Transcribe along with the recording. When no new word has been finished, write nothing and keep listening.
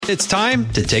It's time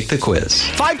to take the quiz.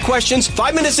 5 questions,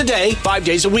 5 minutes a day, 5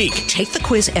 days a week. Take the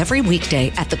quiz every weekday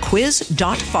at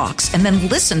thequiz.fox and then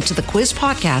listen to the quiz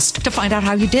podcast to find out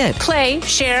how you did. Play,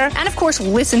 share, and of course,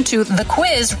 listen to the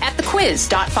quiz at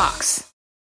thequiz.fox.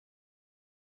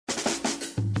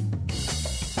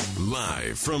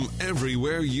 Live from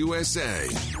everywhere USA,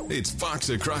 it's Fox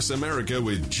Across America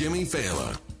with Jimmy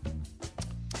Fallon.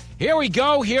 Here we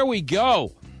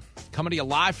go. Coming to you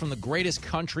live from the greatest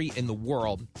country in the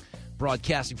world,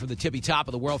 broadcasting from the tippy top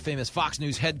of the world-famous Fox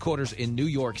News headquarters in New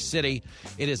York City.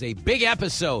 It is a big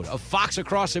episode of Fox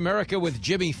Across America with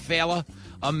Jimmy Fallon,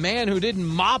 a man who didn't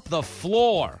mop the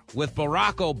floor with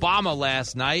Barack Obama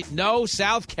last night. No,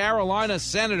 South Carolina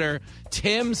Senator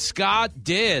Tim Scott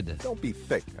did. Don't be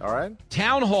thick, all right?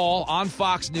 Town Hall on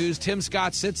Fox News. Tim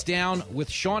Scott sits down with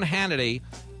Sean Hannity,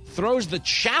 throws the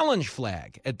challenge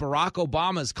flag at Barack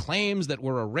Obama's claims that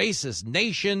we're a racist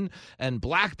nation and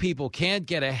black people can't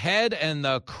get ahead, and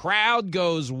the crowd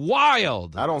goes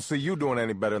wild. I don't see you doing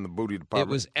any better in the booty department.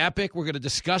 It was epic. We're going to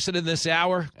discuss it in this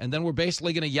hour, and then we're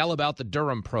basically going to yell about the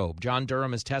Durham probe. John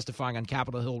Durham is testifying on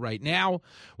Capitol Hill right now.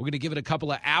 We're going to give it a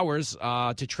couple of hours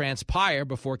to transpire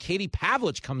before Katie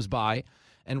Pavlich comes by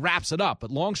and wraps it up.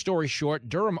 But long story short,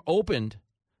 Durham opened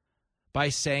by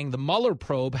saying the Mueller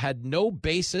probe had no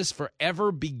basis for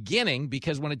ever beginning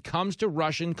because when it comes to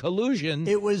Russian collusion,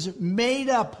 it was made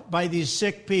up by these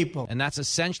sick people. And that's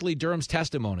essentially Durham's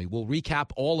testimony. We'll recap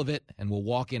all of it, and we'll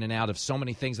walk in and out of so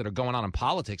many things that are going on in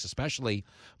politics, especially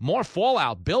more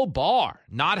fallout. Bill Barr,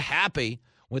 not happy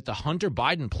with the Hunter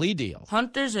Biden plea deal.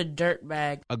 Hunter's a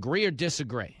dirtbag. Agree or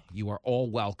disagree? You are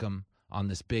all welcome on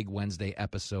this big Wednesday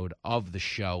episode of the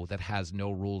show that has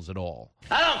no rules at all.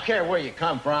 I don't care where you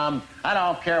come from. I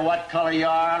don't care what color you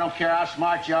are. I don't care how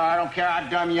smart you are. I don't care how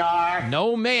dumb you are.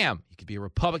 No, ma'am. You could be a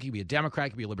Republican, you could be a Democrat,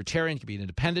 you could be a Libertarian, you could be an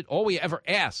Independent. All we ever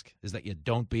ask is that you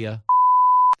don't be a...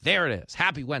 There it is.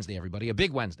 Happy Wednesday, everybody. A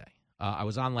big Wednesday. I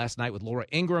was on last night with Laura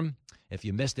Ingraham. If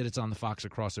you missed it, it's on the Fox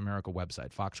Across America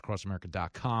website,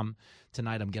 foxacrossamerica.com.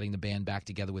 Tonight, I'm getting the band back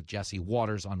together with Jesse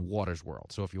Waters on Waters World.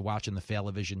 So if you're watching the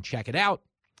Failavision, check it out.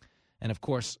 And, of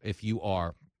course, if you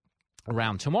are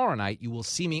around tomorrow night, you will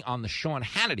see me on the Sean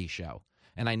Hannity Show.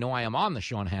 And I know I am on the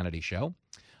Sean Hannity Show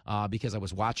because I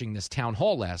was watching this town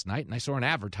hall last night, and I saw an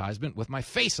advertisement with my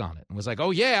face on it and was like,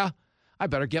 oh, yeah, I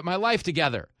better get my life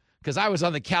together. Because I was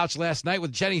on the couch last night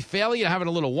with Jenny Failey having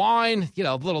a little wine,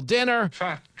 a little dinner.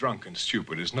 Fat, drunk, and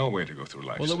stupid is no way to go through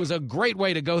life. Well, it was a great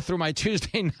way to go through my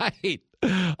Tuesday night.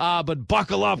 But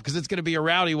buckle up because it's going to be a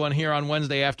rowdy one here on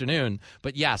Wednesday afternoon.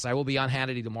 But, yes, I will be on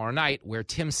Hannity tomorrow night where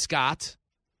Tim Scott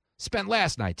spent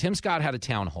last night. Tim Scott had a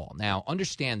town hall. Now,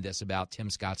 understand this about Tim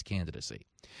Scott's candidacy.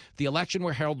 If the election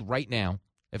were held right now,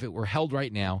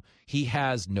 he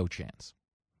has no chance.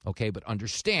 Okay, but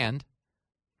understand,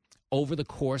 over the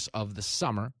course of the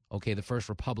summer, okay, the first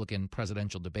Republican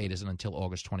presidential debate isn't until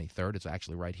August 23rd. It's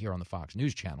actually right here on the Fox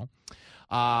News channel.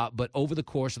 But over the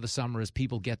course of the summer, as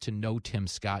people get to know Tim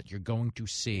Scott, you're going to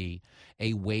see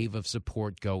a wave of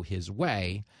support go his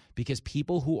way because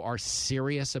people who are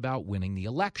serious about winning the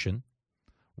election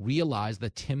realize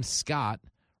that Tim Scott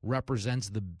represents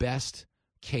the best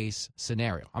case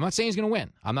scenario. I'm not saying he's going to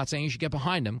win. I'm not saying you should get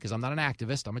behind him because I'm not an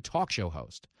activist. I'm a talk show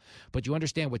host. But you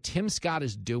understand what Tim Scott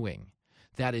is doing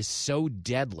that is so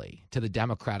deadly to the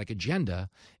Democratic agenda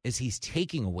is he's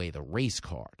taking away the race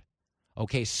card.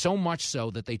 Okay, so much so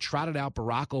that they trotted out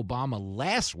Barack Obama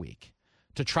last week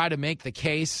to try to make the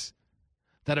case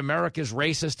that America's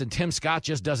racist and Tim Scott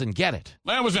just doesn't get it.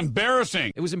 That was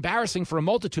embarrassing. It was embarrassing for a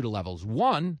multitude of levels.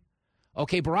 One,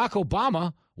 okay, Barack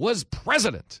Obama was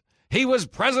president. He was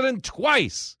president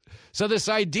twice. So this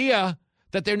idea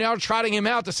that they're now trotting him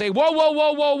out to say, whoa, whoa,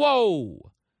 whoa, whoa,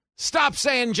 whoa. Stop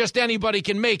saying just anybody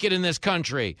can make it in this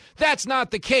country. That's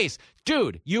not the case.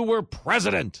 Dude, you were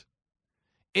president.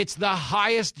 It's the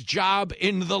highest job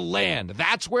in the land.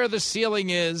 That's where the ceiling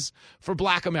is for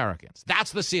black Americans.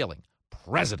 That's the ceiling.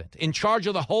 President. In charge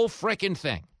of the whole frickin'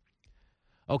 thing.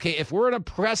 Okay, if we're an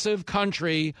oppressive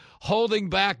country holding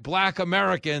back black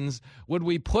Americans, would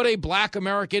we put a black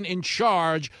American in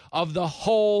charge of the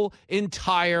whole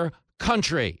entire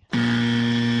country?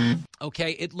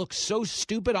 Okay, it looks so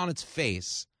stupid on its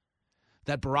face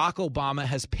that Barack Obama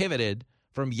has pivoted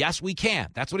from yes, we can.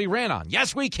 That's what he ran on.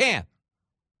 Yes, we can.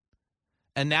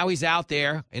 And now he's out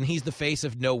there and he's the face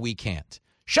of no, we can't.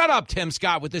 Shut up, Tim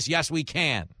Scott, with this yes, we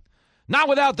can. Not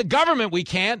without the government, we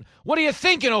can't. What are you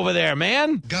thinking over there,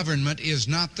 man? Government is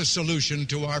not the solution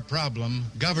to our problem.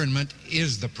 Government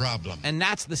is the problem. And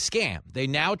that's the scam. They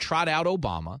now trot out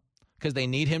Obama because they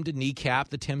need him to kneecap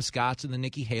the Tim Scotts and the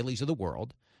Nikki Haleys of the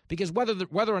world Because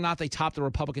whether or not they top the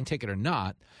Republican ticket or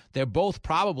not, they're both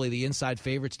probably the inside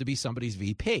favorites to be somebody's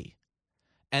VP.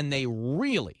 And they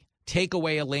really take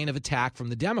away a lane of attack from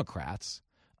the Democrats.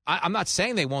 I'm not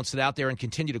saying they won't sit out there and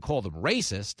continue to call them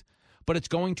racist, but it's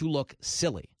going to look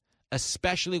silly,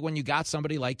 especially when you got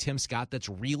somebody like Tim Scott that's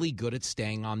really good at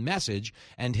staying on message.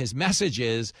 And his message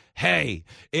is, hey,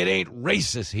 it ain't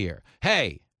racist here.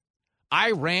 Hey,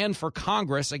 I ran for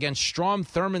Congress against Strom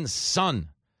Thurmond's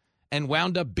son and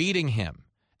wound up beating him.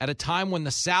 At a time when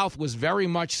the South was very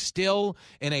much still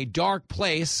in a dark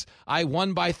place, I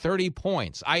won by 30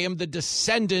 points. I am the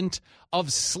descendant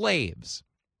of slaves.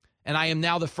 And I am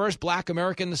now the first black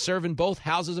American to serve in both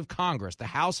houses of Congress, the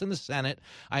House and the Senate.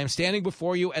 I am standing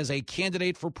before you as a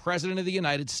candidate for president of the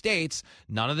United States.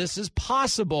 None of this is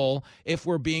possible if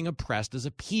we're being oppressed as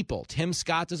a people. Tim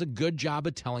Scott does a good job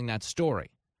of telling that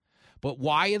story. But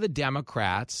why are the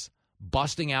Democrats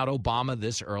busting out Obama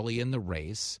this early in the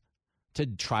race to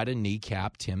try to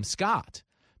kneecap Tim Scott?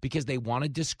 Because they want to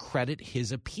discredit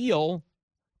his appeal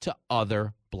to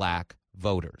other black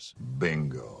voters.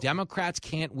 Bingo. Democrats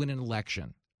can't win an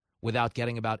election without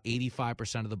getting about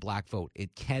 85% of the black vote.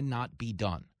 It cannot be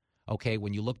done. Okay,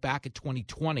 when you look back at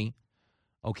 2020,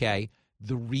 okay,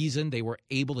 the reason they were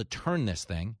able to turn this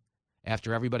thing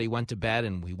after everybody went to bed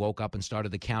and we woke up and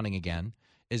started the counting again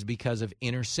is because of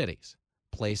inner cities,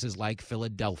 places like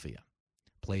Philadelphia,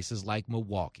 places like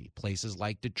Milwaukee, places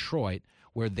like Detroit,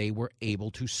 where they were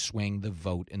able to swing the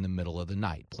vote in the middle of the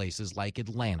night, places like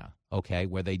Atlanta, okay,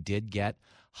 where they did get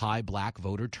high black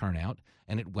voter turnout,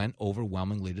 and it went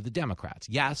overwhelmingly to the Democrats.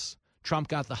 Yes, Trump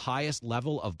got the highest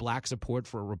level of black support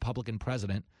for a Republican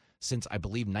president since, I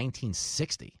believe,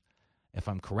 1960, if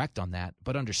I'm correct on that.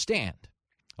 But understand,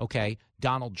 okay,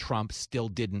 Donald Trump still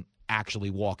didn't actually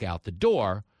walk out the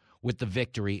door with the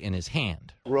victory in his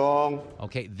hand. Wrong.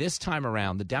 Okay, this time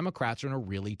around, the Democrats are in a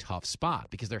really tough spot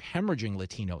because they're hemorrhaging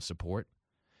Latino support,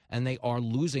 and they are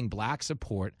losing black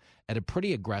support at a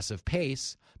pretty aggressive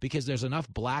pace because there's enough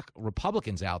black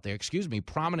Republicans out there,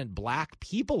 prominent black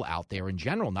people out there in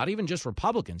general, not even just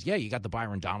Republicans. Yeah, you got the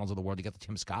Byron Donalds of the world, you got the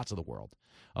Tim Scotts of the world,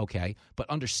 okay? But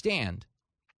understand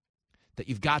that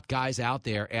you've got guys out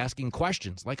there asking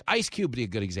questions, like Ice Cube would be a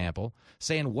good example,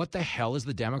 saying, what the hell has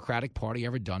the Democratic Party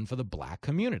ever done for the black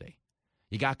community?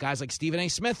 You got guys like Stephen A.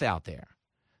 Smith out there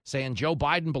saying Joe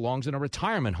Biden belongs in a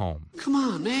retirement home. Come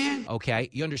on, man. Okay,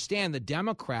 you understand the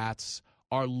Democrats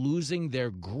are losing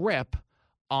their grip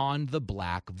on the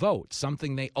black vote,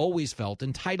 something they always felt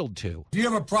entitled to. Do you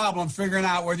have a problem figuring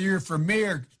out whether you're for me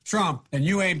or Trump and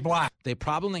you ain't black? The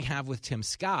problem they have with Tim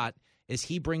Scott is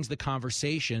he brings the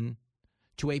conversation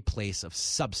to a place of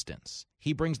substance.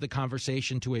 He brings the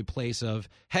conversation to a place of,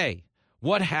 hey,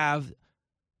 what have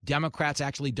Democrats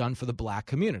actually done for the black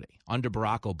community? Under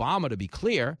Barack Obama, to be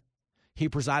clear, he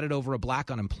presided over a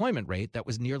black unemployment rate that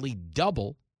was nearly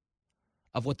double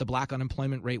of what the black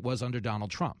unemployment rate was under Donald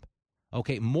Trump.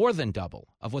 Okay, more than double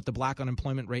of what the black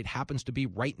unemployment rate happens to be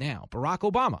right now. Barack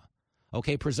Obama,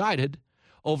 okay, presided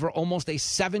over almost a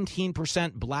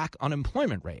 17% black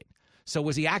unemployment rate. So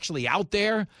was he actually out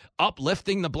there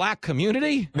uplifting the black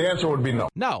community? The answer would be no.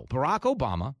 No. Barack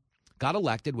Obama got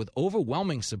elected with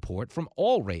overwhelming support from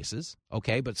all races,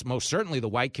 okay, but most certainly the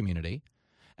white community,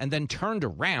 and then turned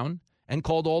around and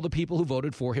called all the people who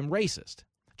voted for him racist.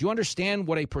 Do you understand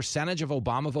what a percentage of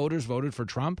Obama voters voted for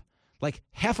Trump? Like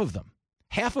half of them.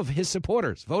 Half of his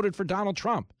supporters voted for Donald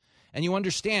Trump. And you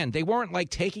understand, they weren't like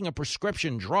taking a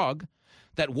prescription drug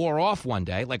that wore off one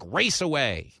day, like Race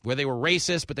Away, where they were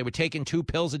racist, but they were taking 2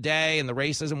 pills a day and the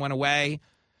racism went away.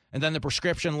 And then the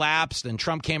prescription lapsed and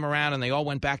Trump came around and they all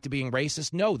went back to being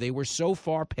racist. No, they were so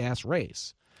far past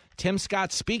race. Tim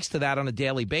Scott speaks to that on a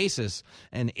daily basis,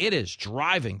 and it is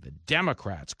driving the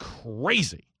Democrats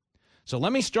crazy. So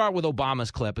let me start with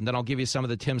Obama's clip, and then I'll give you some of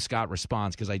the Tim Scott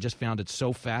response because I just found it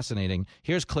so fascinating.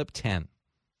 Here's clip 10.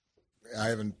 I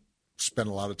haven't spent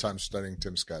a lot of time studying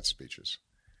Tim Scott's speeches.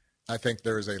 I think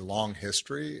there is a long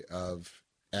history of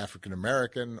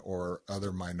African-American or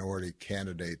other minority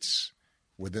candidates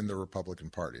within the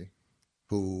Republican Party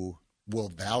who will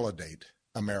validate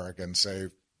America and say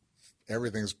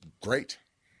everything's great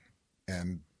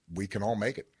and we can all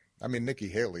make it. I mean, Nikki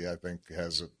Haley, I think,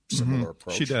 has a similar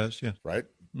approach. She does, yeah. Right?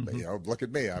 Mm-hmm. You know, look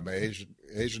at me. I'm an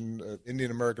Asian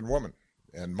Indian-American woman,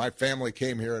 and my family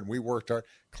came here and we worked hard.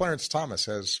 Clarence Thomas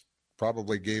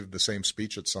probably gave the same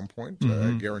speech at some point,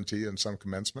 I guarantee, in some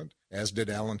commencement, as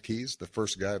did Alan Keyes, the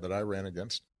first guy that I ran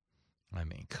against. I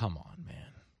mean, come on, man.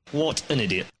 What an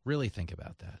idiot. Really think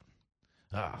about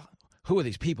that. Who are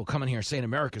these people coming here saying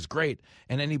America's great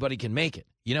and anybody can make it?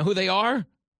 You know who they are?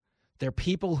 They're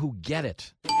people who get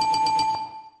it.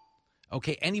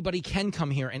 Okay, anybody can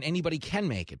come here and anybody can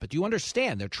make it. But do you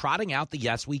understand? They're trotting out the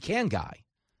yes, we can guy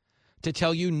to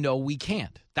tell you no, we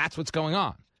can't. That's what's going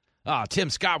on. Tim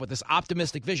Scott with this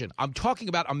optimistic vision. I'm talking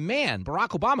about a man, Barack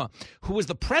Obama, who was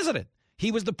the president.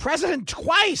 He was the president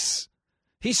twice.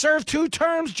 He served 2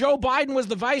 terms. Joe Biden was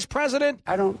the vice president.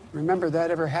 I don't remember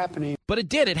that ever happening. But it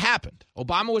did. It happened.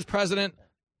 Obama was president.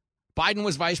 Biden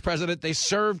was vice president. They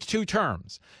served 2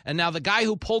 terms. And now the guy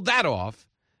who pulled that off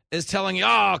is telling you,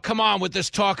 oh, come on with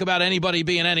this talk about anybody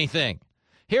being anything.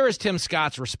 Here is Tim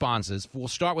Scott's responses. We'll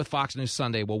start with Fox News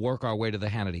Sunday. We'll work our way to the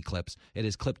Hannity clips. It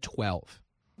is clip 12.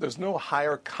 There's no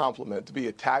higher compliment to be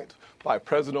attacked by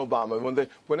President Obama.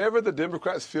 Whenever the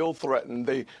Democrats feel threatened,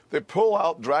 they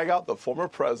drag out the former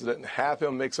president and have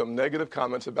him make some negative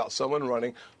comments about someone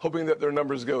running, hoping that their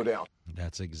numbers go down.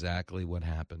 That's exactly what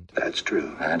happened. That's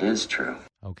true. That is true.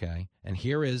 Okay. And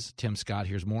here is Tim Scott.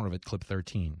 Here's more of it, clip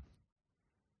 13.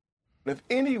 If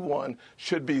anyone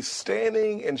should be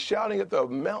standing and shouting at the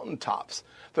mountaintops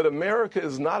that America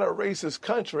is not a racist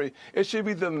country, it should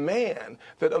be the man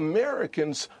that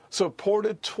Americans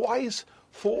supported twice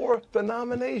for the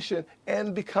nomination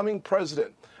and becoming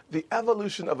president. The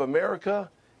evolution of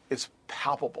America is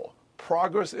palpable.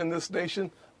 Progress in this nation,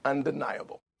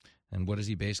 undeniable. And what is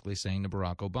he basically saying to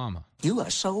Barack Obama? You are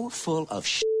so full of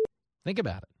shit. Think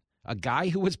about it. A guy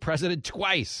who was president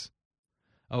twice,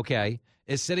 okay,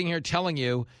 is sitting here telling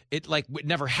you it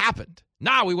never happened.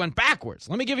 Nah, we went backwards.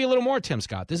 Let me give you a little more, Tim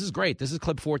Scott. This is great. This is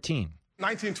clip 14.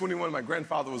 1921, my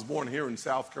grandfather was born here in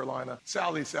South Carolina,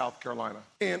 Sally, South Carolina.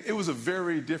 And it was a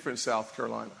very different South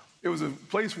Carolina. It was a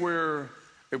place where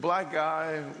a black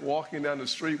guy walking down the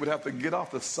street would have to get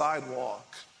off the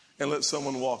sidewalk and let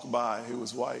someone walk by who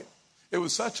was white. It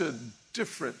was such a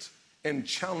different and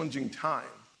challenging time.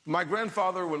 My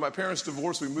grandfather, when my parents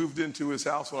divorced, we moved into his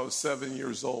house when I was 7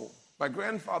 years old. My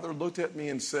grandfather looked at me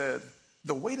and said,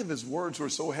 the weight of his words were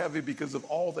so heavy because of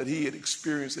all that he had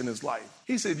experienced in his life.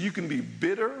 He said, you can be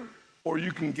bitter or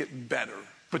you can get better,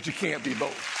 but you can't be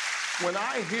both. When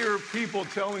I hear people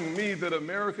telling me that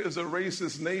America is a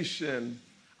racist nation,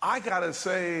 I gotta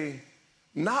say,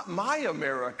 not my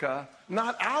America,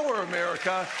 not our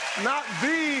America, not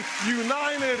the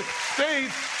United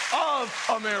States of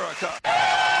America.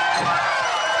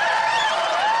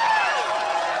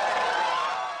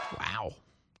 Wow.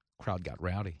 Crowd got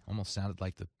rowdy. Almost sounded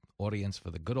like the audience for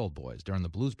the Good Old Boys during the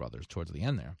Blues Brothers towards the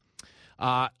end there.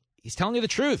 He's telling you the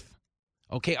truth.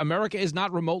 Okay, America is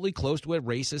not remotely close to a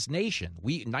racist nation.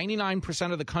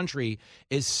 99% of the country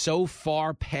is so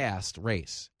far past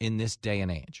race in this day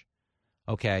and age.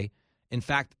 Okay? In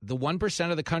fact, the 1%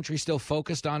 of the country still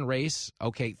focused on race,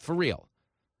 okay, for real,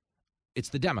 it's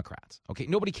the Democrats. Okay,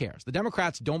 nobody cares. The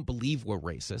Democrats don't believe we're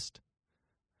racist,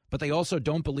 but they also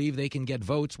don't believe they can get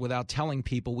votes without telling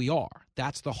people we are.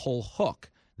 That's the whole hook.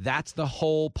 That's the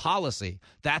whole policy.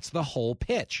 That's the whole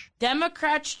pitch.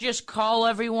 Democrats just call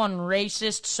everyone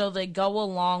racist so they go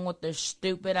along with their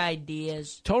stupid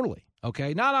ideas. Totally.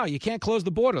 Okay? No, you can't close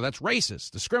the border. That's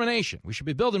racist. Discrimination. We should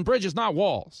be building bridges, not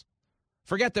walls.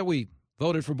 Forget that we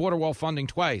voted for border wall funding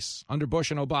twice under Bush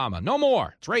and Obama. No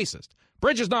more. It's racist.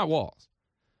 Bridges, not walls.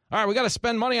 All right, we got to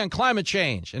spend money on climate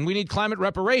change, and we need climate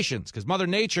reparations because Mother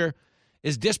Nature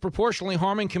is disproportionately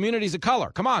harming communities of color.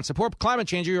 Come on, support climate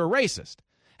change or you're a racist.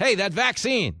 Hey, that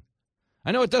vaccine,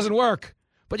 I know it doesn't work,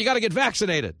 but you got to get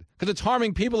vaccinated because it's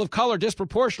harming people of color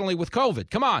disproportionately with COVID.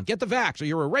 Come on, get the vax or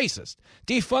you're a racist.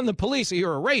 Defund the police or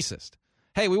you're a racist.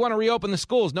 Hey, we want to reopen the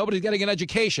schools. Nobody's getting an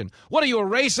education. What are you, a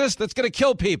racist? That's going to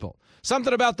kill people.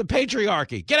 Something about the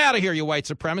patriarchy. Get out of here, you white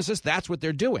supremacists. That's what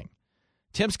they're doing.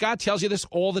 Tim Scott tells you this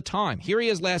all the time. Here he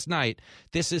is last night.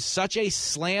 This is such a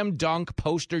slam dunk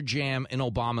poster jam in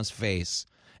Obama's face.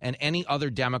 And any other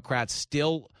Democrat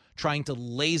still trying to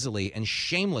lazily and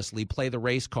shamelessly play the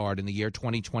race card in the year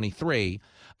 2023,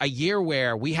 a year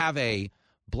where we have a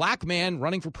black man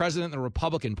running for president in the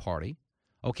Republican Party.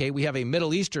 Okay, we have a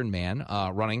Middle Eastern man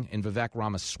running in Vivek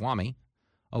Ramaswamy.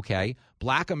 Okay,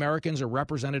 black Americans are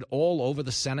represented all over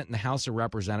the Senate and the House of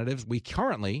Representatives. We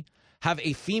currently have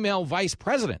a female vice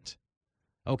president,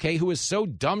 okay, who is so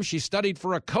dumb she studied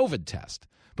for a COVID test,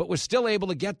 but was still able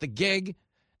to get the gig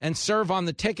and serve on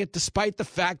the ticket despite the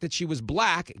fact that she was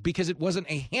black because it wasn't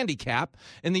a handicap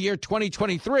in the year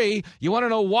 2023. You want to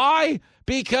know why?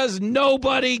 Because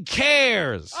nobody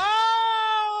cares.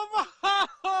 Oh,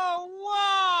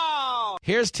 wow.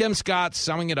 Here's Tim Scott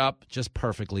summing it up just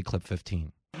perfectly, clip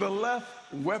 15. The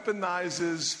left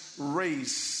weaponizes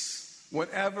race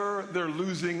whenever they're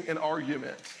losing an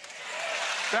argument.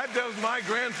 That does my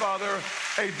grandfather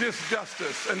a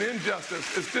disjustice, an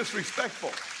injustice. It's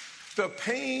disrespectful. The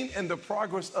pain and the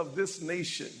progress of this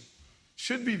nation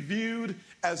should be viewed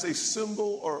as a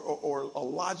symbol or a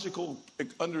logical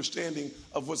understanding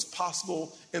of what's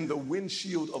possible in the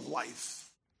windshield of life.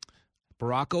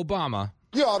 Barack Obama.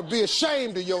 You ought to be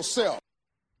ashamed of yourself.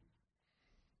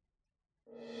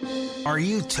 Are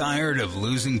you tired of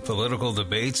losing political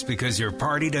debates because your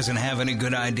party doesn't have any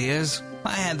good ideas?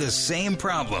 I had the same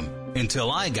problem until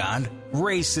I got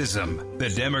racism, the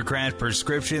Democrat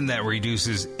prescription that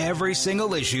reduces every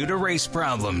single issue to race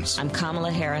problems. I'm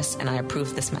Kamala Harris, and I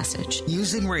approve this message.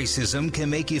 Using racism can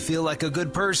make you feel like a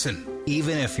good person,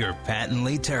 even if you're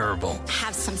patently terrible. I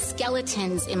have some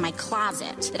skeletons in my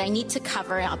closet that I need to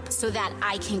cover up so that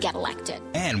I can get elected.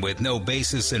 And with no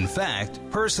basis in fact,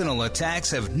 personal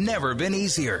attacks have never been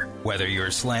easier. Whether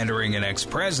you're slandering an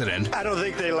ex-president, I don't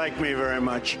think they like me very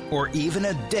much, or even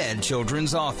a dead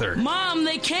children's author. Mom,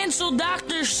 they canceled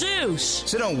Dr. Seuss.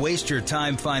 So don't waste your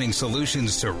time finding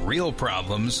solutions to real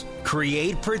problems.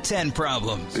 Create pretend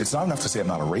problems. It's not enough to say I'm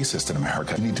not a racist in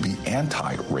America. I need to be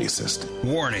anti-racist.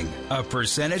 Warning, a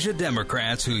percentage of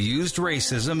Democrats who used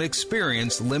racism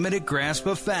experienced limited grasp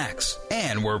of facts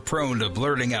and were prone to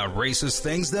blurting out racist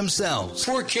things themselves.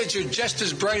 Poor kids are just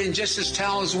as bright and just as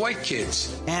talented as white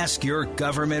kids. Ask your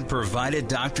government-provided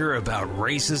doctor about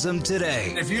racism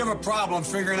today. If you have a problem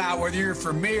figuring out whether you're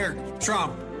for me or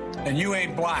Trump, and you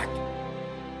ain't black.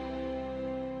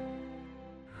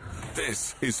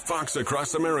 This is Fox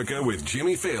Across America with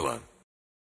Jimmy Fallon.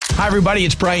 Hi, everybody.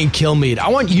 It's Brian Kilmeade. I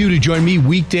want you to join me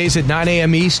weekdays at 9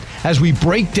 a.m. East as we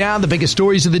break down the biggest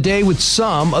stories of the day with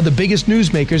some of the biggest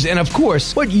newsmakers and, of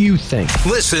course, what you think.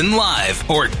 Listen live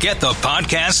or get the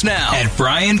podcast now at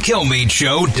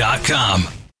BrianKilmeadeShow.com.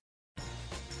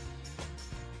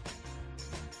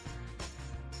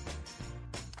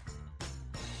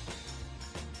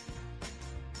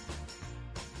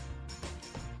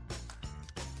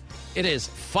 It is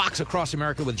Fox Across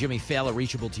America with Jimmy Fallon,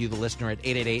 reachable to you, the listener, at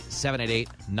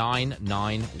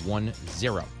 888-788-9910.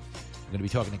 We're going to be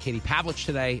talking to Katie Pavlich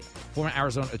today, former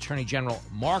Arizona Attorney General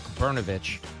Mark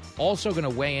Brnovich, also going to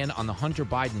weigh in on the Hunter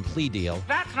Biden plea deal.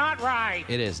 That's not right.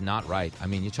 It is not right. I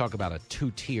mean, you talk about a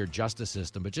two-tier justice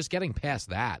system, but just getting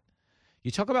past that,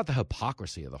 you talk about the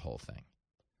hypocrisy of the whole thing.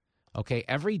 Okay,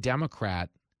 every Democrat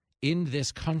in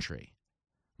this country,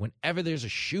 whenever there's a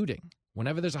shooting,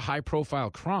 whenever there's a high-profile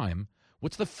crime,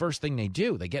 what's the first thing they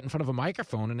do? They get in front of a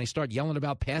microphone and they start yelling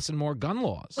about passing more gun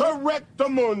laws.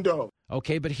 Correctamundo.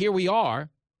 Okay, but here we are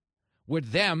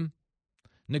with them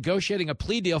negotiating a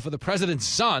plea deal for the president's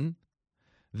son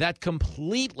that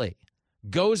completely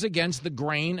goes against the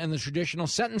grain and the traditional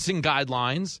sentencing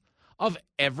guidelines of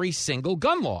every single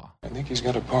gun law. I think he's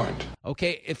got a point.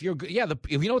 Okay, if you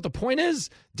know what the point is?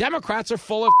 Democrats are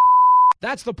full of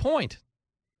that's the point.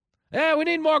 Yeah, we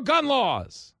need more gun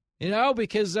laws,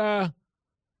 because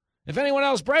if anyone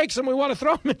else breaks them, we want to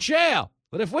throw them in jail.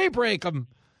 But if we break them,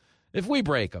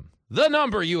 the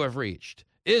number you have reached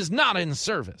is not in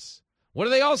service. What do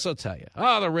they also tell you?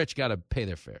 Oh, the rich got to pay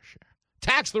their fair share.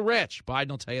 Tax the rich. Biden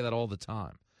will tell you that all the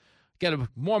time. Get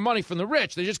more money from the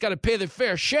rich. They just got to pay their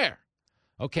fair share.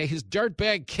 Okay, his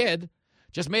dirtbag kid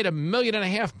just made $1.5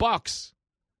 million.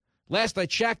 Last I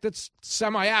checked, it's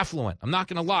semi-affluent. I'm not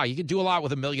going to lie. You can do a lot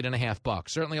with $1.5 million.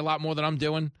 Certainly a lot more than I'm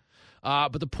doing.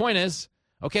 But the point is,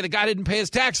 okay, the guy didn't pay his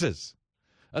taxes.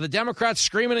 Are the Democrats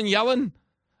screaming and yelling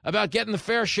about getting the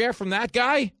fair share from that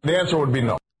guy? The answer would be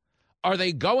no. Are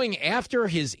they going after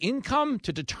his income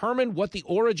to determine what the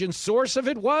origin source of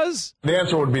it was? The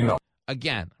answer would be no.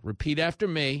 Again, repeat after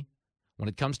me. When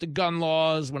it comes to gun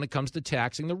laws, when it comes to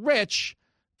taxing the rich,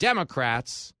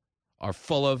 Democrats are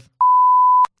full of.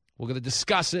 We're going to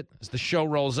discuss it as the show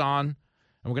rolls on, and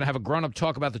we're going to have a grown-up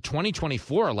talk about the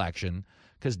 2024 election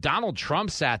because Donald Trump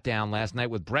sat down last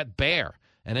night with Brett Baer,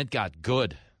 and it got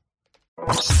good.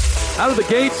 Out of the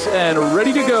gates and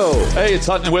ready to go. Hey, it's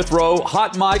Hutton Withrow.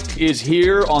 Hot Mike is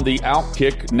here on the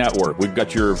Outkick Network. We've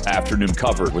got your afternoon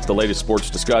covered with the latest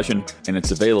sports discussion, and it's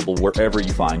available wherever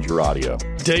you find your audio.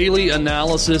 Daily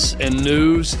analysis and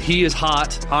news. He is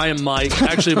hot. I am Mike.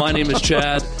 Actually, my name is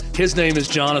Chad. His name is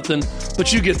Jonathan,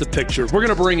 but you get the picture. We're going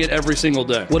to bring it every single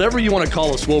day. Whatever you want to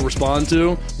call us, we'll respond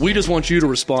to. We just want you to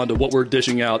respond to what we're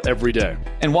dishing out every day.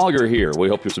 And while you're here, we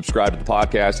hope you subscribe to the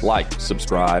podcast, like,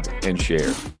 subscribe, and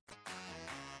share.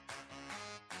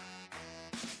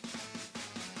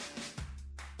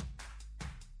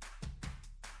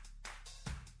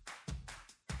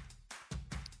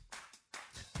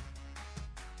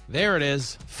 There it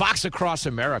is. Fox Across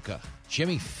America.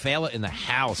 Jimmy Fallon in the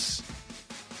house.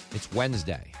 It's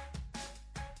Wednesday.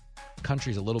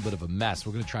 country's a little bit of a mess.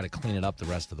 We're going to try to clean it up the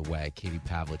rest of the way. Katie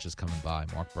Pavlich is coming by.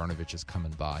 Mark Bernovich is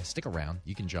coming by. Stick around.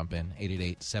 You can jump in.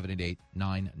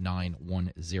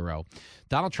 888-788-9910.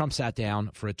 Donald Trump sat down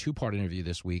for a two-part interview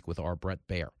this week with our Brett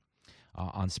Baer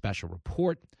on Special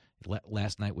Report.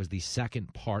 Last night was the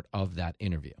second part of that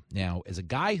interview. Now, as a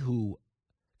guy who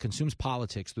consumes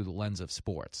politics through the lens of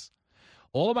sports,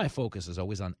 all of my focus is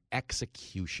always on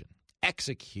execution.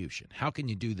 Execution. How can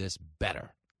you do this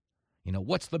better? You know,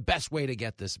 what's the best way to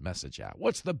get this message out?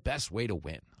 What's the best way to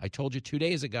win? I told you 2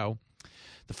 days ago,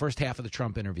 the first half of the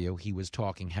Trump interview, he was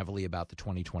talking heavily about the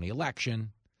 2020 election.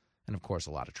 And, of course,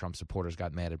 a lot of Trump supporters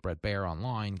got mad at Brett Baer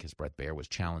online because Brett Baer was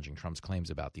challenging Trump's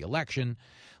claims about the election.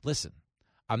 Listen,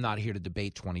 I'm not here to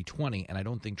debate 2020, and I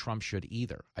don't think Trump should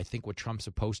either. I think what Trump's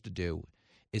supposed to do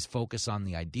is focus on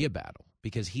the idea battle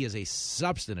because he is a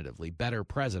substantively better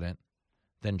president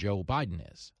than Joe Biden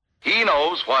is. He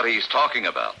knows what he's talking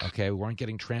about. Okay, we weren't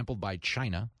getting trampled by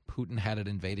China. Putin hadn't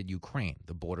invaded Ukraine.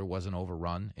 The border wasn't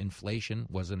overrun. Inflation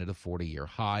wasn't at a 40-year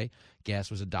high.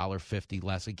 Gas was $1.50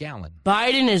 less a gallon.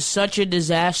 Biden is such a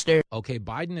disaster. Okay,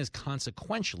 Biden is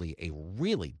consequentially a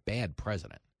really bad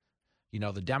president. You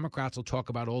know, the Democrats will talk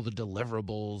about all the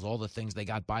deliverables, all the things they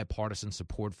got bipartisan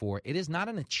support for. It is not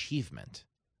an achievement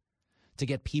to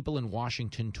get people in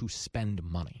Washington to spend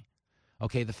money.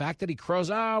 Okay, the fact that he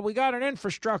crows, we got an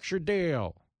infrastructure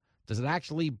deal. Does it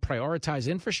actually prioritize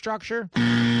infrastructure?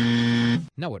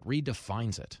 No, it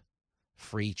redefines it.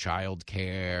 Free child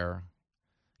care,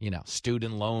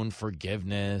 student loan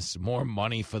forgiveness, more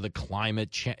money for the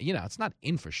climate change. It's not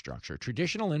infrastructure.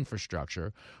 Traditional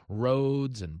infrastructure,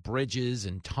 roads and bridges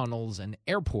and tunnels and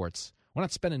airports, we're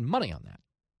not spending money on that,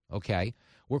 okay?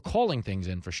 We're calling things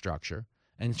infrastructure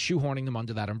and shoehorning them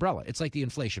under that umbrella. It's like the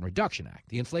Inflation Reduction Act.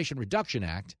 The Inflation Reduction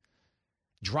Act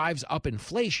drives up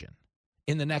inflation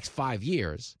in the next 5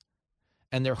 years,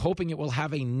 and they're hoping it will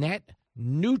have a net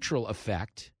neutral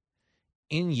effect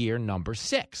in year number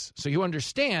 6. So you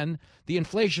understand the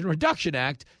Inflation Reduction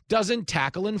Act doesn't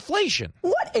tackle inflation.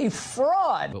 What a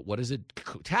fraud. But what does it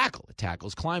tackle? It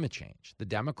tackles climate change. The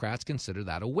Democrats consider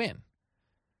that a win.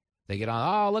 They get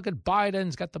on, look at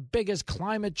Biden's got the biggest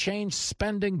climate change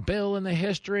spending bill in the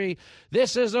history.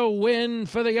 This is a win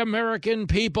for the American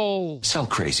people. Sell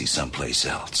crazy someplace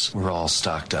else. We're all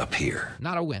stocked up here.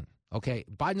 Not a win. Okay,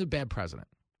 Biden's a bad president.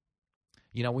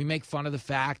 We make fun of the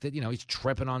fact that, he's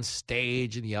tripping on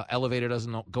stage and the elevator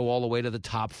doesn't go all the way to the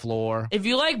top floor. If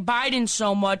you like Biden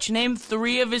so much, name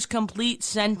 3 of his complete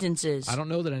sentences. I don't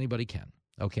know that anybody can,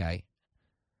 okay?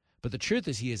 But the truth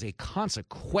is he is a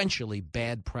consequentially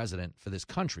bad president for this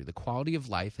country. The quality of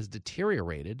life has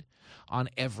deteriorated on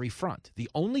every front. The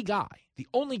only guy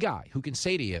who can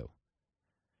say to you,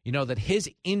 that his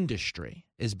industry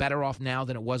is better off now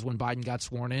than it was when Biden got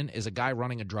sworn in is a guy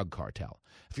running a drug cartel.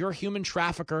 If you're a human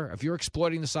trafficker, if you're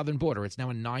exploiting the southern border, it's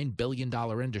now a $9 billion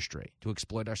industry to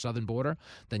exploit our southern border,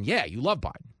 then yeah, you love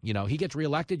Biden. He gets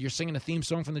reelected, you're singing a theme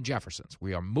song from the Jeffersons.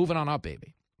 We are moving on up,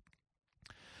 baby.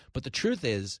 But the truth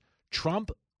is, Trump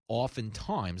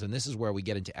oftentimes, and this is where we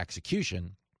get into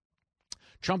execution,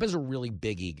 Trump has a really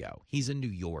big ego. He's a New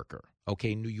Yorker.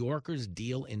 Okay, New Yorkers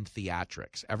deal in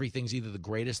theatrics. Everything's either the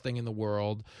greatest thing in the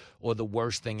world or the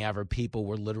worst thing ever. People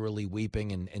were literally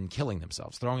weeping and killing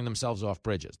themselves, throwing themselves off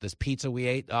bridges. This pizza we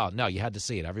ate, oh, no, you had to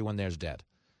see it. Everyone there's dead.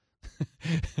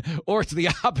 Or it's the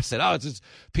opposite. Oh, it's this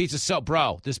pizza so,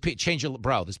 this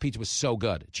pizza was so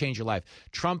good. It changed your life.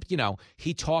 Trump,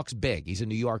 he talks big. He's a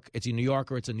New York. It's a New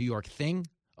Yorker. It's a New York thing.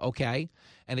 Okay.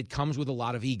 And it comes with a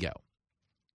lot of ego.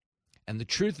 And the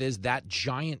truth is that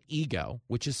giant ego,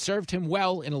 which has served him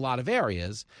well in a lot of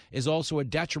areas, is also a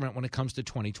detriment when it comes to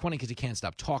 2020 because he can't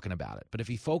stop talking about it. But if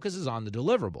he focuses on the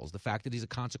deliverables, the fact that he's a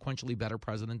consequentially better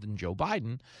president than Joe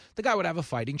Biden, the guy would have a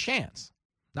fighting chance.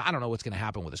 Now, I don't know what's going to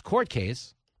happen with his court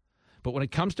case, but when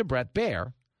it comes to Brett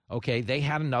Baer, okay, they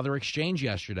had another exchange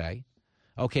yesterday,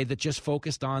 okay, that just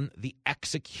focused on the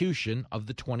execution of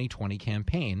the 2020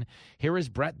 campaign. Here is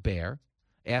Brett Baer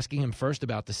asking him first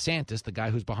about DeSantis, the guy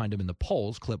who's behind him in the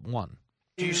polls, clip 1.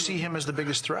 Do you see him as the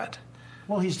biggest threat?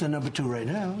 Well, he's the number 2 right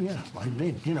now, yeah. I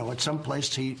mean, at some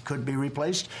place he could be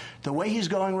replaced. The way he's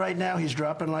going right now, he's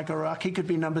dropping like a rock. He could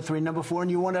be number 3, number 4,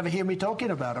 and you won't ever hear me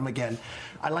talking about him again.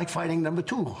 I like fighting number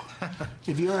 2.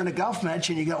 If you're in a golf match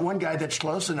and you got one guy that's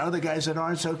close and other guys that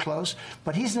aren't so close,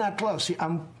 but he's not close.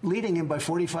 I'm leading him by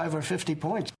 45 or 50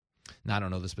 points. Now, I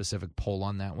don't know the specific poll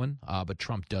on that one, but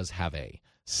Trump does have a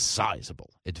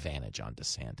sizable advantage on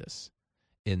DeSantis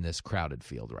in this crowded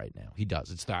field right now. He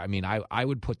does. I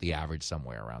would put the average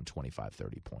somewhere around 25,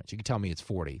 30 points. You can tell me it's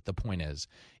 40. The point is,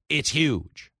 it's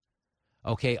huge.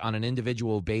 Okay, on an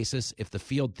individual basis, if the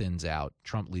field thins out,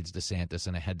 Trump leads DeSantis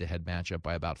in a head-to-head matchup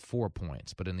by about 4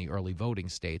 points. But in the early voting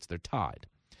states, they're tied.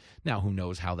 Now, who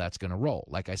knows how that's going to roll?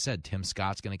 Like I said, Tim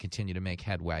Scott's going to continue to make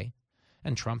headway,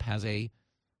 and Trump has a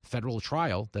federal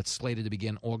trial that's slated to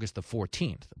begin August the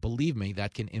 14th. Believe me,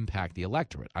 that can impact the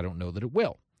electorate. I don't know that it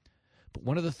will. But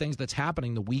one of the things that's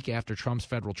happening the week after Trump's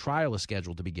federal trial is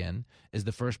scheduled to begin is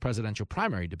the first presidential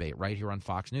primary debate right here on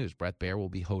Fox News. Brett Baer will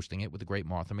be hosting it with the great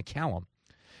Martha McCallum.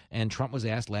 And Trump was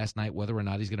asked last night whether or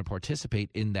not he's going to participate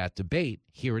in that debate.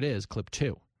 Here it is, clip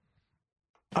 2.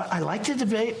 I like the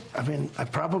debate. I mean, I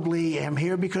probably am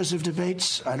here because of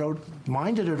debates. I don't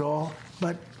mind it at all.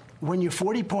 But when you're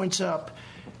 40 points up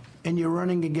and you're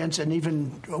running against, and even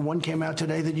one came out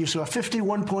today that you saw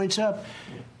 51 points up,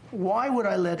 why would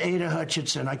I let Ada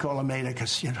Hutchinson, I call him Ada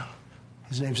because, you know,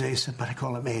 his name's Asa, but I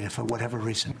call him Ada for whatever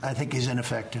reason. I think he's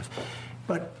ineffective.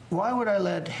 But why would I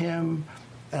let him,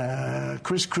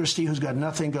 Chris Christie, who's got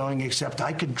nothing going except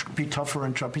I could be tougher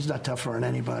on Trump. He's not tougher on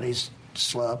anybody. He's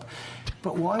slub.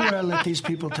 But why would I let these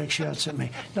people take shots at me?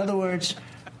 In other words,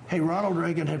 hey, Ronald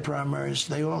Reagan had primaries.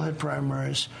 They all had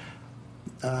primaries.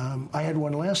 I had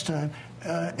one last time.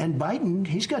 And Biden,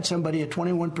 he's got somebody at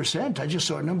 21%. I just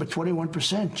saw a number, 21%.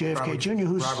 JFK Jr.,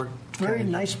 who's a very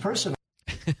nice person.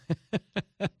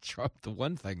 Trump, the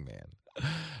one thing, man,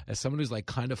 as someone who's like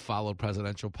kind of followed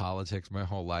presidential politics my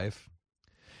whole life,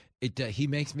 he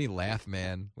makes me laugh,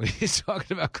 man. When he's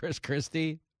talking about Chris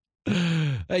Christie,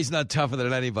 he's not tougher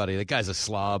than anybody. That guy's a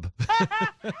slob.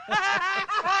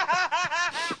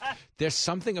 There's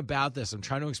something about this I'm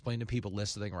trying to explain to people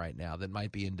listening right now that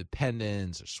might be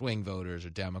independents or swing voters or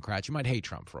Democrats. You might hate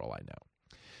Trump for all I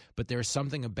know. But there's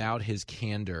something about his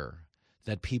candor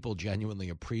that people genuinely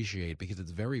appreciate because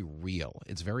it's very real.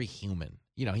 It's very human.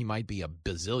 You know, he might be a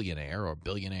bazillionaire or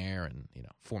billionaire and, you know,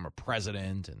 former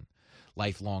president and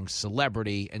lifelong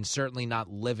celebrity and certainly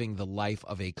not living the life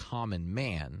of a common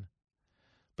man.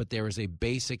 But there is a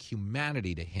basic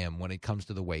humanity to him when it comes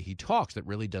to the way he talks that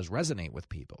really does resonate with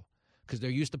people. Because they're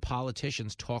used to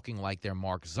politicians talking like they're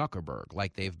Mark Zuckerberg,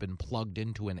 like they've been plugged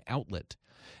into an outlet,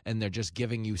 and they're just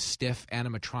giving you stiff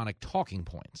animatronic talking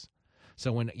points.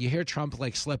 So when you hear Trump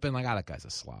like slip in, like, that guy's a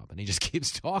slob, and he just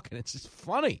keeps talking, it's just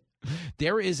funny.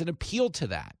 There is an appeal to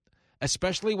that,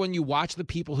 especially when you watch the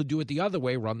people who do it the other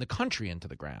way run the country into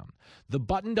the ground. The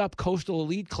buttoned-up coastal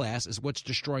elite class is what's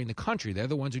destroying the country. They're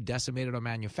the ones who decimated our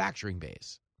manufacturing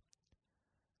base.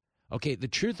 Okay, the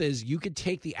truth is you could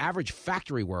take the average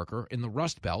factory worker in the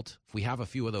Rust Belt, if we have a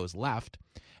few of those left,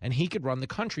 and he could run the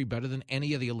country better than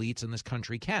any of the elites in this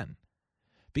country can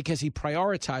because he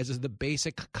prioritizes the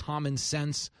basic common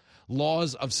sense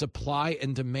laws of supply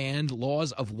and demand,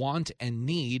 laws of want and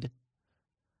need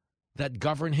that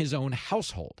govern his own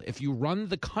household. If you run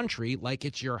the country like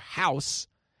it's your house,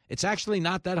 it's actually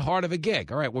not that hard of a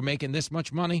gig. All right, we're making this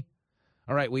much money.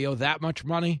 All right, we owe that much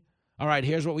money. All right,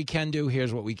 here's what we can do.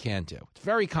 Here's what we can't do. It's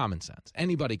very common sense.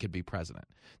 Anybody could be president.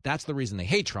 That's the reason they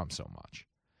hate Trump so much,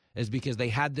 is because they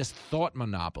had this thought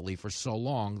monopoly for so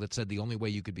long that said the only way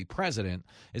you could be president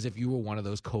is if you were one of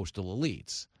those coastal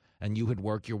elites and you had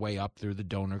worked your way up through the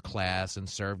donor class and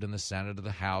served in the Senate or the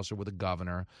House or with a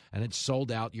governor and had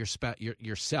sold out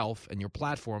yourself and your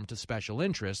platform to special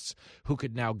interests who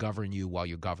could now govern you while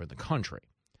you govern the country.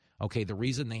 Okay, the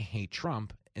reason they hate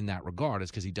Trump in that regard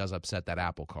is because he does upset that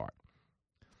apple cart.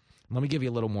 Let me give you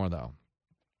a little more, though.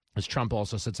 As Trump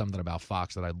also said something about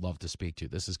Fox that I'd love to speak to.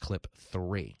 This is clip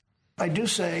 3. I do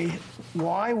say,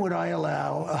 why would I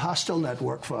allow a hostile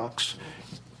network, Fox?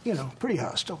 You know, pretty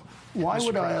hostile. Why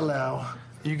would I allow...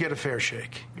 You get a fair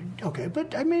shake. Okay,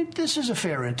 but, I mean, this is a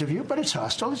fair interview, but it's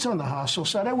hostile. It's on the hostile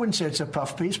side. I wouldn't say it's a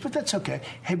puff piece, but that's okay.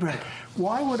 Hey, Brett,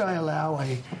 why would I allow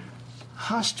a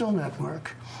hostile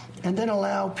network and then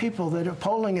allow people that are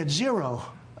polling at zero?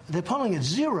 They're polling at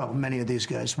zero, many of these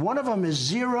guys. One of them is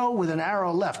zero with an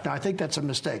arrow left. Now, I think that's a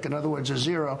mistake. In other words, a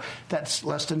zero, that's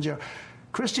less than zero.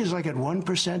 Christie's like at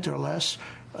 1% or less.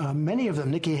 Many of them,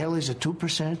 Nikki Haley's at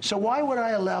 2%. So why would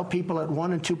I allow people at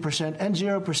 1% and 2% and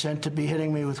 0% to be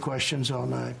hitting me with questions all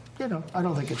night? You know, I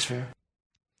don't think it's fair.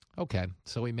 Okay,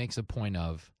 so he makes a point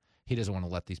of he doesn't want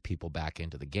to let these people back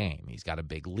into the game. He's got a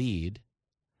big lead.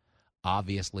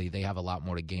 Obviously, they have a lot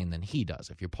more to gain than he does.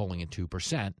 If you're polling at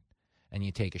 2%, and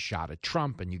you take a shot at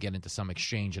Trump and you get into some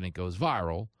exchange and it goes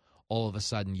viral, all of a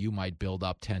sudden you might build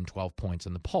up 10, 12 points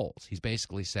in the polls. He's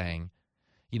basically saying,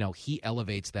 you know, he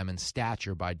elevates them in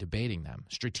stature by debating them.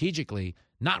 Strategically,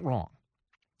 not wrong.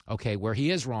 Okay, where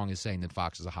he is wrong is saying that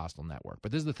Fox is a hostile network.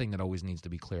 But this is the thing that always needs to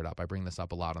be cleared up. I bring this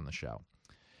up a lot on the show.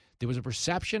 There was a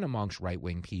perception amongst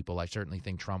right-wing people, I certainly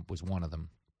think Trump was one of them,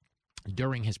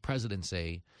 during his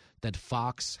presidency that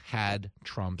Fox had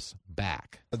Trump's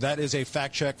back. That is a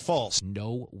fact check false.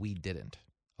 No, we didn't.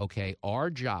 Okay, our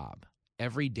job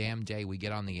every damn day we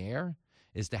get on the air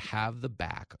is to have the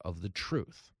back of the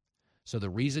truth. So the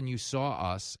reason you saw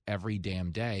us every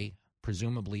damn day,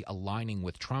 presumably aligning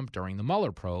with Trump during the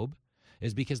Mueller probe,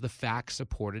 is because the facts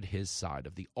supported his side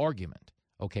of the argument.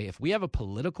 Okay, if we have a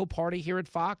political party here at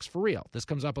Fox, for real, this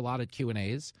comes up a lot at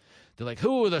Q&As. They're like,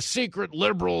 who are the secret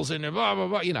liberals and blah, blah,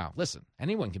 blah. You know, listen,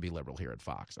 anyone can be liberal here at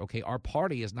Fox. Okay, our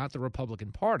party is not the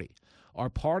Republican Party. Our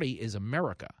party is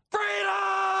America.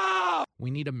 Freedom! We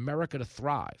need America to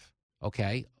thrive.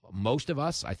 Okay, most of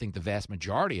us, I think the vast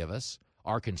majority of us,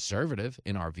 are conservative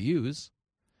in our views.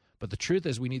 But the truth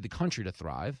is we need the country to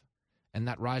thrive, and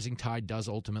that rising tide does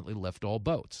ultimately lift all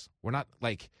boats. We're not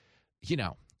like, you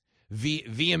know,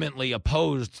 vehemently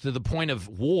opposed to the point of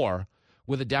war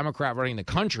with a Democrat running the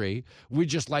country. We'd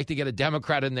just like to get a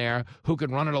Democrat in there who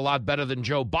can run it a lot better than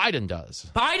Joe Biden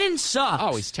does. Biden sucks.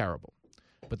 Oh, he's terrible.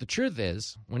 But the truth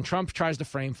is, when Trump tries to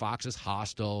frame Fox as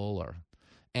hostile or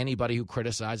anybody who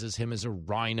criticizes him as a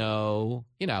rhino,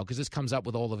 you know, because this comes up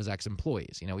with all of his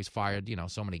ex-employees. You know, he's fired, you know,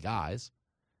 so many guys.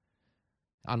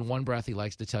 On one breath, he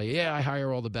likes to tell you, yeah, I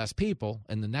hire all the best people.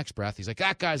 And the next breath, he's like,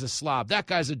 that guy's a slob. That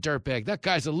guy's a dirtbag. That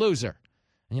guy's a loser.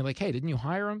 And you're like, hey, didn't you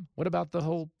hire him? What about the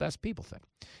whole best people thing?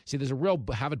 See, there's a real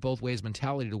have-it-both-ways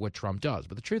mentality to what Trump does.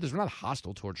 But the truth is we're not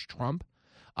hostile towards Trump.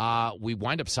 We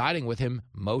wind up siding with him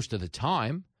most of the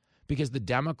time because the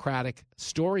Democratic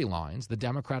storylines, the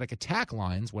Democratic attack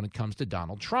lines when it comes to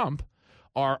Donald Trump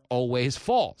are always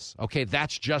false. Okay,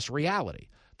 that's just reality.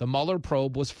 The Mueller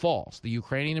probe was false. The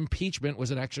Ukrainian impeachment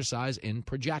was an exercise in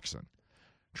projection.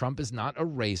 Trump is not a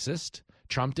racist.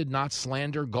 Trump did not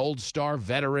slander Gold Star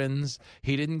veterans.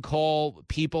 He didn't call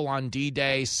people on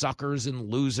D-Day suckers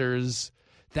and losers.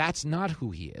 That's not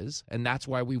who he is, and that's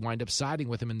why we wind up siding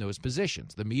with him in those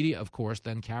positions. The media, of course,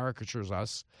 then caricatures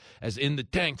us as in the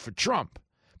tank for Trump.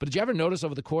 But did you ever notice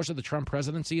over the course of the Trump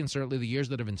presidency and certainly the years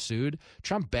that have ensued,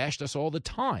 Trump bashed us all the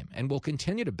time and will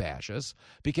continue to bash us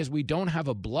because we don't have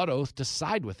a blood oath to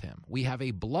side with him. We have a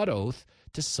blood oath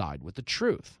to side with the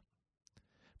truth.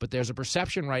 But there's a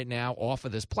perception right now off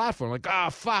of this platform like,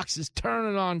 Fox is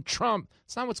turning on Trump.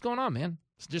 It's not what's going on, man.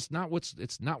 It's just not what's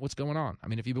going on. I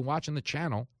mean, if you've been watching the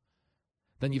channel,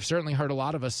 then you've certainly heard a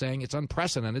lot of us saying it's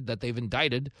unprecedented that they've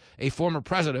indicted a former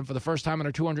president for the first time in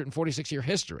our 246-year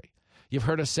history. You've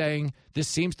heard us saying this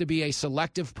seems to be a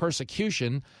selective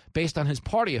persecution based on his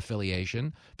party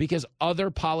affiliation because other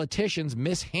politicians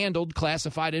mishandled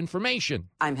classified information.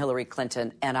 I'm Hillary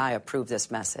Clinton, and I approve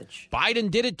this message. Biden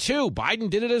did it, too. Biden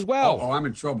did it as well. Oh, I'm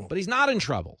in trouble. But he's not in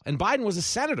trouble. And Biden was a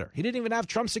senator. He didn't even have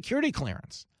Trump's security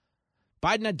clearance.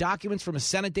 Biden had documents from his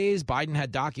Senate days. Biden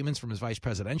had documents from his vice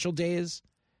presidential days.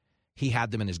 He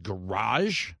had them in his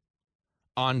garage,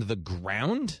 on the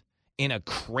ground, in a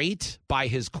crate by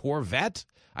his Corvette.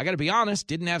 I got to be honest,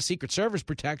 didn't have Secret Service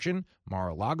protection.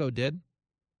 Mar-a-Lago did.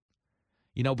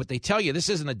 You know, but they tell you this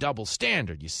isn't a double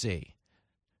standard, you see.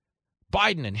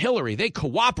 Biden and Hillary, they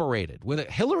cooperated with it.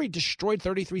 Hillary destroyed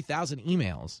 33,000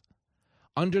 emails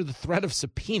under the threat of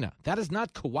subpoena. That is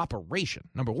not cooperation,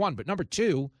 number one. But number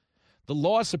two, the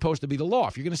law is supposed to be the law.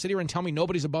 If you're going to sit here and tell me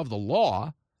nobody's above the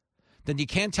law, then you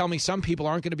can't tell me some people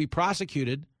aren't going to be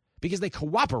prosecuted because they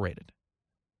cooperated.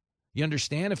 You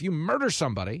understand? If you murder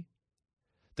somebody,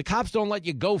 the cops don't let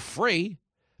you go free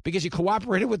because you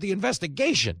cooperated with the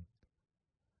investigation.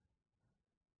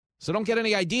 So don't get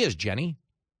any ideas, Jenny.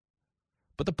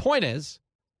 But the point is,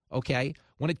 okay,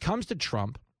 when it comes to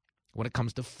Trump, when it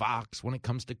comes to Fox, when it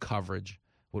comes to coverage,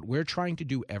 what we're trying to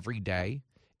do every day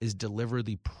is deliver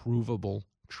the provable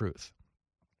truth.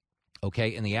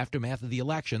 Okay, in the aftermath of the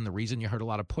election, the reason you heard a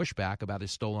lot of pushback about his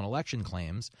stolen election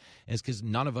claims is because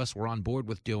none of us were on board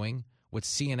with doing what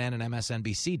CNN and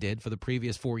MSNBC did for the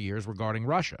previous 4 years regarding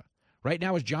Russia. Right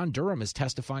now, as John Durham is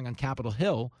testifying on Capitol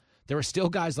Hill, there are still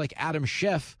guys like Adam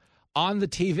Schiff on the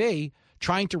TV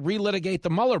trying to relitigate the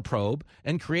Mueller probe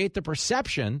and create the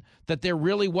perception that there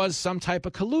really was some type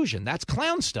of collusion. That's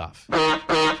clown stuff.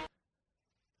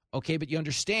 Okay, but you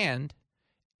understand,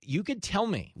 you could tell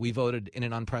me we voted in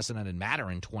an unprecedented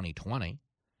manner in 2020,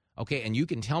 okay, and you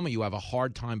can tell me you have a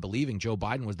hard time believing Joe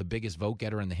Biden was the biggest vote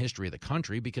getter in the history of the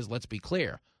country because, let's be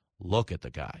clear, look at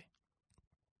the guy.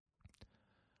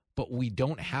 But we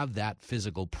don't have that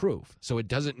physical proof. So it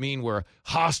doesn't mean we're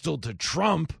hostile to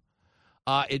Trump.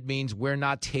 It means we're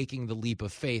not taking the leap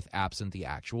of faith absent the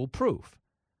actual proof.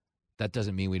 That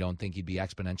doesn't mean we don't think he'd be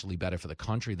exponentially better for the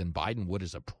country than Biden would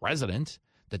as a president.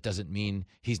 That doesn't mean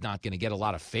he's not going to get a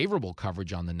lot of favorable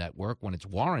coverage on the network when it's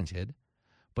warranted.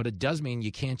 But it does mean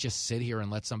you can't just sit here and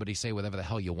let somebody say whatever the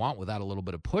hell you want without a little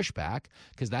bit of pushback,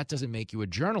 because that doesn't make you a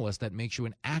journalist. That makes you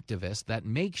an activist. That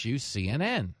makes you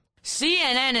CNN.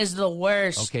 CNN is the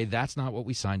worst. Okay, that's not what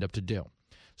we signed up to do.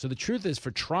 So the truth is,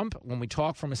 for Trump, when we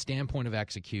talk from a standpoint of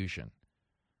execution,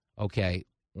 okay,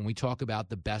 when we talk about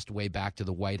the best way back to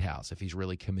the White House, if he's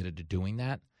really committed to doing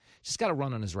that, just got to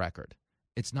run on his record.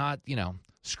 It's not,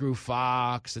 screw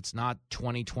Fox. It's not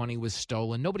 2020 was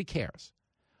stolen. Nobody cares.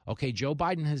 Okay, Joe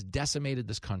Biden has decimated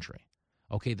this country.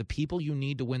 Okay, the people you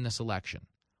need to win this election,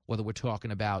 whether we're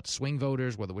talking about swing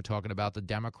voters, whether we're talking about the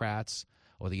Democrats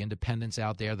or the independents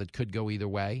out there that could go either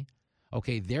way,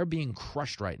 okay, they're being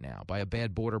crushed right now by a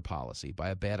bad border policy, by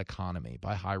a bad economy,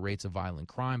 by high rates of violent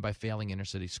crime, by failing inner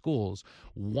city schools.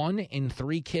 1 in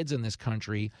 3 kids in this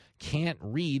country can't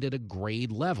read at a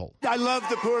grade level. I love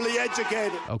the poorly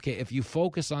educated. Okay, if you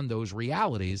focus on those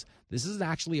realities, this is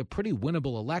actually a pretty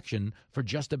winnable election for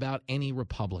just about any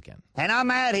Republican. And I'm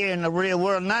out here in the real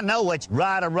world, and I know what's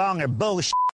right or wrong or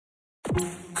bullshit.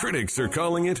 Critics are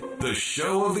calling it the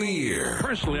show of the year.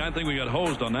 Personally, I think we got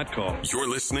hosed on that call. You're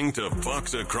listening to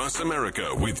Fox Across America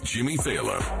with Jimmy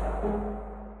Fallon.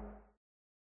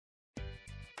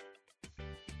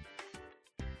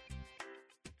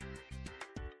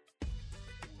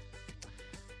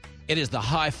 It is the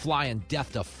high-flying,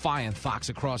 death-defying Fox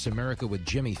Across America with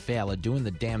Jimmy Fallon doing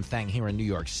the damn thing here in New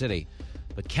York City.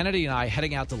 But Kennedy and I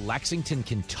heading out to Lexington,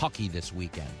 Kentucky this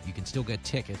weekend. You can still get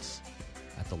tickets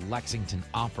at the Lexington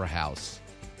Opera House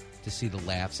to see the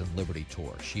Laughs and Liberty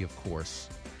tour. She, of course,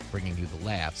 bringing you the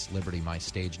Laughs. Liberty, my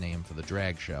stage name for the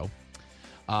drag show.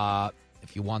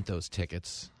 If you want those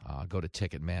tickets, go to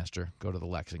Ticketmaster. Go to the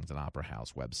Lexington Opera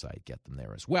House website. Get them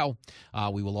there as well.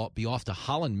 We will be off to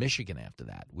Holland, Michigan after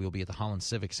that. We will be at the Holland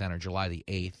Civic Center July the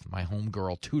 8th. My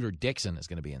homegirl, Tudor Dixon, is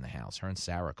going to be in the house. Her and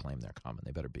Sarah claim they're coming.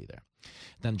 They better be there.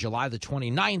 Then July the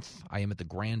 29th, I am at the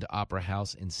Grand Opera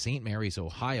House in St. Mary's,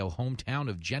 Ohio, hometown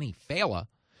of Jenny Fallon.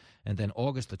 And then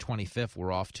August the 25th,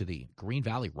 we're off to the Green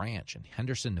Valley Ranch in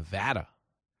Henderson, Nevada.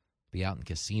 Be out in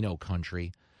casino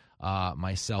country.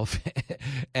 Myself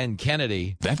and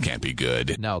Kennedy. That can't be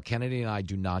good. No, Kennedy and I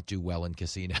do not do well in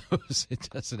casinos. It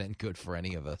doesn't end good for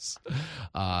any of us.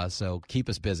 So keep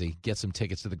us busy. Get some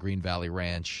tickets to the Green Valley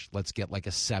Ranch. Let's get like a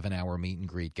 7-hour meet and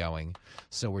greet going.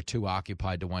 So we're too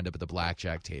occupied to wind up at the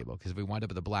blackjack table. Because if we wind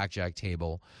up at the blackjack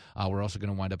table, we're also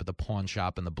going to wind up at the pawn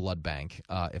shop and the blood bank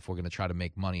if we're going to try to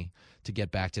make money to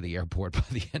get back to the airport by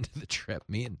the end of the trip.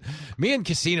 Me and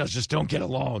casinos just don't get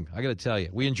along. I got to tell you,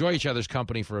 we enjoy each other's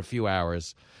company for a few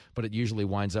hours, but it usually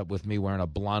winds up with me wearing a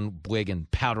blonde wig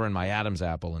and powdering my Adam's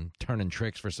apple and turning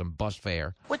tricks for some bus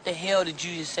fare. What the hell did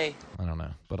you just say? I don't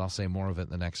know, but I'll say more of it in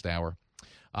the next hour.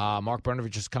 Mark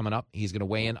Brnovich is coming up. He's going to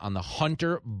weigh in on the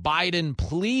Hunter Biden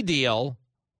plea deal.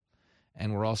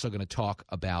 And we're also going to talk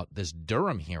about this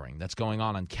Durham hearing that's going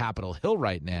on Capitol Hill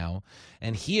right now.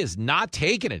 And he is not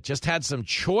taking it. Just had some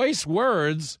choice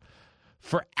words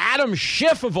for Adam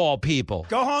Schiff, of all people.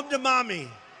 Go home to mommy.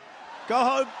 Go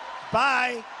home.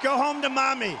 Bye. Go home to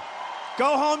mommy.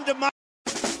 Go home to mommy.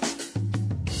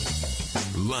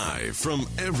 Live from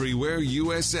everywhere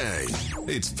USA,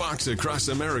 it's Fox Across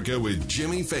America with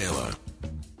Jimmy Fallon.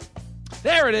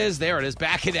 There it is.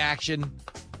 Back in action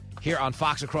here on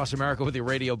Fox Across America with your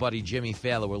radio buddy Jimmy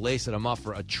Fallon. We're lacing him up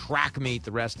for a track meet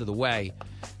the rest of the way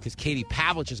because Katie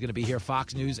Pavlich is going to be here,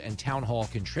 Fox News and Town Hall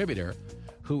contributor,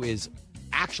 who is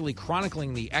actually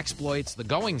chronicling the exploits, the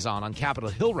goings-on Capitol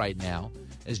Hill right now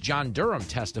as John Durham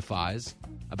testifies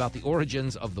about the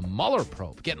origins of the Mueller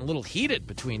probe. Getting a little heated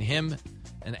between him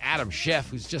and Adam Schiff,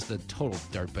 who's just a total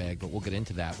dirtbag, but we'll get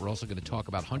into that. We're also going to talk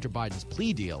about Hunter Biden's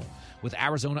plea deal with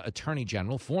Arizona Attorney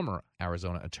General, former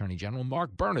Arizona Attorney General Mark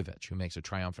Brnovich, who makes a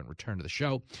triumphant return to the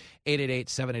show.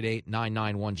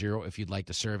 888-788-9910 if you'd like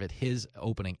to serve at his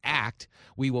opening act.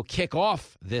 We will kick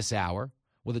off this hour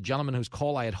with a gentleman whose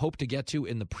call I had hoped to get to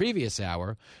in the previous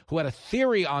hour, who had a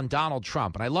theory on Donald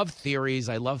Trump. And I love theories.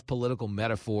 I love political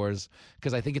metaphors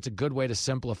because I think it's a good way to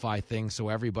simplify things so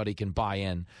everybody can buy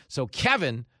in. So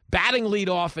Kevin, batting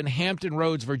leadoff in Hampton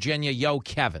Roads, Virginia. Yo,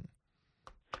 Kevin.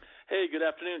 Hey, good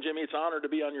afternoon, Jimmy. It's an honor to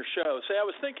be on your show. Say, I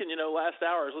was thinking, last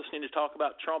hour I was listening to talk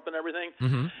about Trump and everything,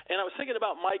 and I was thinking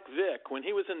about Mike Vick when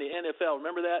he was in the NFL.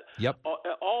 Remember that? Yep.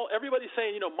 Everybody's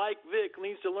saying, Mike Vick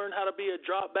needs to learn how to be a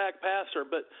drop-back passer.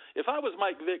 But if I was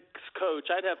Mike Vick's coach,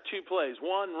 I'd have 2 plays.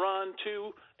 1, run.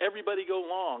 2, everybody go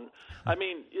long. I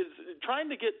mean, is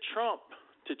trying to get Trump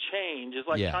to change is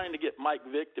like trying to get Mike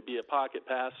Vick to be a pocket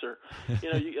passer.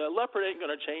 Leopard ain't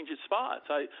going to change his spots.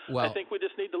 I think we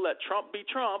just need to let Trump be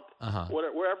Trump,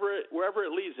 wherever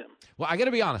it leads him. Well, I got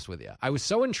to be honest with you. I was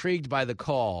so intrigued by the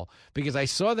call because I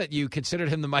saw that you considered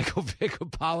him the Michael Vick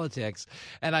of politics,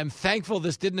 and I'm thankful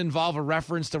this didn't involve a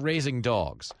reference to raising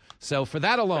dogs. So for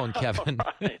that alone, Kevin,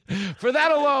 for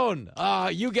that alone,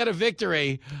 you get a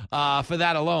victory for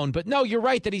that alone. But no, you're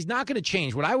right that he's not going to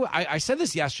change. What I said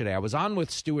this yesterday. I was on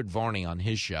with Stuart Varney on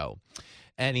his show,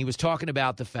 and he was talking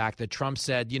about the fact that Trump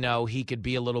said, he could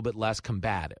be a little bit less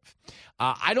combative.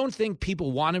 I don't think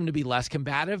people want him to be less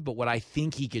combative, but what I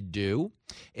think he could do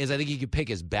is I think he could pick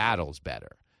his battles better.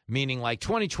 Meaning, like,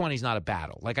 2020 is not a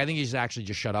battle. Like, I think he should actually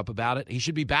just shut up about it. He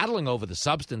should be battling over the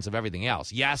substance of everything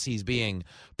else. Yes, he's being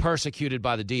persecuted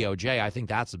by the DOJ. I think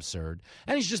that's absurd.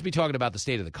 And he should just be talking about the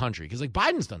state of the country. Because, like,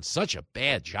 Biden's done such a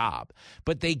bad job.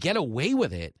 But they get away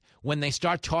with it when they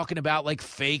start talking about, like,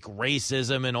 fake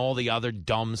racism and all the other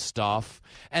dumb stuff.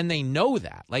 And they know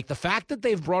that. Like, the fact that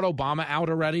they've brought Obama out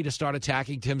already to start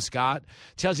attacking Tim Scott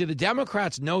tells you the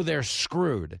Democrats know they're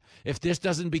screwed if this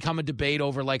doesn't become a debate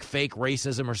over, like, fake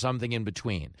racism or something in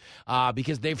between.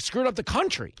 Because they've screwed up the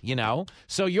country,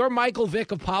 So your Michael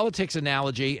Vick of politics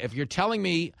analogy, if you're telling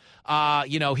me,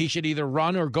 he should either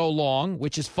run or go long,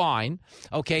 which is fine.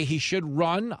 Okay, he should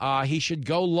run. He should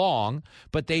go long,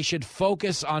 but they should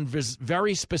focus on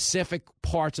very specific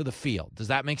parts of the field. Does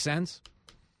that make sense?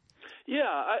 Yeah,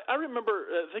 I remember.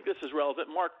 I think this is relevant.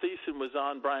 Mark Thiessen was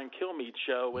on Brian Kilmeade's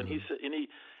show, and he said,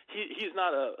 he's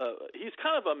not he's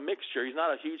kind of a mixture. He's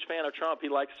not a huge fan of Trump. He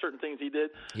likes certain things he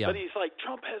did, but he's like,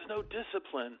 Trump has no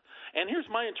discipline. And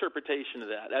here's my interpretation of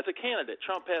that. As a candidate,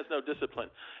 Trump has no discipline.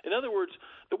 In other words,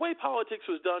 the way politics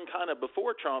was done kind of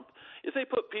before Trump is they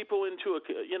put people into a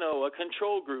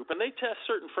control group, and they test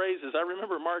certain phrases. I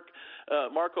remember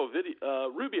Marco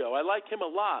Rubio. I like him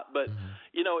a lot, but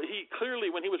he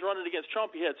clearly, when he was running against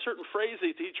Trump, he had certain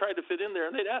phrases he tried to fit in there,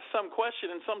 and they'd ask some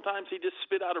question, and sometimes he just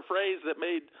spit out a phrase that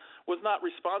was not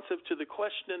responsive to the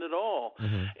question at all.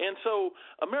 And so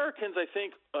Americans, I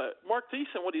think, Mark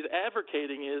Thiessen, what he's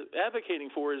advocating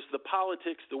for is the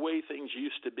politics the way things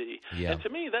used to be. And to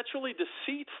me, that's really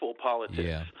deceitful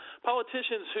politics.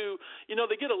 Politicians who,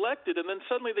 they get elected and then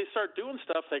suddenly they start doing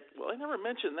stuff like, well, I never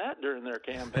mentioned that during their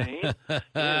campaign.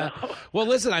 Well,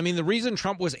 listen, I mean, the reason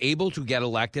Trump was able to get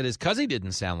elected is because he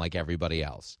didn't sound like everybody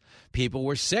else. People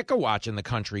were sick of watching the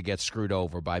country get screwed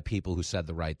over by people who said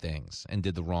the right things and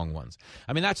did the wrong ones.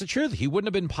 I mean, that's the truth. He wouldn't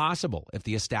have been possible if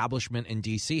the establishment in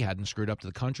D.C. hadn't screwed up to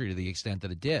the country to the extent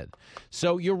that it did.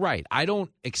 So you're right. I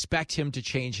don't expect him to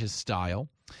change his style.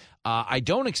 I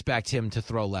don't expect him to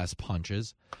throw less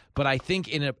punches. But I think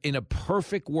in a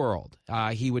perfect world,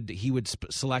 he would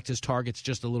select his targets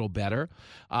just a little better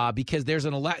because it's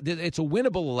a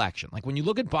winnable election. Like when you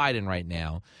look at Biden right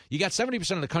now, you got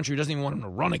 70% of the country who doesn't even want him to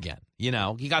run again. You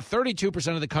got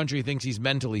 32% of the country who thinks he's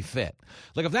mentally fit.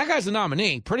 Like if that guy's the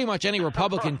nominee, pretty much any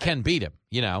Republican can beat him.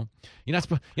 You're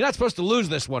not supposed to lose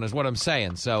this one, is what I'm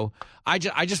saying. So I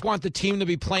just want the team to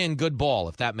be playing good ball,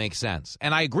 if that makes sense.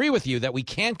 And I agree with you that we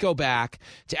can't go back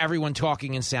to everyone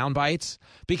talking in sound bites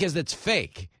because it's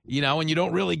fake, and you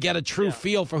don't really get a true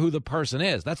feel for who the person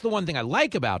is. That's the one thing I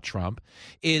like about Trump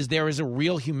is there is a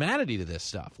real humanity to this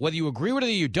stuff. Whether you agree with it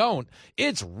or you don't,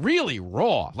 it's really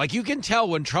raw. Like you can tell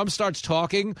when Trump starts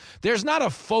talking, there's not a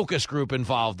focus group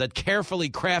involved that carefully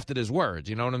crafted his words.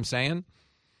 You know what I'm saying?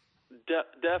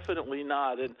 Definitely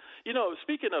not. And,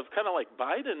 speaking of kind of like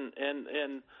Biden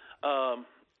and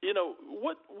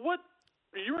what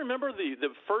do you remember the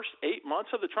first 8 months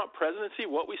of the Trump presidency,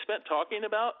 what we spent talking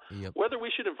about? Whether we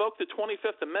should invoke the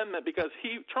 25th Amendment because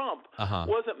Trump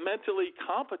wasn't mentally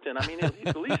competent. I mean,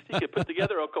 at least he could put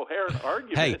together a coherent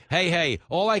argument. Hey,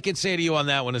 all I can say to you on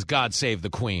that one is God save the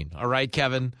Queen. All right,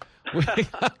 Kevin? We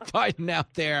got Biden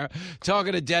out there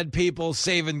talking to dead people,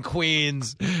 saving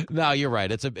queens. No, you're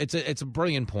right. It's a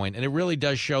brilliant point, and it really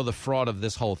does show the fraud of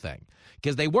this whole thing.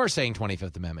 Because they were saying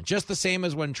 25th Amendment, just the same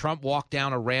as when Trump walked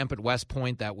down a ramp at West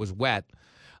Point that was wet.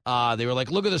 They were like,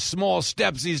 look at the small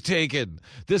steps he's taken.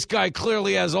 This guy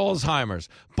clearly has Alzheimer's.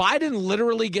 Biden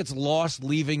literally gets lost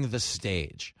leaving the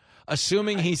stage.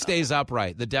 Assuming he stays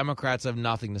upright, the Democrats have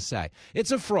nothing to say.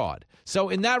 It's a fraud. So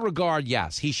in that regard,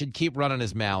 yes, he should keep running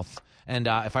his mouth. And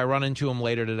if I run into him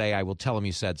later today, I will tell him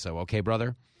you said so. Okay,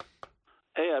 brother?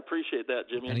 Hey, I appreciate that,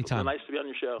 Jimmy. Anytime. It's nice to be on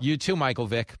your show. You too, Michael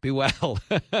Vick. Be well.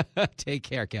 Take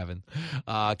care, Kevin.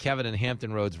 Kevin in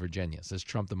Hampton Roads, Virginia, says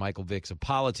Trump the Michael Vicks of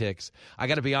politics. I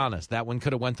got to be honest, that one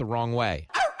could have went the wrong way.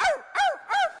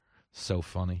 So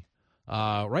funny.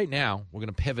 Right now, we're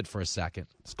going to pivot for a second.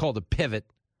 It's called a pivot.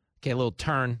 Okay, a little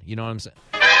turn. You know what I'm saying?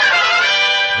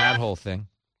 that whole thing.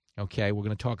 Okay, we're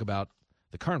going to talk about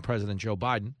the current president, Joe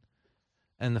Biden,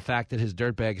 and the fact that his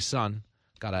dirtbag son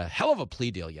got a hell of a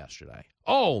plea deal yesterday.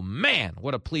 Oh, man,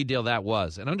 what a plea deal that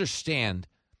was. And understand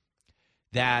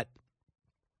that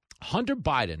Hunter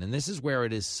Biden, and this is where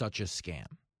it is such a scam.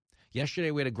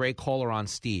 Yesterday, we had a great caller on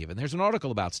Steve, and there's an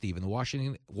article about Steve in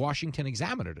the Washington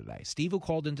Examiner today. Steve, who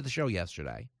called into the show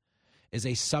yesterday, is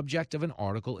a subject of an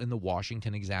article in the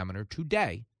Washington Examiner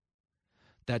today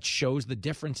that shows the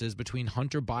differences between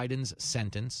Hunter Biden's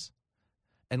sentence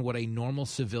and what a normal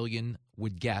civilian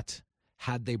would get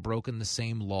had they broken the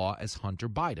same law as Hunter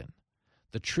Biden.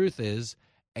 The truth is,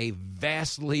 a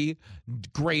vastly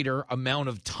greater amount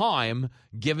of time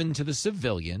given to the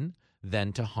civilian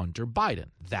than to Hunter Biden.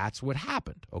 That's what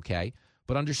happened, okay?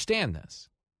 But understand this.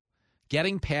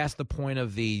 Getting past the point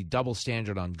of the double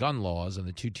standard on gun laws and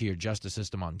the two-tier justice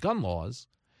system on gun laws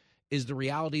is the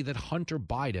reality that Hunter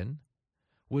Biden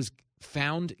was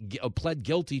pled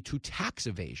guilty to tax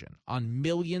evasion on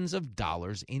millions of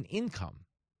dollars in income.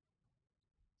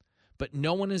 But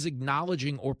no one is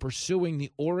acknowledging or pursuing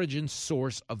the origin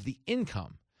source of the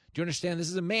income. Do you understand? This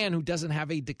is a man who doesn't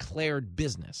have a declared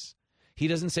business. He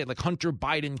doesn't say like Hunter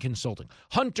Biden Consulting,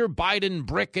 Hunter Biden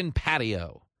Brick and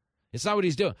Patio. It's not what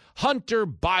he's doing. Hunter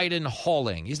Biden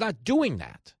Hauling. He's not doing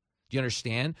that. Do you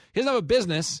understand? He doesn't have a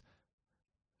business,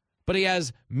 but he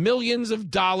has millions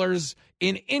of dollars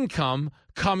in income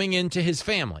coming into his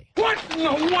family. What in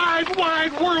the wide,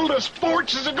 wide world of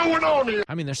sports is going on here?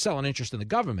 I mean, they're selling interest in the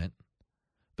government.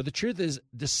 But the truth is,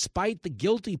 despite the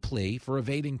guilty plea for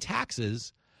evading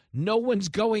taxes, no one's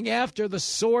going after the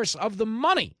source of the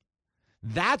money.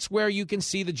 That's where you can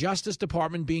see the Justice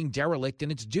Department being derelict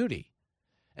in its duty.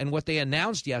 And what they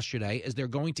announced yesterday is they're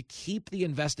going to keep the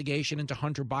investigation into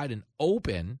Hunter Biden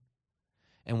open.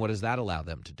 And what does that allow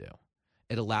them to do?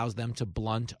 It allows them to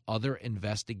blunt other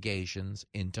investigations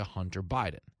into Hunter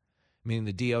Biden. Meaning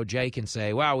the DOJ can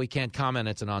say, well, we can't comment.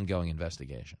 It's an ongoing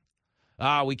investigation.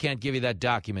 We can't give you that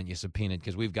document you subpoenaed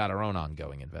because we've got our own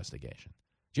ongoing investigation.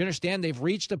 Do you understand? They've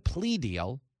reached a plea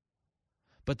deal,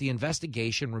 but the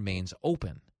investigation remains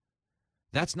open.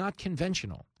 That's not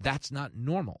conventional. That's not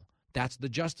normal. That's the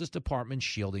Justice Department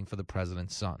shielding for the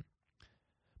president's son.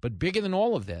 But bigger than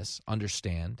all of this,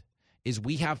 understand, is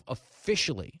we have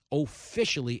officially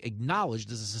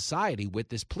acknowledged as a society with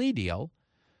this plea deal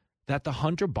that the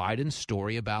Hunter Biden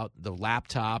story about the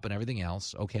laptop and everything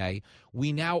else, okay,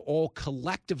 we now all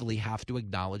collectively have to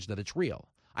acknowledge that it's real.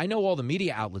 I know all the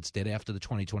media outlets did after the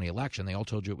 2020 election. They all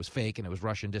told you it was fake and it was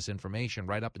Russian disinformation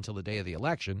right up until the day of the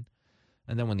election.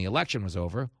 And then when the election was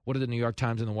over, what did the New York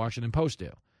Times and the Washington Post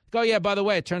do? Oh, yeah, by the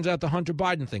way, it turns out the Hunter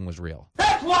Biden thing was real.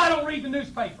 That's why I don't read the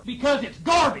newspaper, because it's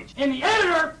garbage. And the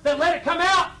editor that let it come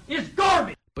out is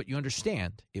garbage. But you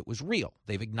understand, it was real.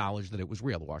 They've acknowledged that it was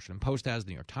real. The Washington Post has,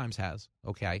 the New York Times has,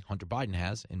 okay, Hunter Biden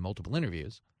has in multiple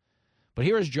interviews. But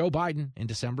here is Joe Biden in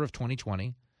December of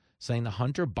 2020 saying the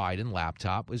Hunter Biden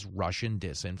laptop is Russian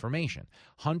disinformation.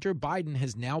 Hunter Biden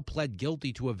has now pled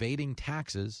guilty to evading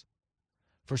taxes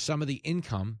for some of the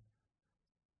income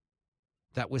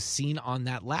that was seen on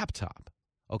that laptop,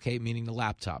 okay, meaning the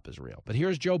laptop is real. But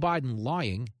here's Joe Biden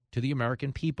lying to the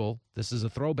American people. This is a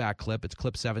throwback clip. It's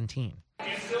clip 17. Do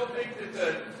you still think that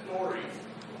the stories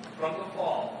from the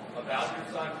fall about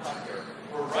your son Hunter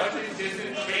were Russian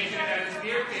disinformation and a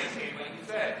smear campaign, like you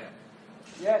said?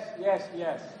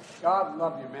 Yes. God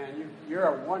love you, man. You're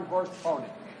a one-horse pony.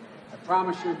 I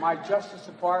promise you, my Justice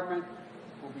Department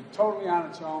will be totally on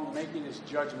its own, making its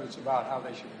judgments about how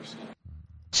they should proceed.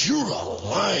 You're a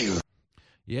liar.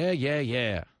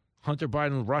 Yeah. Hunter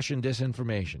Biden, Russian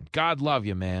disinformation. God love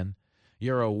you, man.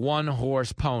 You're a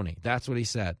one-horse pony. That's what he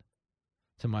said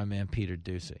to my man Peter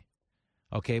Ducey.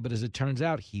 Okay, but as it turns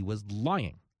out, he was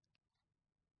lying.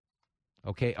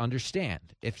 Okay,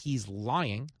 understand, if he's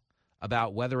lying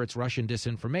about whether it's Russian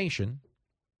disinformation,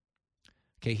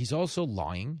 okay, he's also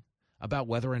lying about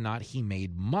whether or not he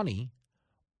made money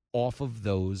off of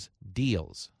those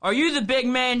deals. Are you the big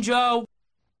man, Joe?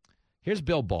 Here's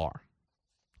Bill Barr.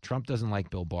 Trump doesn't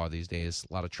like Bill Barr these days.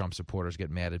 A lot of Trump supporters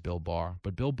get mad at Bill Barr.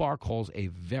 But Bill Barr calls a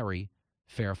very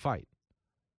fair fight.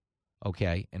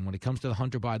 Okay, and when it comes to the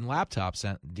Hunter Biden laptop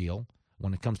deal,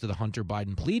 when it comes to the Hunter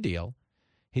Biden plea deal,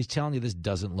 he's telling you this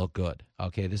doesn't look good.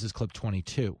 Okay, this is clip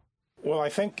 22. Well, I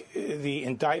think the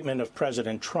indictment of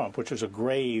President Trump, which is a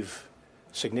grave,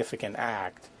 significant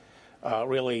act,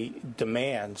 really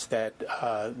demands that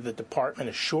the department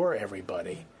assure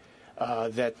everybody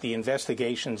that the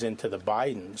investigations into the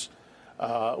Bidens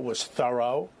was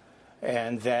thorough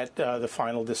and that the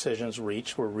final decisions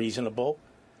reached were reasonable.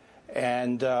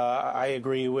 And I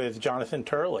agree with Jonathan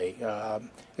Turley.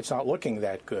 It's not looking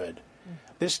that good.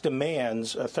 This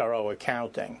demands a thorough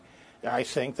accounting. I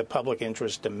think the public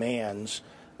interest demands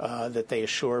that they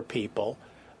assure people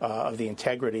of the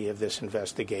integrity of this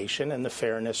investigation and the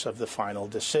fairness of the final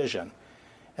decision.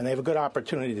 And they have a good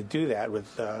opportunity to do that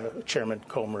with Chairman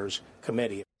Comer's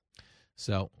committee.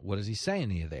 So what is he saying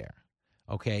to you there?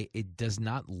 Okay, it does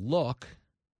not look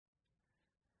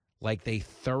like they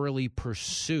thoroughly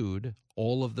pursued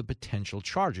all of the potential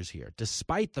charges here,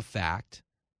 despite the fact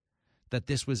that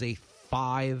this was a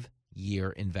 5-year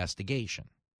investigation.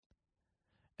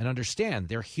 And understand,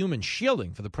 they're human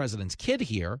shielding for the president's kid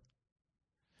here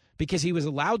because he was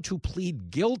allowed to plead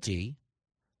guilty,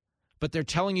 but they're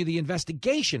telling you the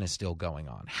investigation is still going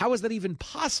on. How is that even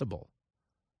possible?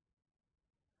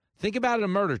 Think about it, a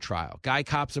murder trial. Guy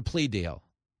cops a plea deal.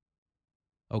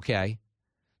 Okay.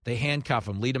 They handcuff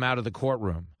him, lead him out of the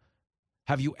courtroom.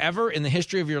 Have you ever in the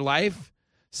history of your life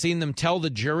seen them tell the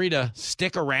jury to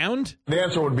stick around? The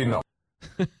answer would be no.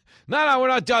 No, we're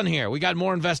not done here. We got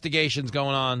more investigations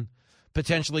going on.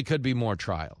 Potentially could be more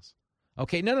trials.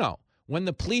 Okay, no. When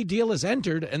the plea deal is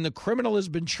entered and the criminal has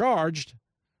been charged,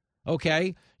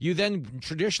 okay, you then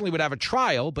traditionally would have a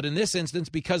trial, but in this instance,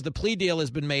 because the plea deal has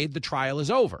been made, the trial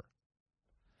is over.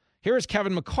 Here is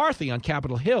Kevin McCarthy on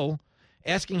Capitol Hill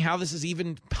asking how this is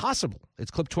even possible.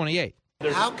 It's clip 28.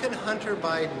 How can Hunter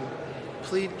Biden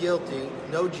plead guilty,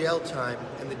 no jail time,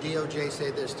 and the DOJ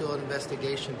say there's still an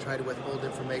investigation, try to withhold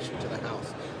information to the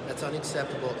House? That's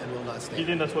unacceptable and will not stand. Do you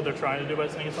think that's what they're trying to do by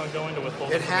saying it's ongoing, to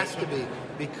withhold It information? has to be,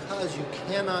 because you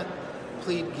cannot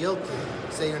plead guilty,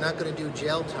 say you're not going to do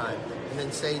jail time, and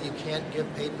then say you can't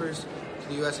give papers to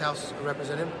the U.S. House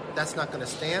Representative. That's not going to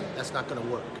stand. That's not going to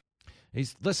work.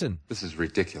 Listen. This is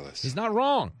ridiculous. He's not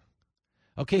wrong.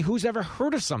 Okay, who's ever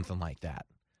heard of something like that?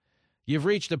 You've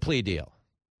reached a plea deal.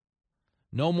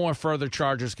 No more further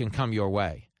charges can come your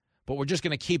way. But we're just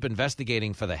going to keep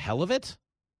investigating for the hell of it?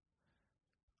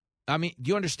 I mean, do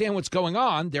you understand what's going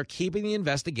on? They're keeping the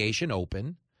investigation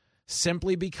open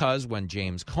simply because when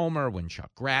James Comer, when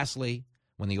Chuck Grassley,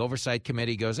 when the Oversight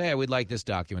Committee goes, hey, we'd like this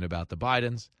document about the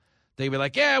Bidens, they'd be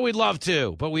like, yeah, we'd love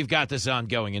to, but we've got this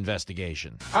ongoing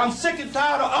investigation. I'm sick and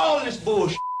tired of all this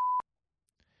bullshit.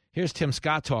 Here's Tim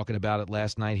Scott talking about it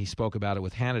last night. He spoke about it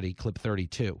with Hannity, clip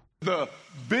 32. The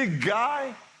big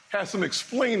guy has some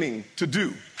explaining to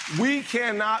do. We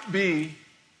cannot be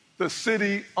the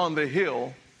city on the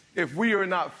hill if we are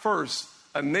not first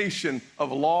a nation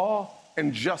of law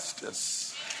and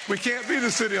justice. We can't be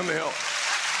the city on the hill.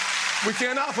 We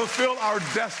cannot fulfill our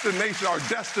destination, our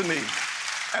destiny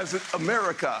as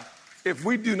America if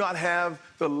we do not have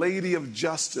the Lady of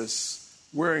Justice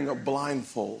wearing a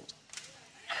blindfold.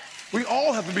 We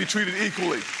all have to be treated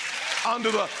equally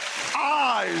under the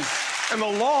eyes and the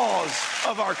laws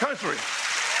of our country.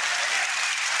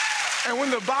 And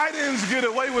when the Bidens get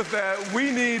away with that,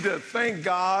 we need to thank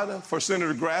God for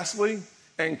Senator Grassley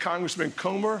and Congressman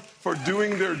Comer for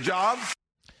doing their jobs.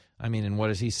 I mean, and what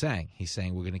is he saying? He's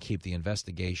saying we're going to keep the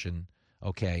investigation,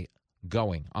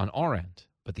 going on our end.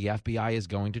 But the FBI is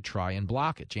going to try and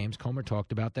block it. James Comer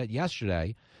talked about that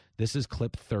yesterday. This is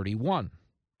clip 31.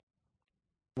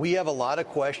 We have a lot of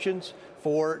questions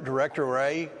for Director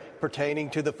Wray pertaining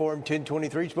to the Form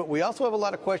 1023s, but we also have a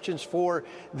lot of questions for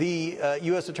the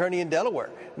U.S. Attorney in Delaware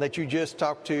that you just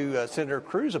talked to Senator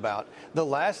Cruz about. The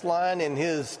last line in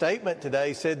his statement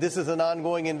today said this is an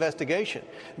ongoing investigation.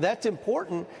 That's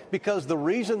important because the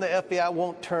reason the FBI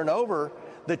won't turn over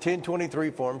the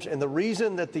 1023 forms and the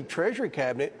reason that the Treasury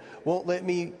Cabinet won't let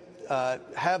me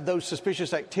have those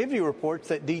suspicious activity reports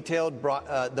that detailed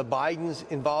the Bidens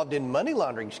involved in money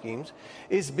laundering schemes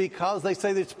is because they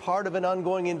say that it's part of an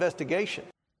ongoing investigation.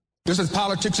 This is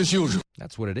politics as usual.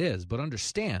 That's what it is. But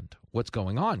understand what's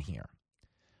going on here.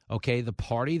 Okay, the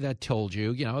party that told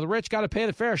you, the rich got to pay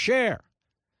the fair share.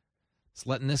 It's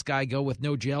letting this guy go with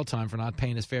no jail time for not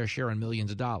paying his fair share on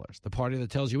millions of dollars. The party that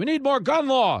tells you we need more gun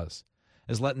laws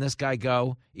is letting this guy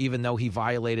go even though he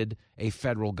violated a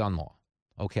federal gun law.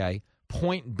 Okay,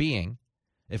 point being,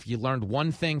 if you learned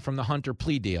one thing from the Hunter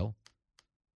plea deal,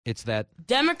 it's that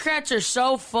Democrats are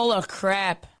so full of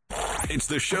crap. It's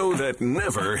the show that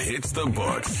never hits the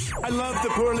books. I love the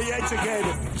poorly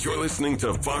educated. You're listening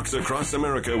to Fox Across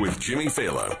America with Jimmy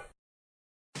Fallon.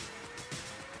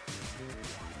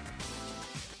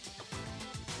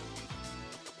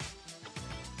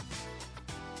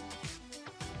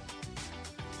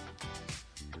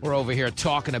 We're over here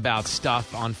talking about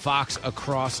stuff on Fox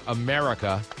Across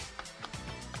America.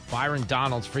 Byron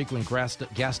Donald's frequent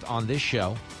guest on this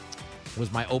show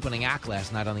was my opening act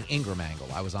last night on the Ingram Angle.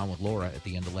 I was on with Laura at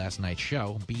the end of last night's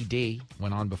show. BD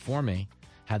went on before me.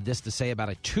 had this to say about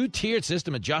a two-tiered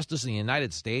system of justice in the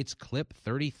United States. Clip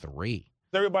 33.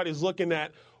 Everybody's looking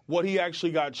at what he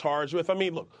actually got charged with. I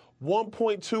mean, look,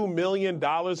 $1.2 million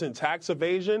in tax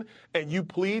evasion, and you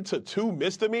plead to 2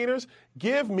 misdemeanors?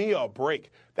 Give me a break.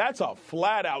 That's a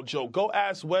flat-out joke. Go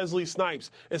ask Wesley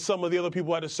Snipes and some of the other people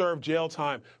who had to serve jail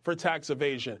time for tax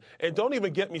evasion. And don't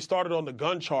even get me started on the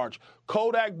gun charge.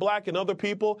 Kodak Black and other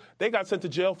people, they got sent to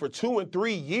jail for 2 and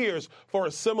 3 years for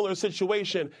a similar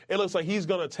situation. It looks like he's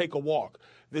going to take a walk.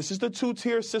 This is the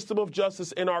two-tier system of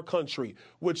justice in our country,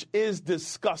 which is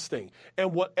disgusting.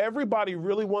 And what everybody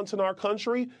really wants in our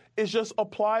country is just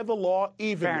apply the law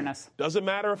evenly. Fairness. Doesn't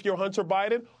matter if you're Hunter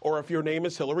Biden or if your name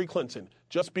is Hillary Clinton.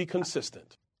 Just be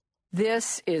consistent.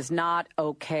 This is not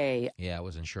okay. Yeah, I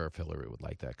wasn't sure if Hillary would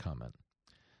like that comment.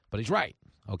 But he's right,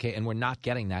 okay? And we're not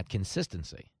getting that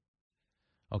consistency.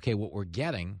 Okay, what we're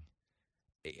getting,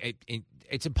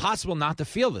 it's impossible not to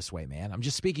feel this way, man. I'm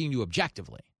just speaking to you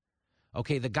objectively.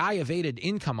 Okay, the guy evaded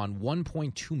income on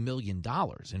 $1.2 million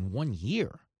in 1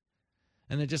 year.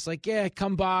 And they're just like, yeah,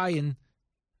 come by and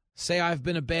say I've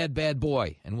been a bad, bad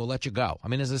boy, and we'll let you go. I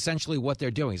mean, it's essentially what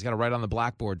they're doing. He's got to write on the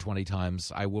blackboard 20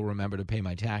 times, I will remember to pay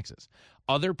my taxes.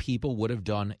 Other people would have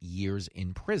done years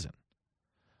in prison.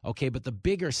 Okay, but the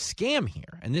bigger scam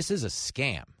here, and this is a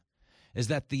scam, is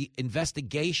that the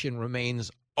investigation remains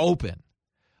open.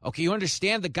 Okay, you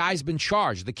understand the guy's been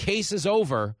charged. The case is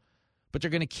over, but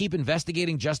they're going to keep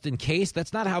investigating just in case.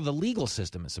 That's not how the legal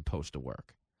system is supposed to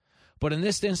work. But in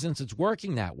this instance, it's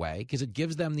working that way because it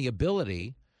gives them the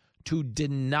ability to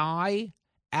deny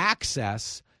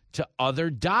access to other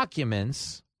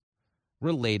documents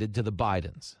related to the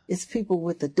Bidens. It's people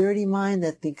with a dirty mind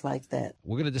that think like that.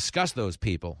 We're going to discuss those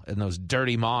people and those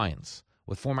dirty minds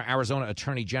with former Arizona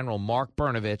Attorney General Mark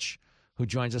Brnovich, who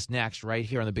joins us next right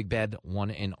here on the Big Bed,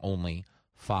 one and only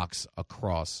Fox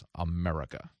Across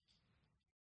America.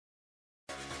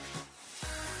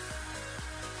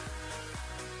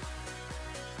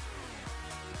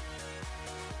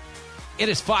 It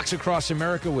is Fox Across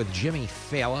America with Jimmy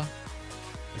Fallon.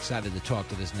 Excited to talk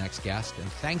to this next guest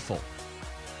and thankful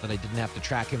that I didn't have to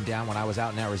track him down when I was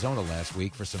out in Arizona last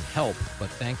week for some help. But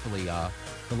thankfully,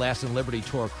 the Last and Liberty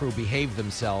Tour crew behaved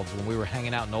themselves when we were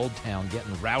hanging out in Old Town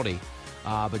getting rowdy.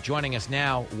 But joining us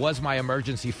now was my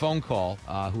emergency phone call,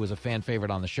 who is a fan favorite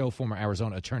on the show, former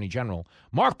Arizona Attorney General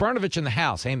Mark Brnovich in the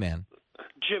house. Hey, man.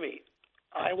 Jimmy,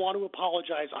 I want to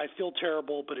apologize. I feel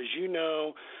terrible, but as you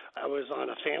know, I was on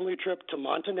a family trip to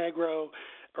Montenegro,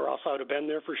 or else I would have been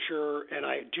there for sure, and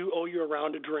I do owe you a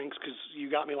round of drinks because you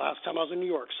got me last time I was in New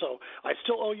York. So I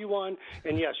still owe you one,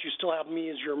 and yes, you still have me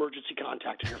as your emergency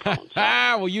contact in your phone. So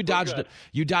well, you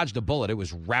dodged a bullet. It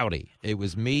was rowdy. It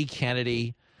was me,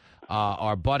 Kennedy,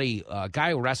 our buddy,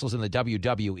 guy who wrestles in the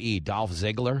WWE, Dolph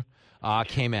Ziggler.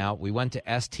 Came out. We went to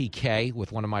STK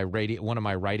with one of my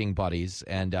writing buddies,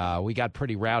 and we got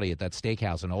pretty rowdy at that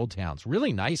steakhouse in Old Town. It's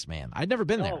really nice, man. I'd never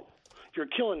been there. You're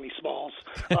killing me, Smalls.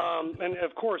 And,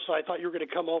 of course, I thought you were going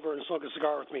to come over and smoke a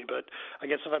cigar with me, but I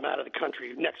guess if I'm out of the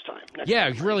country, next time.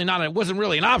 It's really not. It wasn't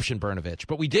really an option, Brnovich,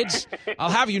 but we did. I'll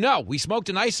have you know, we smoked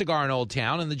a nice cigar in Old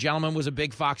Town, and the gentleman was a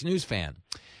big Fox News fan.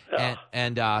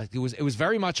 And it was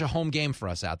very much a home game for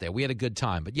us out there. We had a good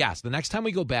time. But, yes, the next time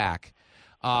we go back,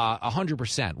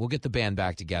 100%. We'll get the band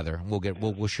back together.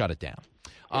 We'll shut it down.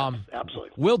 Yes,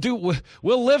 absolutely.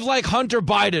 We'll live like Hunter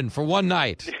Biden for one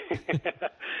night.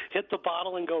 Hit the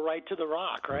bottle and go right to the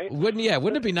rock, right? Wouldn't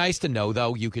it be nice to know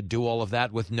though you could do all of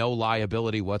that with no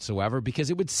liability whatsoever? Because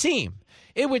it would seem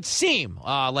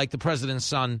like the president's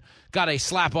son got a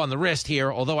slap on the wrist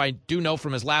here. Although I do know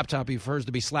from his laptop he prefers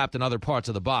to be slapped in other parts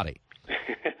of the body.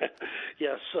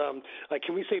 Yes.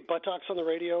 Can we say buttocks on the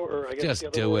radio? Or I guess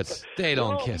just do it. They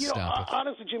don't kiss. Stop it.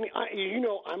 Honestly, Jimmy,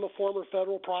 I'm a former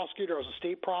federal prosecutor. I was a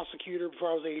state prosecutor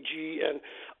before I was AG, and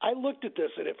I looked at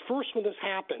this, and at first when this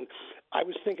happened, I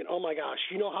was thinking, oh, my gosh,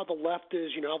 you know how the left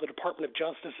is, you know how the Department of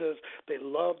Justice is. They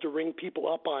love to ring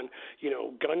people up on,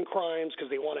 gun crimes because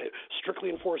they want to strictly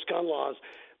enforce gun laws.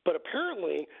 But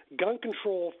apparently, gun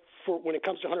control for when it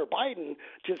comes to Hunter Biden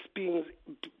just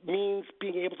means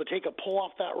being able to take a pull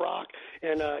off that rock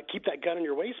and keep that gun in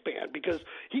your waistband because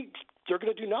they're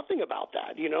going to do nothing about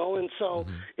that, And so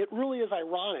it really is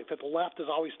ironic that the left is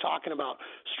always talking about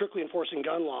strictly enforcing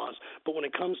gun laws, but when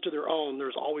it comes to their own,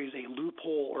 there's always a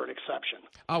loophole or an exception.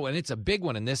 Oh, and it's a big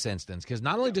one in this instance because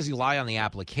not only does he lie on the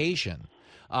application,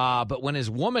 but when his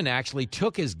woman actually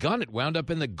took his gun, it wound up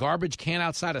in the garbage can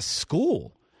outside of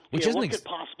school. Which what could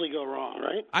possibly go wrong,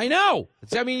 right? I know.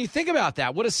 You think about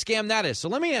that. What a scam that is. So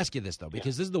let me ask you this, though,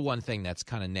 because this is the one thing that's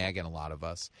kind of nagging a lot of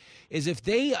us, is if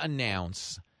they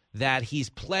announce that he's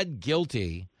pled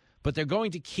guilty but they're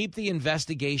going to keep the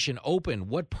investigation open.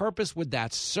 What purpose would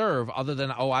that serve other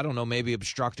than, I don't know, maybe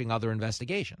obstructing other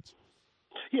investigations?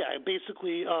 Yeah,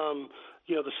 basically,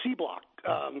 the C block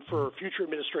for future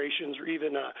administrations or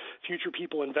even future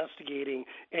people investigating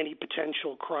any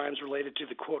potential crimes related to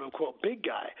the quote-unquote big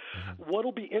guy.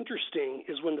 What'll be interesting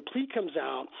is when the plea comes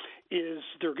out, is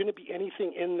there going to be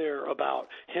anything in there about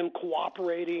him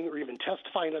cooperating or even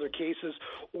testifying in other cases,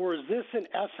 or is this in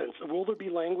essence, will there be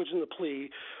language in the plea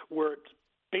where it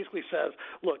basically says,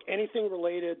 look, anything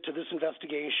related to this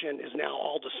investigation is now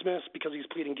all dismissed because he's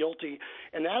pleading guilty,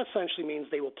 and that essentially means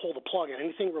they will pull the plug on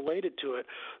anything related to it.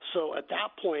 So at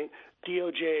that point,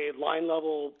 DOJ,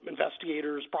 line-level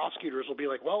investigators, prosecutors will be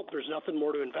like, well, there's nothing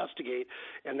more to investigate,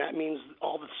 and that means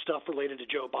all the stuff related to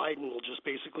Joe Biden will just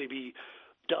basically be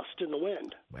dust in the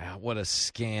wind. Wow, what a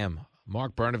scam.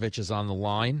 Mark Brnovich is on the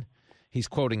line. He's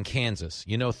quoting Kansas.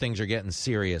 You know things are getting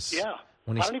serious. Yeah,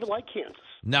 I don't even like Kansas.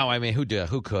 No, I mean, who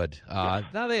could?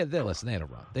 No, they listen, they had a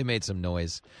run. They made some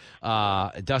noise.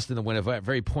 Dust in the Wind, a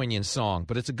very poignant song,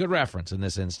 but it's a good reference in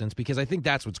this instance because I think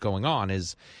that's what's going on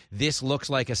is this looks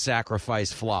like a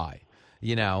sacrifice fly.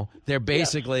 You know, they're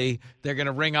basically, they're going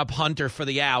to ring up Hunter for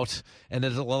the out, and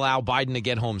it'll allow Biden to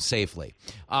get home safely.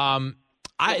 And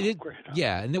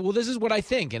this is what I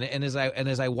think, and as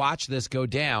I watch this go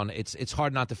down, it's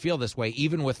hard not to feel this way,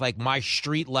 even with like my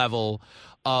street level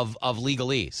of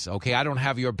legalese. Okay, I don't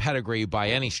have your pedigree by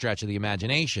any stretch of the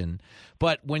imagination,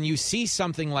 but when you see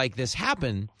something like this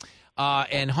happen,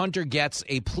 and Hunter gets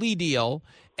a plea deal,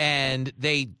 and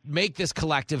they make this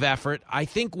collective effort, I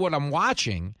think what I'm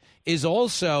watching is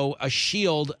also a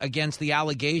shield against the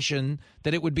allegation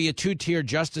that it would be a two-tier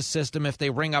justice system if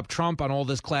they ring up Trump on all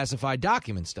this classified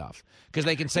document stuff. Because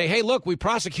they can say, hey, look, we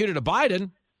prosecuted a Biden.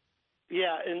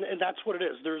 Yeah, and that's what it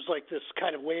is. There's like this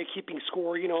kind of way of keeping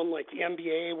score, in like the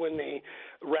NBA when they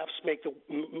refs make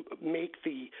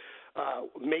the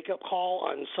makeup call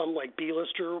on some like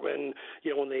B-lister when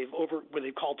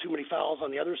they've called too many fouls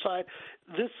on the other side.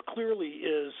 This clearly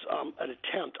is an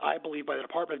attempt, I believe, by the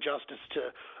Department of Justice to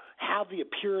have the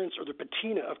appearance or the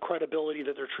patina of credibility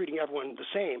that they're treating everyone the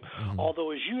same.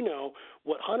 Although, as you know,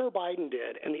 what Hunter Biden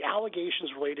did and the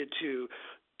allegations related to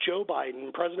Joe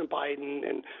Biden, President Biden,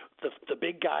 and the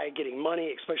big guy getting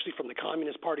money, especially from the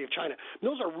Communist Party of China,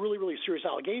 those are really, really serious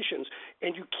allegations.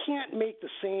 And you can't make the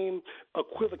same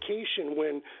equivocation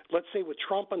when, let's say, with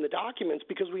Trump on the documents,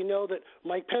 because we know that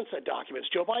Mike Pence had documents,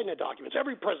 Joe Biden had documents,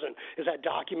 every president has had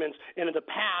documents, and in the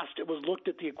past it was looked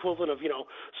at the equivalent of,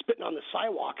 spitting on the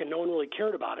sidewalk, and no one really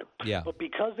cared about it. Yeah. But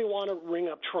because they want to ring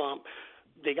up Trump,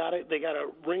 they got to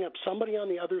ring up somebody on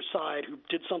the other side who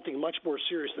did something much more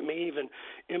serious that may even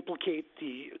implicate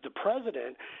the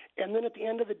president. And then at the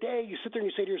end of the day, you sit there and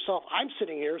you say to yourself, I'm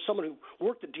sitting here, someone who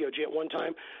worked at DOJ at one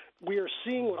time, we are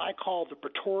seeing what I call the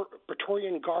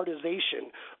Praetorian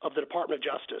Guardization of the Department of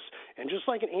Justice. And just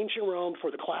like in ancient Rome, for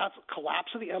the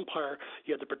collapse of the empire,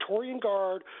 you had the Praetorian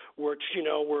Guard, which,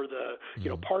 were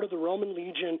the part of the Roman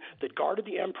legion that guarded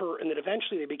the emperor, and then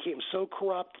eventually they became so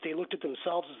corrupt they looked at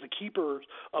themselves as the keepers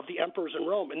of the emperors in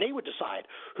Rome, and they would decide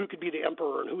who could be the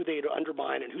emperor and who they would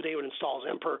undermine and who they would install as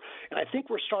emperor. And I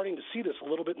think we're starting to see this a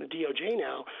little bit in the DOJ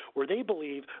now, where they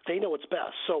believe they know what's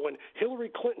best. So when Hillary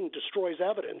Clinton destroys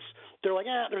evidence, they're like,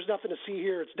 there's nothing to see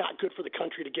here. It's not good for the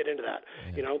country to get into that.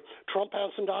 Yeah. Trump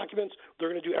has some documents. They're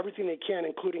going to do everything they can,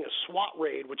 including a SWAT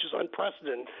raid, which is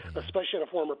unprecedented, especially on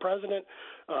a former president.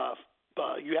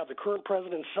 You have the current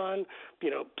president's son,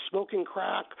 smoking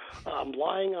crack,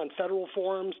 lying on federal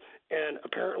forms, and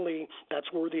apparently that's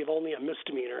worthy of only a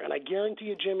misdemeanor. And I guarantee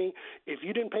you, Jimmy, if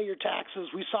you didn't pay your taxes,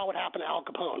 we saw what happened to Al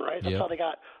Capone, right? That's how they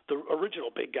got the original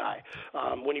big guy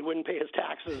when he wouldn't pay his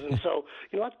taxes. And so,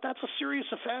 that's a serious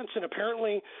offense, and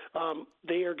apparently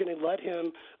they are going to let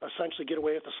him essentially get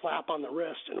away with a slap on the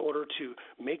wrist in order to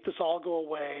make this all go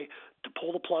away, to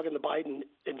pull the plug in the Biden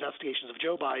investigations of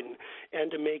Joe Biden, and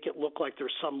to make it look like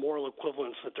there's some moral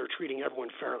equivalence that they're treating everyone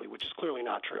fairly, which is clearly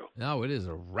not true. No, it is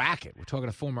a racket. We're talking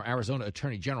to former Arizona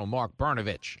Attorney General Mark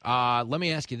Brnovich. Let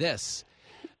me ask you this.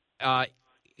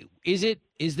 Is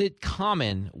it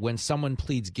common when someone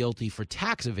pleads guilty for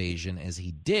tax evasion, as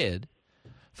he did,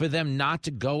 for them not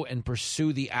to go and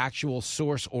pursue the actual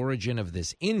source origin of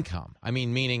this income? I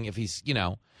mean, meaning if he's,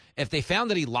 if they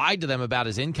found that he lied to them about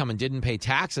his income and didn't pay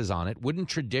taxes on it, wouldn't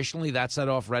traditionally that set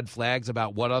off red flags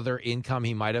about what other income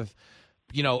he might have,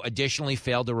 additionally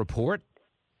failed to report?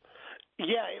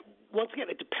 Yeah, once again,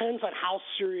 it depends on how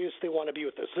serious they want to be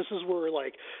with this. This is where,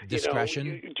 like,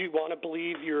 discretion. Do you want to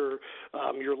believe your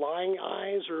lying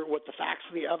eyes or what the facts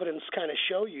and the evidence kind of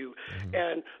show you? Mm-hmm.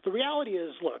 And the reality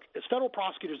is, look, as federal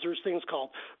prosecutors, there's things called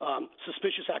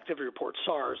suspicious activity reports,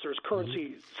 SARS. There's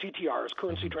currency CTRs,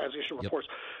 currency transaction reports.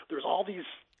 There's all these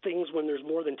things when there's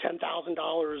more than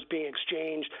 $10,000 being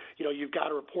exchanged, you've got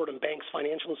to report them. Banks,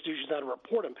 financial institutions have to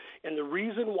report them. And the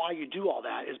reason why you do all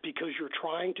that is because you're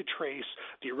trying to trace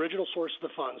the original source of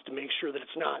the funds to make sure that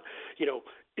it's not,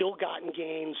 ill-gotten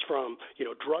gains from,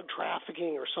 drug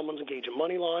trafficking, or someone's engaged in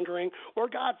money laundering, or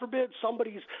God forbid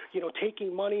somebody's,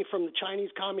 taking money from the Chinese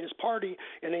Communist Party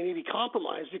and they may be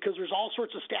compromised, because there's all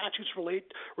sorts of statutes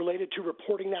related to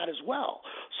reporting that as well.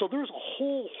 So there's a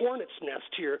whole hornet's nest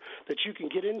here that you can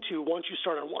get into once you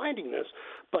start unwinding this.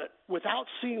 But without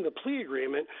seeing the plea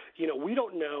agreement, we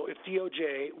don't know if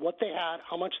DOJ, what they had,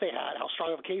 how much they had, how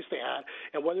strong of a case they had,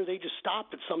 and whether they just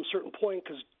stopped at some certain point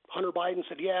because Hunter Biden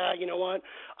said, yeah, you know what,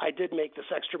 I did make this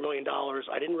extra $1 million.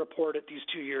 I didn't report it these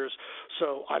 2 years,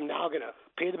 so I'm now going to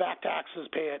pay the back taxes,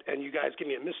 pay it, and you guys give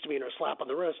me a misdemeanor, a slap on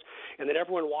the wrist. And then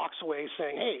everyone walks away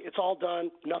saying, hey, it's all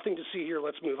done, nothing to see here,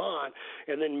 let's move on.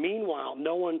 And then meanwhile,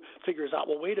 no one figures out,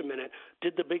 well, wait a minute,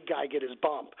 did the big guy get his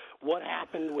bump? What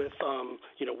happened with,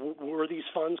 were these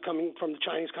funds coming from the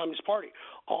Chinese Communist Party?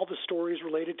 All the stories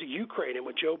related to Ukraine and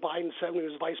what Joe Biden said when he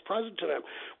was vice president to them,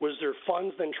 was there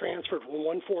funds then transferred from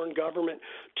one foreign government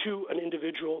to an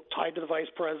individual tied to the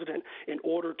vice president in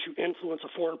order to influence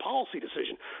a foreign policy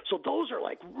decision? So those are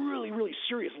like really, really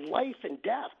serious life and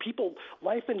death.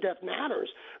 Life and death matters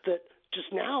that just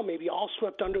now maybe all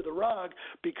swept under the rug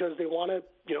because they want to,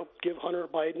 give Hunter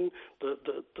Biden the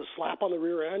slap on the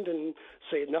rear end and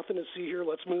say nothing to see here,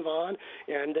 let's move on.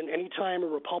 And then anytime a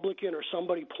Republican or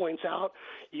somebody points out,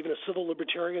 even a civil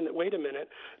libertarian, that wait a minute,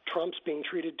 Trump's being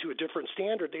treated to a different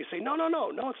standard, they say, no,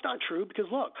 it's not true, because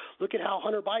look at how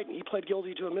Hunter Biden, he pled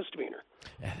guilty to a misdemeanor.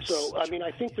 So,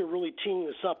 I think they're really teeing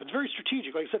this up. It's very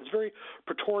strategic. Like I said, it's very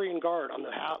Praetorian Guard on the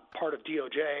part of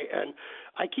DOJ. And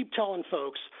I keep telling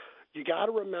folks, you got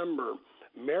to remember,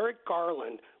 Merrick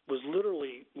Garland was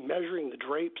literally measuring the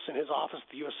drapes in his office at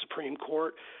the U.S. Supreme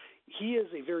Court. He is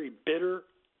a very bitter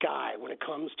guy when it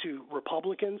comes to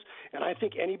Republicans, and I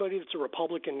think anybody that's a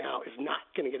Republican now is not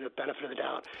going to get the benefit of the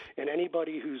doubt, and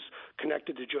anybody who's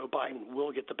connected to Joe Biden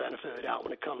will get the benefit of the doubt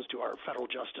when it comes to our federal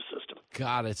justice system.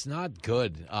 God, it's not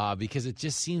good because it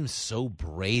just seems so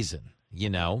brazen.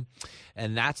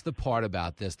 And that's the part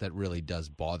about this that really does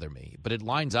bother me. But it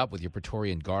lines up with your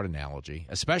Praetorian Guard analogy,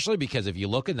 especially because if you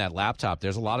look in that laptop,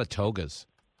 there's a lot of togas.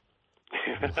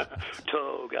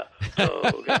 Toga.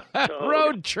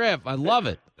 Road trip. I love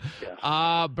it. Yes.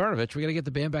 Brnovich, we got to get the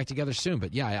band back together soon.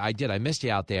 But yeah, I did. I missed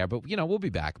you out there. But, we'll be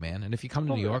back, man. And if you come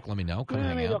to New York, let me know.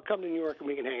 Maybe I'll come to New York and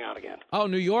we can hang out again. Oh,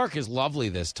 New York is lovely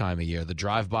this time of year. The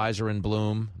drive-bys are in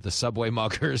bloom. The subway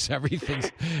muggers.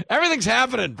 Everything's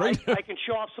happening. I can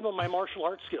show off some of my martial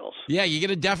arts skills. Yeah, you're going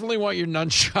to definitely want your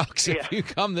nunchucks if you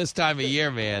come this time of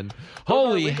year, man.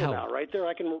 Holy hell. Now, right there,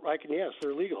 I can. Yes,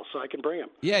 they're legal, so I can bring them.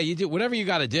 Yeah, you do. Whatever you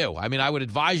got to do. I would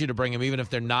advise you to bring them even if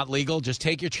they're not legal. Just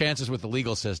take your chances with the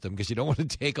legal system because you don't want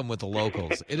to take them with the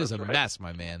locals. It is a mess,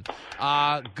 my man.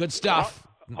 Good stuff.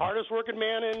 Hardest working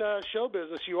man in show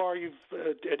business you are. You've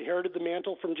inherited the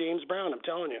mantle from James Brown, I'm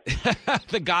telling you.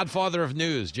 The godfather of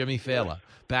news, Jimmy Fallon.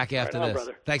 Back after this.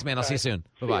 Brother. Thanks, man. I'll see you soon.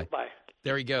 Bye-bye. Bye.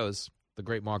 There he goes, the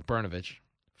great Mark Brnovich,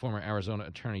 former Arizona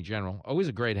Attorney General. Always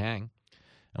a great hang.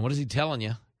 And what is he telling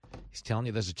you? He's telling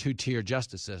you there's a two-tier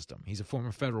justice system. He's a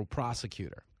former federal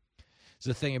prosecutor. It's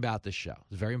the thing about this show.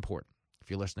 It's very important if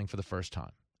you're listening for the first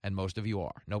time. And most of you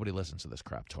are. Nobody listens to this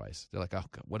crap twice. They're like, oh,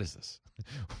 God, what is this?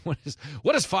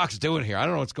 What is Fox doing here? I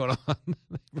don't know what's going on.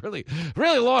 They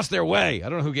really lost their way. I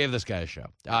don't know who gave this guy a show.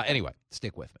 Anyway,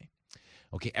 stick with me.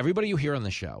 Okay, everybody you hear on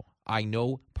the show, I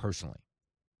know personally.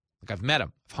 Like, I've met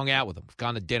him. I've hung out with him. We've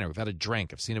gone to dinner. We've had a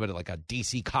drink. I've seen him at like a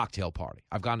D.C. cocktail party.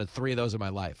 I've gone to 3 of those in my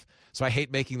life. So I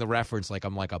hate making the reference like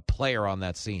I'm like a player on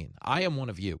that scene. I am one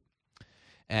of you.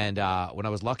 And when I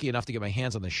was lucky enough to get my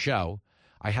hands on the show,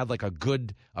 I had like a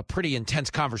pretty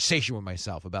intense conversation with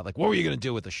myself about like, what were you going to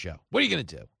do with the show? What are you going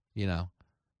to do?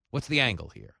 What's the angle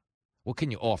here? What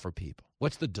can you offer people?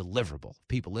 What's the deliverable?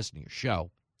 People listen to your show.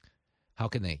 How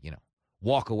can they,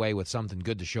 walk away with something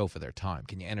good to show for their time?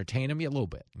 Can you entertain them? Yeah, a little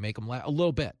bit. Make them laugh a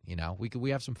little bit.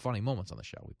 We have some funny moments on the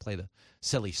show. We play the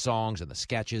silly songs and the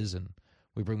sketches, and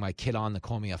we bring my kid on to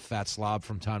call me a fat slob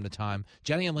from time to time.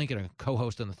 Jenny and Lincoln are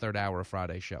co-hosting the 3rd hour of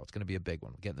Friday's show. It's going to be a big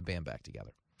one. We're getting the band back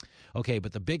together. Okay,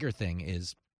 but the bigger thing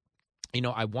is,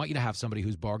 I want you to have somebody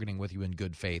who's bargaining with you in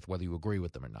good faith, whether you agree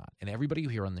with them or not. And everybody you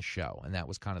hear on the show, and that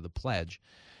was kind of the pledge,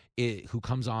 who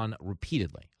comes on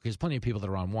repeatedly. There's plenty of people that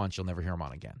are on once, you'll never hear them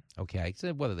on again, okay?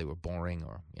 So whether they were boring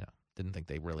or, didn't think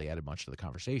they really added much to the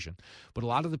conversation. But a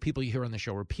lot of the people you hear on the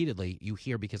show repeatedly, you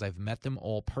hear because I've met them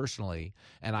all personally,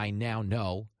 and I now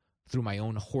know through my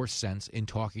own horse sense in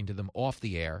talking to them off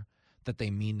the air that they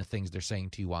mean the things they're saying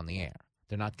to you on the air.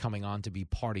 They're not coming on to be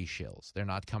party shills. They're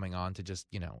not coming on to just,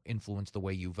 influence the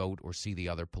way you vote or see the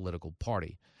other political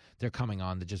party. They're coming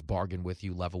on to just bargain with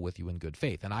you, level with you in good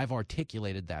faith. And I've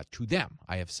articulated that to them.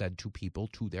 I have said to people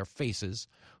to their faces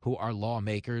who are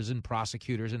lawmakers and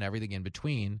prosecutors and everything in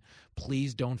between,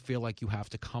 please don't feel like you have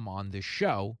to come on this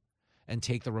show and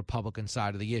take the Republican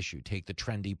side of the issue, take the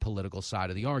trendy political side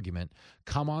of the argument.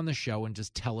 Come on the show and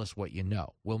just tell us what you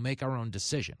know. We'll make our own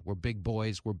decision. We're big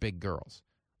boys. We're big girls.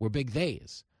 We're big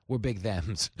theys. We're big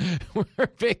thems. We're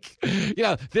big.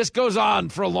 This goes on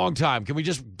for a long time. Can we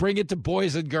just bring it to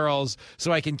boys and girls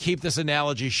so I can keep this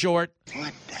analogy short?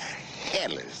 What the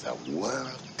hell is the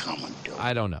world coming to?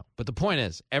 I don't know. But the point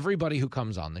is, everybody who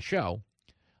comes on the show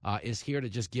is here to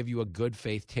just give you a good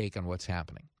faith take on what's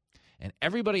happening. And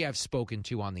everybody I've spoken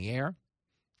to on the air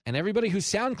and everybody whose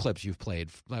sound clips you've played,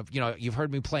 you've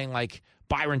heard me playing like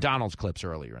Byron Donalds clips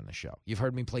earlier in the show. You've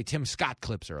heard me play Tim Scott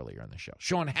clips earlier in the show.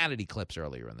 Sean Hannity clips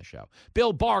earlier in the show.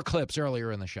 Bill Barr clips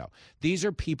earlier in the show. These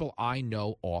are people I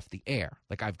know off the air.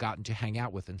 Like I've gotten to hang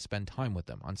out with and spend time with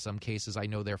them. On some cases, I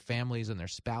know their families and their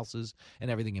spouses and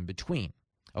everything in between.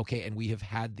 Okay, and we have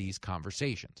had these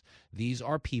conversations. These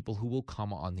are people who will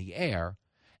come on the air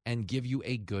and give you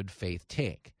a good faith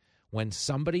take. When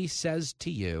somebody says to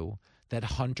you that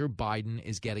Hunter Biden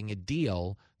is getting a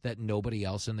deal that nobody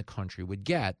else in the country would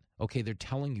get, okay, they're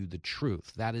telling you the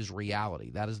truth. That is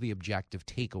reality. That is the objective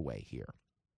takeaway here.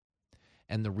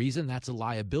 And the reason that's a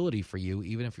liability for you,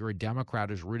 even if you're a Democrat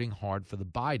who's rooting hard for the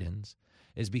Bidens,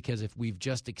 is because if we've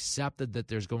just accepted that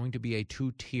there's going to be a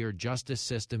two-tier justice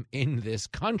system in this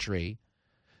country,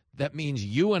 that means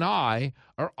you and I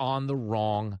are on the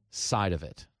wrong side of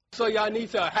it. So y'all need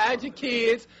to hide your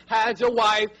kids, hide your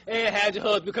wife, and hide your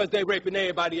husband because they raping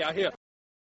everybody out here.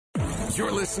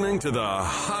 You're listening to the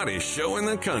hottest show in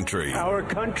the country. Our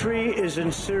country is in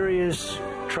serious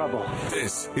trouble.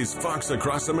 This is Fox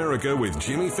Across America with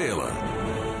Jimmy Fallon.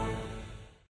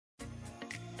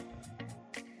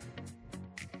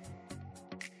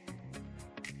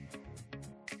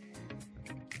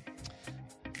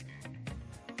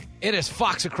 It is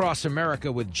Fox Across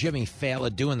America with Jimmy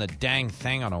Fallon doing the dang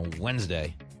thing on a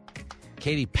Wednesday.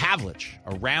 Katie Pavlich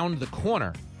around the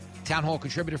corner, Town Hall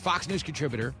contributor, Fox News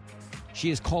contributor. She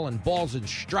is calling balls and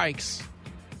strikes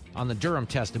on the Durham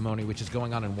testimony, which is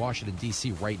going on in Washington,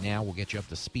 D.C. right now. We'll get you up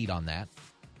to speed on that.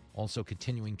 Also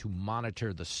continuing to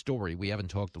monitor the story. We haven't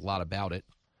talked a lot about it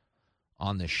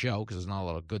on this show because there's not a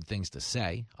lot of good things to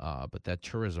say, but that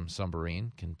tourism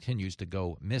submarine continues to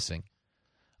go missing.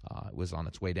 It was on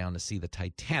its way down to see the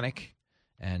Titanic,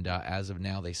 and as of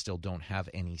now, they still don't have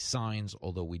any signs,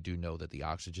 although we do know that the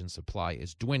oxygen supply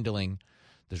is dwindling.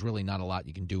 There's really not a lot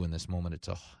you can do in this moment. It's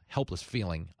a helpless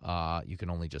feeling. You can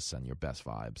only just send your best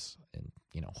vibes and,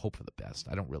 hope for the best.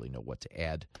 I don't really know what to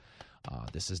add.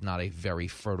 This is not a very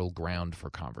fertile ground for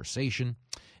conversation,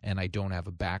 and I don't have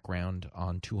a background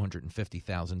on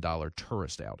 $250,000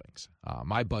 tourist outings.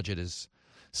 My budget is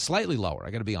slightly lower.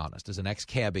 I got to be honest. As an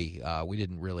ex-cabbie, we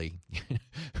didn't really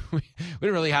we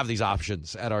didn't really have these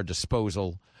options at our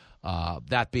disposal.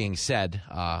 That being said,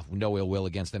 no ill will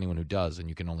against anyone who does, and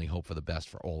you can only hope for the best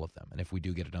for all of them. And if we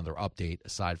do get another update,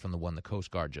 aside from the one the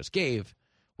Coast Guard just gave,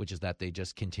 which is that they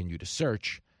just continue to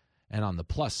search, and on the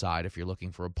plus side, if you're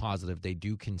looking for a positive, they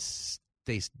do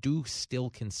still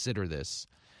consider this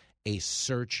a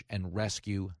search and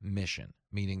rescue mission,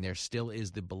 meaning there still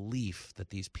is the belief that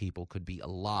these people could be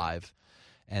alive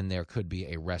and there could be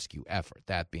a rescue effort.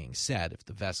 That being said, if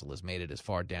the vessel has made it as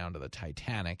far down to the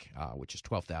Titanic, which is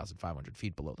 12,500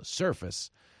 feet below the surface,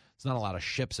 there's not a lot of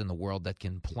ships in the world that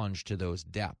can plunge to those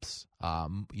depths.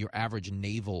 Your average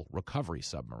naval recovery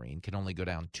submarine can only go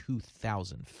down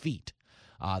 2,000 feet.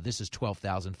 This is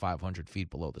 12,500 feet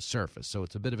below the surface, so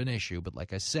it's a bit of an issue. But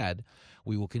like I said,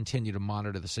 we will continue to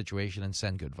monitor the situation and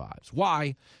send good vibes.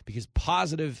 Why? Because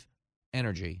positive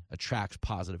energy attracts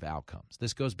positive outcomes.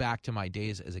 This goes back to my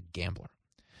days as a gambler.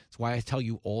 It's why I tell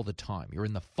you all the time, you're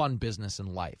in the fun business in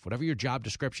life. Whatever your job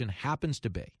description happens to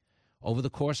be, over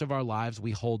the course of our lives,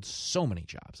 we hold so many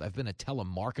jobs. I've been a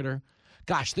telemarketer.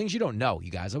 Gosh, things you don't know,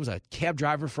 you guys. I was a cab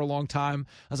driver for a long time.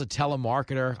 I was a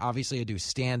telemarketer. Obviously, I do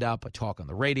stand-up. I talk on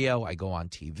the radio. I go on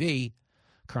TV.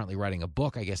 Currently writing a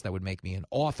book. I guess that would make me an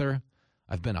author.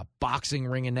 I've been a boxing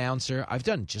ring announcer. I've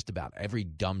done just about every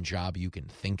dumb job you can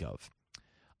think of.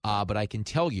 But I can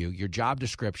tell you, your job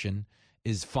description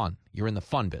is fun. You're in the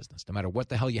fun business. No matter what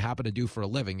the hell you happen to do for a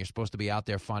living, you're supposed to be out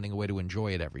there finding a way to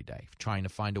enjoy it every day, trying to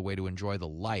find a way to enjoy the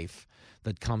life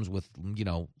that comes with,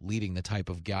 leading the type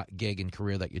of gig and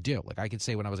career that you do. Like I could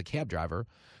say when I was a cab driver,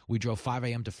 we drove 5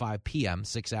 a.m. to 5 p.m.,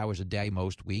 6 hours a day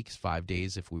most weeks, 5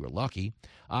 days if we were lucky.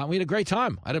 We had a great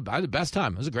time. I had the best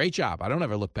time. It was a great job. I don't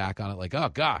ever look back on it like, oh,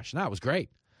 gosh, no, it was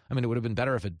great. I mean, it would have been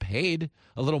better if it paid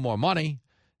a little more money.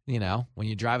 When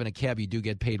you're driving a cab, you do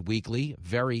get paid weekly,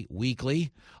 very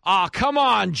weekly. Oh, come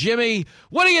on, Jimmy.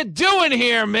 What are you doing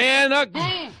here, man? That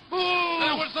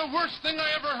was the worst thing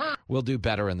I ever heard. We'll do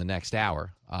better in the next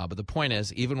hour. But the point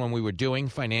is, even when we were doing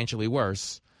financially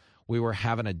worse, we were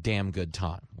having a damn good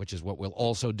time, which is what we'll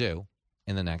also do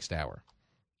in the next hour.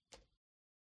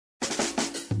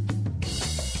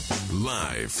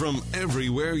 Live from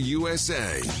everywhere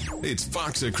USA, it's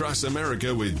Fox Across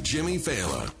America with Jimmy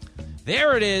Fallon.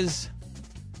 There it is.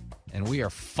 And we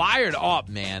are fired up,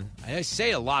 man. I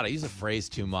say a lot. I use the phrase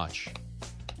too much.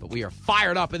 But we are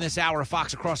fired up in this hour of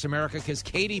Fox Across America because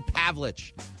Katie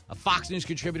Pavlich, a Fox News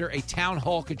contributor, a Town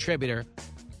Hall contributor,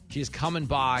 she is coming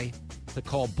by to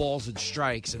call balls and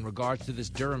strikes in regards to this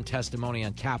Durham testimony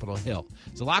on Capitol Hill.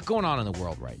 There's a lot going on in the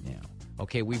world right now.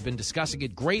 Okay, we've been discussing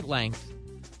at great length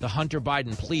the Hunter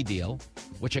Biden plea deal,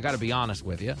 which I got to be honest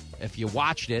with you. If you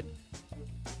watched it,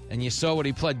 and you saw what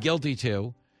he pled guilty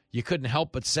to, you couldn't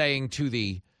help but saying to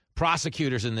the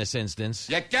prosecutors in this instance,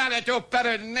 you gotta do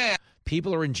better than that.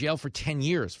 People are in jail for 10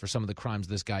 years for some of the crimes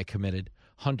this guy committed.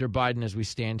 Hunter Biden, as we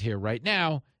stand here right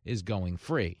now, is going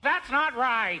free. That's not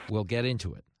right. We'll get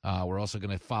into it. We're also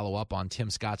going to follow up on Tim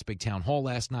Scott's big town hall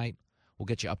last night. We'll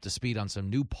get you up to speed on some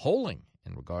new polling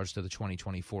in regards to the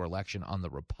 2024 election on the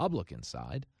Republican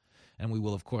side. And we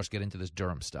will, of course, get into this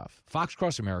Durham stuff. Fox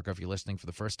Across America, if you're listening for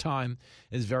the first time,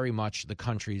 is very much the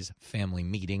country's family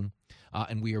meeting.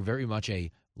 And we are very much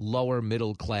a lower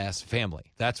middle class family.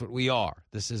 That's what we are.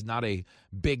 This is not a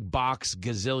big box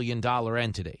gazillion-dollar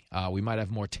entity. We might have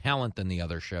more talent than the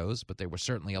other shows, but they were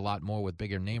certainly a lot more with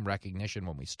bigger name recognition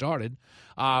when we started.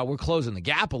 We're closing the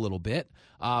gap a little bit,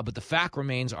 but the fact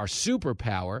remains our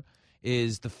superpower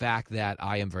is the fact that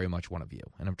I am very much one of you,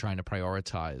 and I'm trying to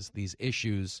prioritize these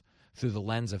issues through the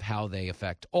lens of how they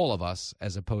affect all of us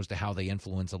as opposed to how they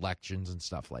influence elections and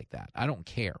stuff like that. I don't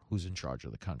care who's in charge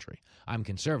of the country. I'm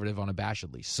conservative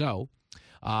unabashedly so.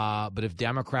 But if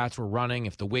Democrats were running,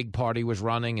 if the Whig Party was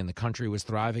running and the country was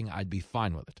thriving, I'd be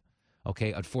fine with it.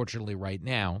 Okay, unfortunately right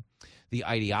now, the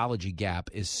ideology gap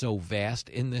is so vast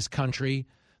in this country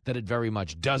that it very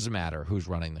much does matter who's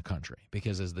running the country.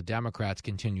 Because as the Democrats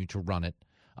continue to run it,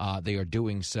 they are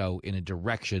doing so in a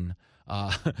direction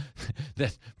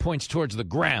that points towards the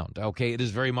ground, okay? It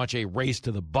is very much a race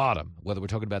to the bottom, whether we're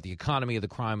talking about the economy or the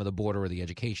crime of the border or the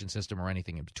education system or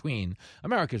anything in between.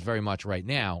 America is very much right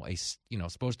now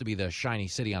supposed to be the shiny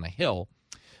city on a hill,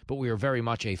 but we are very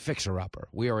much a fixer-upper.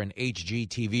 We are an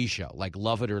HGTV show, like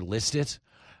Love It or List It.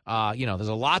 There's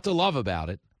a lot to love about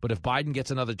it, but if Biden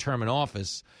gets another term in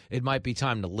office, it might be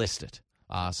time to list it.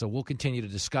 So we'll continue to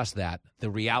discuss that, the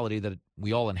reality that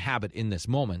we all inhabit in this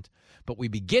moment. But we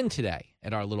begin today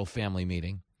at our little family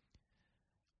meeting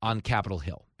on Capitol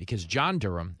Hill because John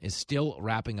Durham is still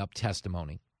wrapping up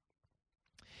testimony.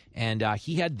 And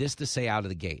he had this to say out of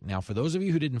the gate. Now, for those of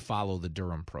you who didn't follow the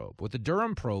Durham probe, what the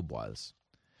Durham probe was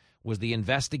the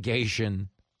investigation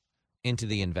into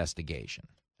the investigation.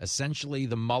 Essentially,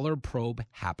 the Mueller probe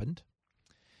happened.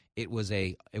 It was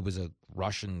a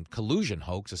Russian collusion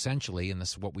hoax, essentially, and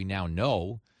this what we now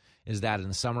know is that in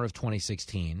the summer of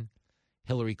 2016,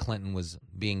 Hillary Clinton was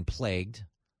being plagued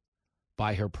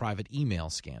by her private email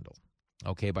scandal,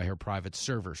 by her private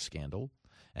server scandal,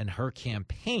 and her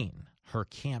campaign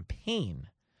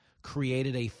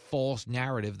created a false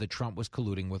narrative that Trump was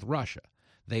colluding with Russia.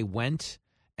 They went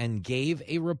and gave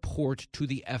a report to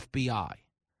the FBI.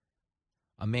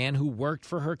 A man who worked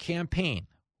for her campaign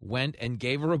went and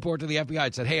gave a report to the FBI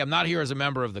and said, hey, I'm not here as a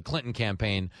member of the Clinton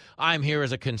campaign. I'm here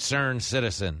as a concerned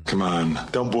citizen. Come on,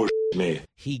 don't bullshit me.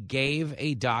 He gave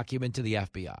a document to the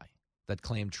FBI that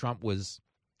claimed Trump was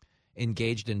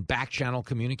engaged in back-channel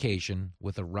communication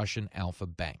with a Russian alpha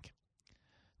bank.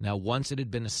 Now, once it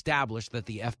had been established that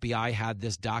the FBI had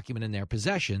this document in their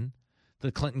possession,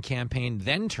 the Clinton campaign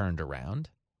then turned around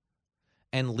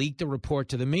and leaked a report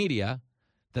to the media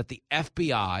that the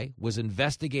FBI was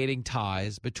investigating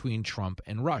ties between Trump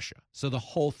and Russia. So the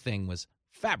whole thing was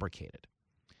fabricated.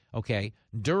 Okay,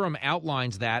 Durham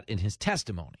outlines that in his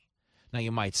testimony. Now,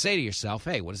 you might say to yourself,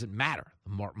 hey, what does it matter?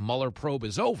 The Mueller probe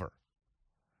is over.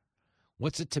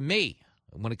 What's it to me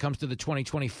when it comes to the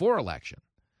 2024 election?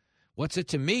 What's it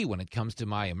to me when it comes to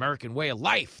my American way of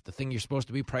life, the thing you're supposed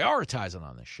to be prioritizing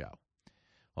on this show?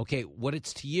 Okay, what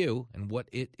it's to you and what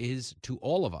it is to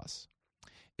all of us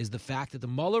is the fact that the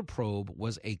Mueller probe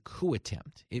was a coup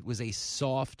attempt. It was a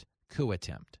soft coup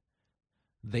attempt.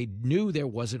 They knew there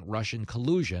wasn't Russian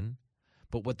collusion,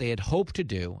 but what they had hoped to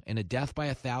do in a death by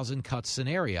 1,000 cuts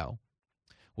scenario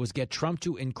was get Trump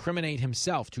to incriminate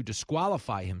himself, to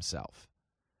disqualify himself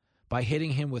by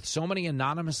hitting him with so many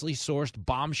anonymously sourced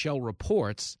bombshell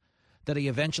reports that he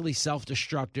eventually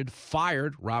self-destructed,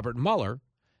 fired Robert Mueller,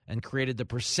 and created the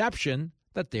perception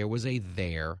that there was a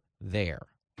there.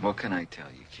 What can I tell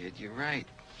you, kid? You're right.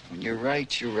 When you're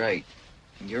right, you're right.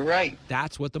 And you're right.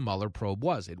 That's what the Mueller probe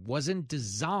was. It wasn't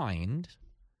designed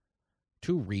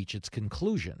to reach its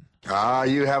conclusion.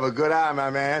 You have a good eye, my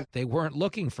man. They weren't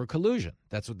looking for collusion.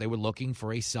 That's what they were looking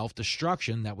for, a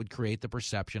self-destruction that would create the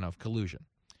perception of collusion.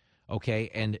 Okay,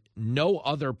 and no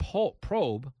other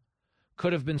probe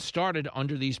could have been started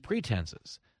under these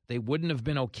pretenses. They wouldn't have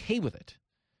been okay with it.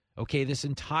 Okay, this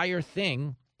entire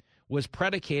thing was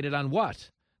predicated on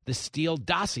what? The Steele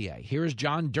dossier. Here's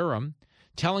John Durham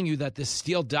telling you that this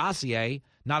Steele dossier,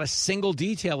 not a single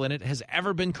detail in it has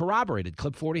ever been corroborated.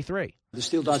 Clip 43. The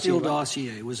Steele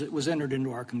dossier was entered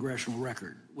into our congressional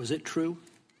record. Was it true?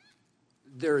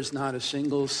 There is not a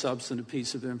single substantive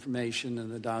piece of information in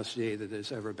the dossier that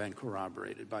has ever been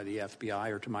corroborated by the FBI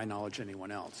or, to my knowledge,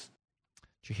 anyone else.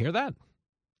 Did you hear that?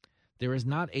 There is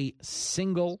not a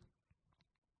single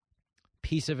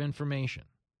piece of information,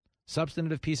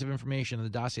 substantive piece of information in the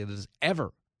dossier that has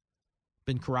ever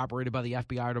been corroborated by the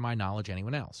FBI or, to my knowledge,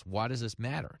 anyone else. Why does this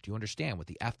matter? Do you understand what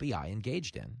the FBI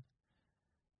engaged in?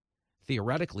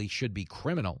 Theoretically should be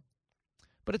criminal,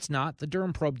 but it's not. The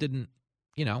Durham probe didn't,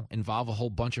 involve a whole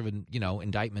bunch of,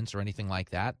 indictments or anything like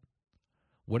that.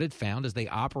 What it found is they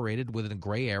operated within a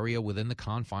gray area within the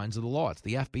confines of the law. It's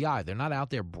the FBI. They're not out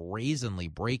there brazenly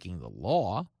breaking the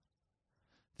law.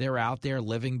 They're out there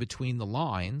living between the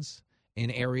lines in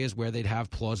areas where they'd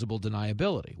have plausible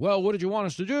deniability. Well, what did you want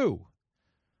us to do?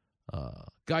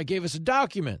 Guy gave us a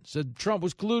document, said Trump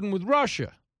was colluding with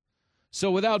Russia.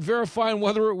 So without verifying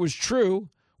whether it was true,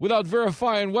 without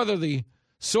verifying whether the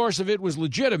source of it was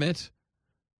legitimate,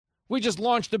 we just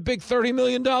launched a big $30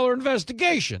 million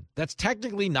investigation. That's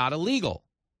technically not illegal,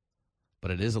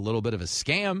 but it is a little bit of a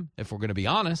scam, if we're going to be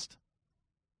honest.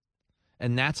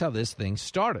 And that's how this thing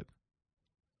started.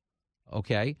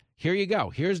 Okay, here you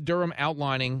go. Here's Durham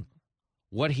outlining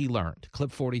what he learned.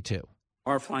 Clip 42.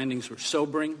 Our findings were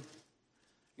sobering.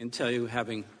 I can tell you,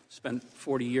 having spent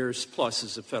 40 years plus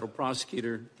as a federal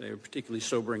prosecutor, they were particularly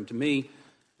sobering to me.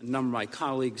 A number of my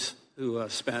colleagues who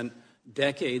spent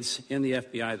decades in the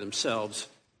FBI themselves,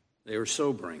 they were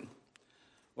sobering.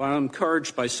 While I'm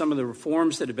encouraged by some of the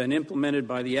reforms that have been implemented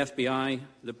by the FBI,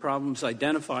 the problems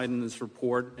identified in this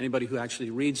report, anybody who actually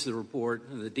reads the report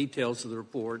and the details of the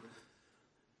report,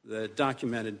 the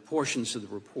documented portions of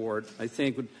the report, I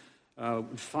think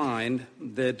would find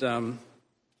that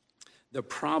the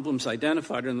problems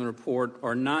identified in the report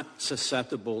are not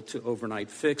susceptible to overnight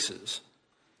fixes.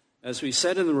 As we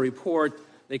said in the report,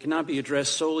 they cannot be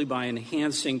addressed solely by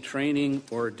enhancing training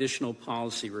or additional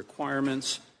policy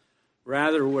requirements.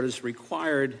 Rather, what is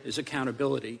required is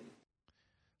accountability.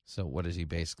 So what is he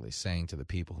basically saying to the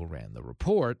people who ran the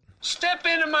report? Step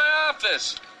into my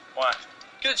office. Why?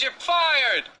 Because you're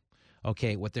fired.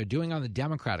 Okay, what they're doing on the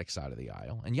Democratic side of the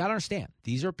aisle, and you got to understand,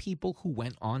 these are people who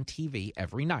went on TV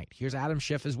every night. Here's Adam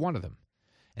Schiff as one of them,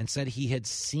 and said he had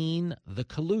seen the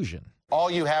collusion.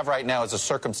 All you have right now is a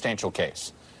circumstantial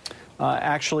case.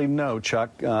 Actually, no,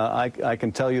 Chuck. I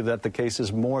can tell you that the case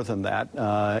is more than that,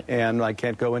 and I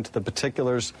can't go into the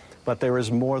particulars, but there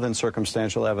is more than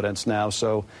circumstantial evidence now.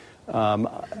 So,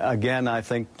 again, I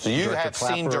think... So you have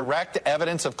seen direct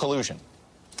evidence of collusion?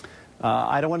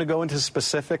 I don't want to go into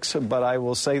specifics, but I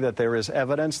will say that there is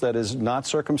evidence that is not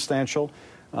circumstantial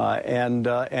and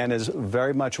is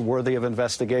very much worthy of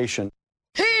investigation.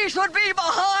 He should be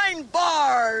behind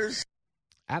bars!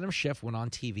 Adam Schiff went on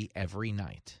TV every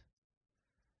night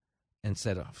and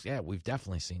said, oh, yeah, we've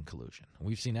definitely seen collusion.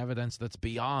 We've seen evidence that's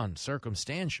beyond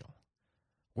circumstantial,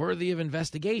 worthy of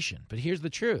investigation. But here's the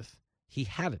truth. He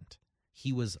hadn't.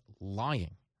 He was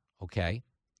lying, okay?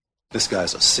 This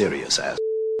guy's a serious ass.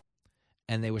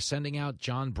 And they were sending out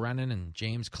John Brennan and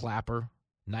James Clapper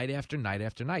night after night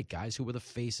after night, guys who were the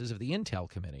faces of the Intel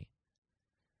community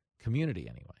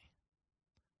anyway,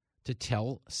 to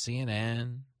tell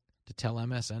CNN, to tell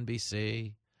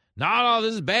MSNBC, no,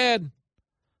 this is bad.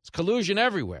 It's collusion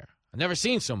everywhere. I've never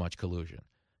seen so much collusion.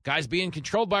 Guys being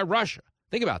controlled by Russia.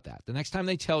 Think about that. The next time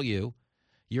they tell you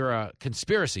you're a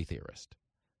conspiracy theorist.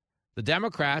 The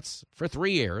Democrats, for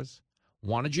 3 years,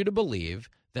 wanted you to believe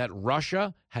that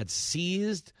Russia had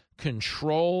seized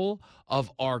control of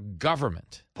our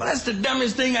government. Well, that's the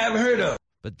dumbest thing I ever heard of.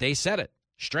 But they said it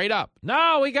straight up.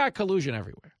 No, we got collusion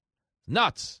everywhere.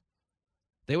 Nuts.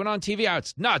 They went on TV.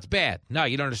 It's bad. No,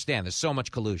 you don't understand. There's so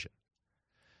much collusion.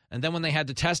 And then when they had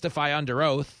to testify under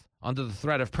oath, under the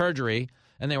threat of perjury,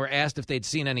 and they were asked if they'd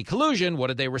seen any collusion, what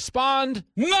did they respond?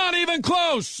 Not even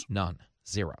close. None.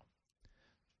 Zero.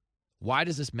 Why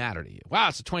does this matter to you? Wow,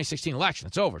 it's the 2016 election.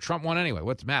 It's over. Trump won anyway.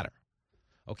 What's the matter?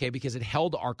 Okay, because it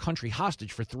held our country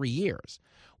hostage for 3 years.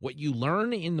 What you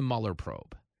learn in the Mueller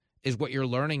probe is what you're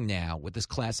learning now with this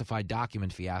classified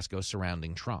document fiasco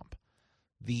surrounding Trump.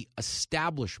 The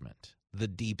establishment, the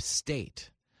deep state,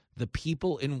 the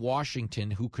people in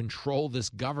Washington who control this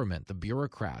government, the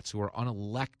bureaucrats who are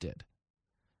unelected,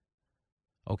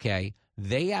 okay,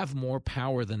 they have more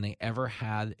power than they ever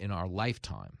had in our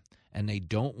lifetime, and they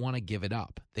don't want to give it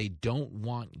up. They don't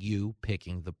want you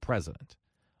picking the president.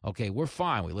 Okay, we're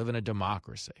fine. We live in a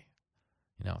democracy.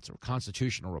 You know, it's a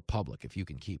constitutional republic if you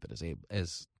can keep it,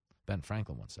 as Ben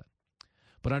Franklin once said.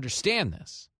 But understand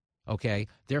this, okay?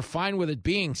 They're fine with it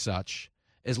being such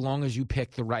as long as you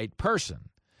pick the right person.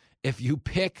 If you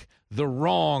pick the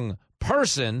wrong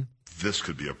person, this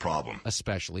could be a problem,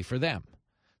 especially for them.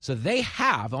 So they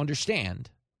have, understand,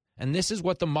 and this is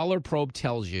what the Mueller probe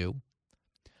tells you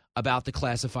about the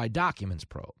classified documents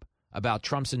probe, about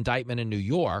Trump's indictment in New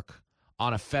York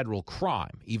on a federal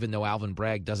crime, even though Alvin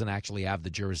Bragg doesn't actually have the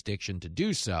jurisdiction to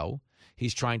do so.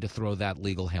 He's trying to throw that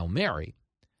legal Hail Mary.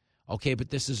 Okay, but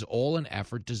this is all an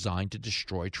effort designed to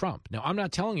destroy Trump. Now, I'm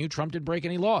not telling you Trump didn't break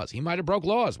any laws. He might have broke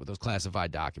laws with those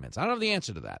classified documents. I don't have the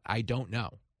answer to that. I don't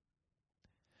know.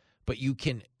 But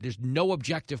there's no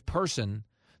objective person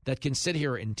that can sit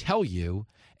here and tell you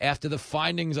after the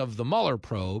findings of the Mueller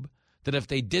probe that if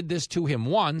they did this to him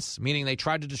once, meaning they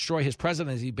tried to destroy his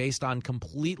presidency based on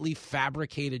completely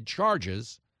fabricated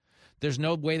charges, there's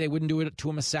no way they wouldn't do it to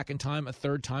him a second time, a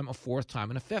third time, a fourth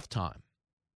time, and a fifth time.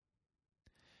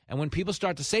 And when people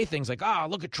start to say things like,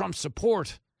 look at Trump's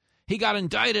support. He got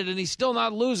indicted and he's still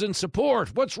not losing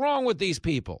support. What's wrong with these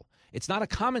people? It's not a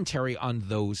commentary on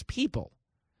those people.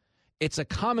 It's a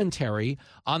commentary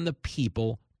on the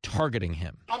people targeting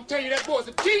him. I'm telling you, that boy's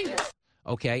a genius.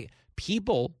 Okay?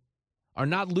 People are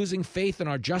not losing faith in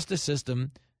our justice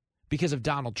system because of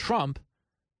Donald Trump.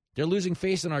 They're losing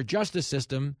faith in our justice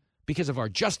system because of our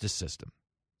justice system.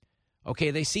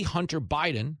 Okay? They see Hunter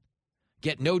Biden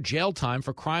get no jail time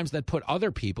for crimes that put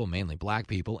other people, mainly black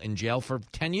people, in jail for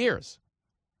 10 years.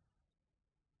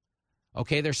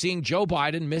 Okay, they're seeing Joe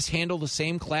Biden mishandle the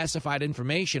same classified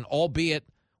information, albeit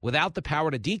without the power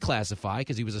to declassify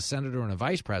because he was a senator and a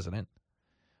vice president.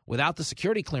 Without the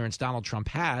security clearance Donald Trump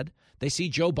had, they see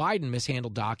Joe Biden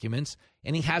mishandle documents,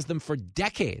 and he has them for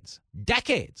decades.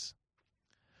 Decades.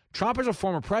 Trump is a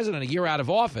former president, a year out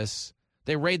of office.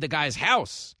 They raid the guy's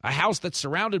house, a house that's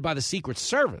surrounded by the Secret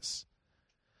Service.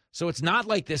 So it's not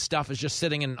like this stuff is just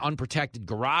sitting in an unprotected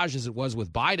garage as it was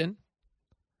with Biden.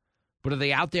 But are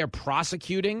they out there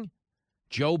prosecuting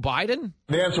Joe Biden?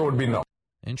 The answer would be no.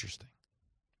 Interesting.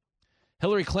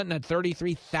 Hillary Clinton had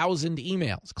 33,000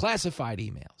 emails, classified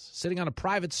emails, sitting on a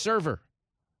private server.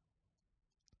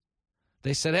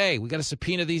 They said, hey, we got to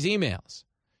subpoena these emails.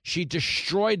 She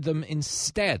destroyed them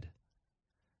instead.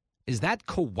 Is that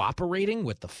cooperating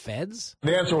with the feds?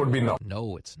 The answer would be no.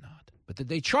 No, it's not. But did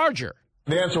they charge her?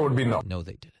 The answer would be no. No,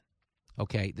 they didn't.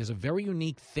 Okay, there's a very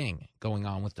unique thing going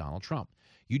on with Donald Trump.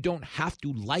 You don't have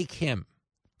to like him.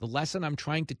 The lesson I'm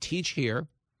trying to teach here,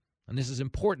 and this is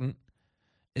important,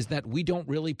 is that we don't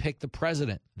really pick the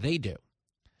president. They do.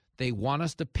 They want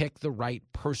us to pick the right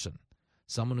person,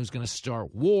 someone who's going to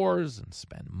start wars and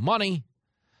spend money,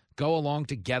 go along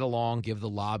to get along, give the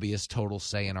lobbyists total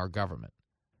say in our government.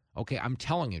 Okay, I'm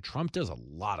telling you, Trump does a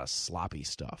lot of sloppy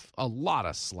stuff, a lot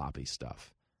of sloppy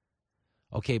stuff.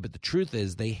 Okay, but the truth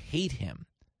is they hate him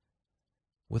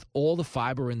with all the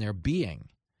fiber in their being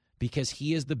because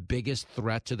he is the biggest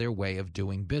threat to their way of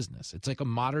doing business. It's like a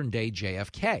modern-day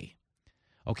JFK.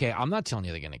 Okay, I'm not telling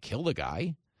you they're going to kill the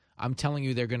guy. I'm telling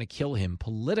you they're going to kill him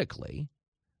politically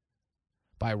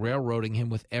by railroading him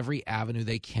with every avenue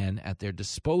they can at their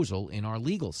disposal in our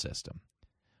legal system.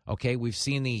 Okay, we've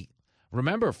seen the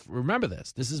remember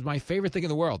this. This is my favorite thing in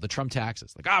the world, the Trump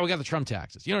taxes. Like, we got the Trump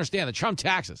taxes. You understand, the Trump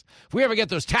taxes. If we ever get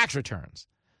those tax returns,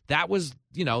 that was,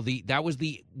 that was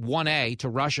the 1A to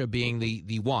Russia being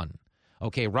the one.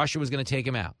 Okay, Russia was going to take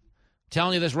him out.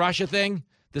 Telling you this Russia thing,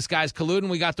 this guy's colluding,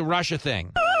 we got the Russia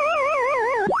thing.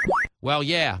 Well,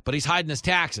 yeah, but he's hiding his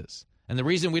taxes. And the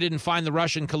reason we didn't find the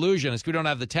Russian collusion is we don't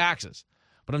have the taxes.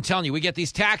 But I'm telling you, we get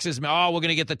these taxes. We're going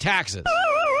to get the taxes.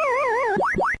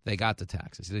 They got the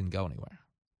taxes. It didn't go anywhere.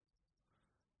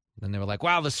 Then they were like,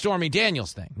 wow, the Stormy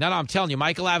Daniels thing. No, I'm telling you,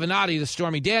 Michael Avenatti, the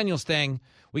Stormy Daniels thing,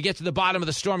 we get to the bottom of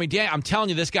the Stormy Daniels. I'm telling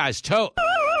you, this guy's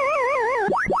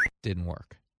didn't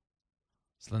work.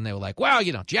 So then they were like, well,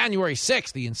 January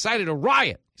 6th, he incited a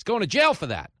riot. He's going to jail for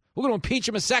that. We're going to impeach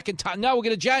him a second time. No, we're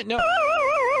going to no.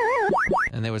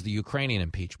 And there was the Ukrainian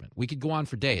impeachment. We could go on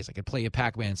for days. I could play you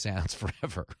Pac-Man sounds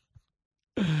forever.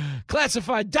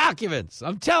 Classified documents.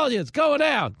 I'm telling you, it's going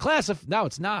down. No,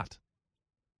 it's not.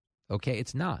 Okay,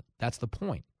 it's not. That's the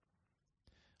point.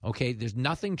 Okay, there's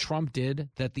nothing Trump did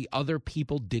that the other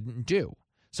people didn't do.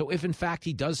 So if, in fact,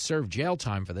 he does serve jail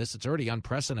time for this, it's already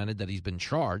unprecedented that he's been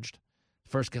charged.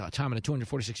 First time in a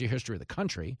 246-year history of the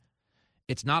country.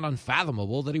 It's not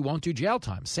unfathomable that he won't do jail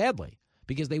time, sadly,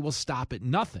 because they will stop at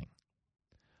nothing.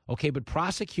 Okay, but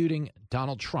prosecuting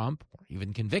Donald Trump, or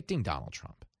even convicting Donald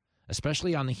Trump,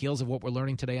 especially on the heels of what we're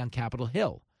learning today on Capitol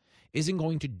Hill, isn't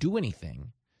going to do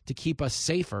anything to keep us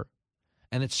safer,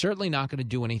 and it's certainly not going to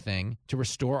do anything to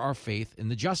restore our faith in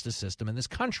the justice system in this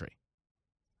country.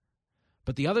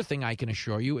 But the other thing I can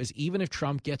assure you is even if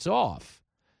Trump gets off,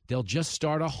 they'll just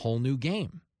start a whole new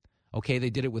game. Okay, they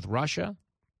did it with Russia.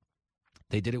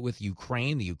 They did it with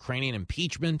Ukraine, the Ukrainian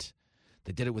impeachment.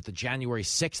 They did it with the January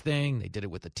 6th thing. They did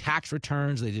it with the tax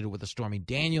returns. They did it with the Stormy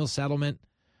Daniels settlement.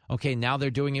 Okay, now they're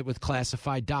doing it with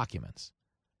classified documents.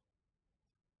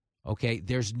 Okay,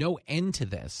 there's no end to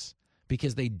this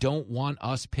because they don't want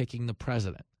us picking the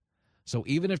president. So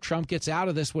even if Trump gets out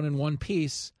of this one in one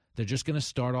piece, they're just going to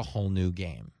start a whole new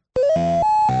game.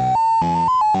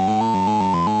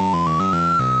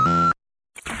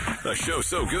 A show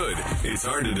so good, it's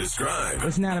hard to describe.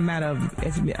 It's not a matter of,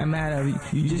 it's a matter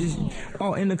of you just,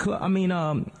 in the club,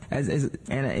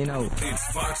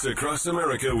 It's Fox Across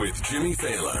America with Jimmy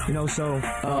Fallon.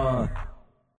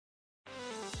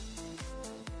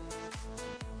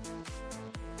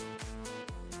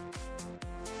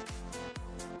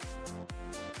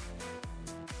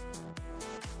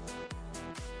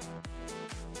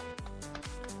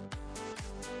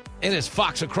 It is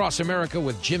Fox Across America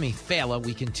with Jimmy Fallon.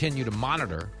 We continue to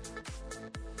monitor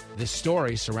this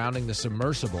story surrounding the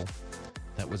submersible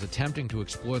that was attempting to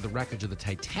explore the wreckage of the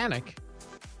Titanic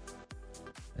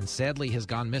and sadly has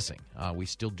gone missing. We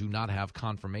still do not have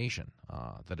confirmation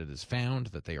that it is found,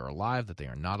 that they are alive, that they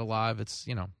are not alive. It's,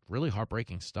 really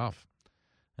heartbreaking stuff.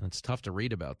 And it's tough to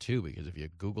read about, too, because if you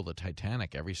Google the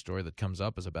Titanic, every story that comes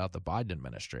up is about the Biden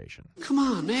administration. Come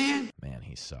on, man. Man,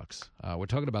 he sucks. We're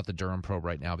talking about the Durham probe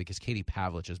right now because Katie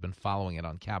Pavlich has been following it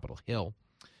on Capitol Hill.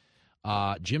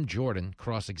 Jim Jordan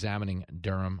cross-examining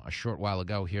Durham a short while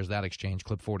ago. Here's that exchange,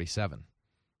 clip 47.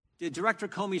 Did Director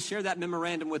Comey share that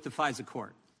memorandum with the FISA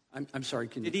court? I'm sorry,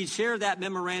 Did he share that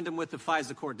memorandum with the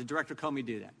FISA court? Did Director Comey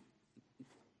do that?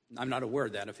 I'm not aware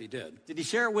of that if he did. Did he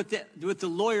share it with the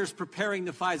lawyers preparing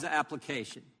the FISA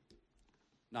application?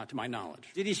 Not to my knowledge.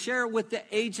 Did he share it with the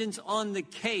agents on the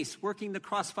case, working the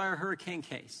Crossfire Hurricane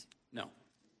case? No.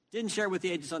 Didn't share it with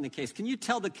the agents on the case. Can you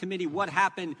tell the committee what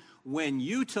happened when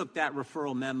you took that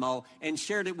referral memo and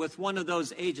shared it with one of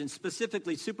those agents,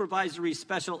 specifically Supervisory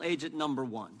Special Agent Number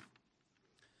 1?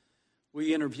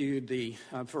 We interviewed the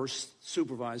first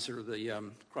supervisor of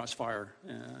the Crossfire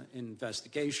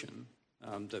investigation,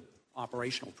 the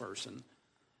operational person.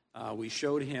 We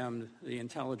showed him the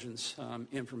intelligence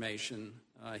information.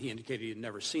 He indicated he had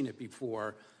never seen it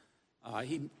before.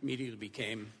 He immediately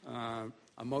became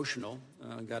emotional,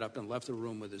 got up and left the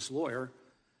room with his lawyer,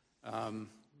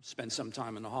 spent some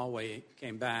time in the hallway,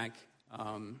 came back.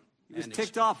 He was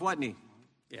ticked off, wasn't he?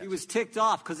 Yes. He was ticked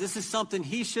off because this is something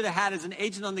he should have had as an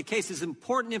agent on the case. This is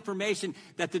important information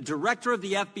that the director of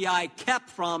the FBI kept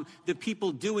from the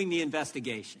people doing the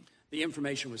investigation. The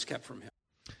information was kept from him.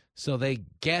 So they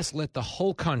gaslit the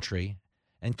whole country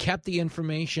and kept the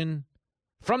information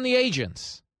from the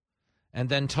agents and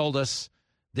then told us,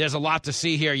 there's a lot to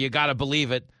see here. You got to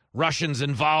believe it. Russians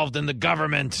involved in the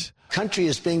government. Country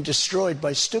is being destroyed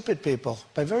by stupid people,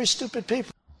 by very stupid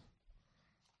people.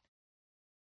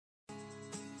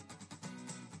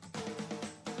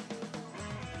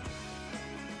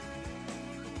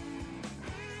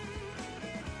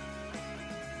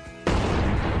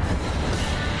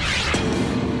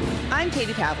 I'm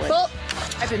Katie Pavlich. Well,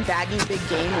 I've been bagging big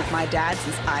game with my dad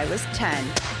since I was 10.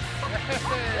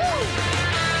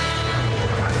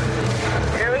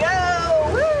 Here we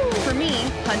go! Woo! For me,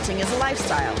 hunting is a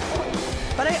lifestyle.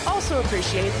 But I also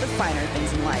appreciate the finer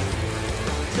things in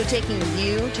life. So taking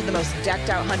you to the most decked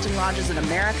out hunting lodges in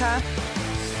America,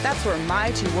 that's where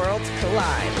my two worlds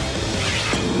collide.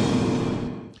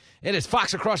 It is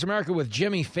Fox Across America with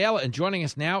Jimmy Fallon, and joining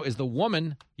us now is the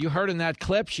woman you heard in that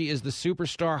clip. She is the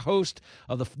superstar host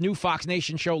of the new Fox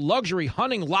Nation show, Luxury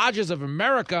Hunting Lodges of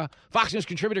America. Fox News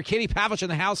contributor Katie Pavlich in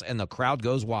the house, and the crowd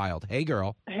goes wild. Hey,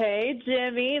 girl. Hey,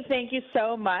 Jimmy. Thank you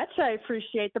so much. I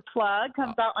appreciate the plug.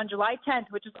 Comes out on July 10th,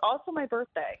 which is also my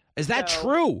birthday. Is that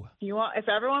true? If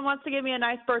everyone wants to give me a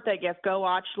nice birthday gift, go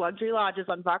watch Luxury Lodges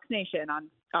on Fox Nation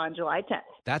on July 10th.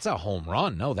 That's a home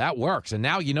run. No, that works. And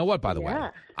now, you know what, by the way?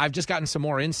 I've just gotten some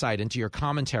more insight into your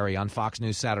commentary on Fox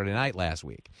News Saturday Night last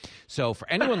week. So for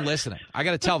anyone listening, I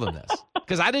got to tell them this,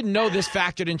 because I didn't know this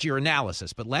factored into your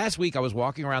analysis. But last week, I was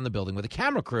walking around the building with a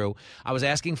camera crew. I was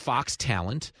asking Fox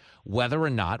talent whether or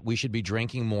not we should be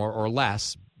drinking more or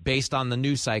less based on the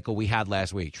news cycle we had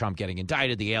last week. Trump getting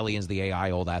indicted, the aliens, the AI,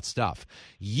 all that stuff.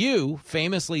 You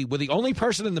famously were the only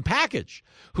person in the package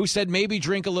who said maybe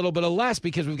drink a little bit of less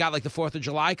because we've got like the 4th of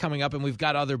July coming up and we've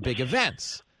got other big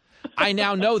events. I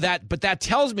now know that, but that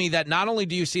tells me that not only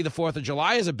do you see the 4th of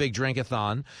July as a big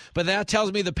drink-a-thon, but that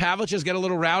tells me the Pavliches get a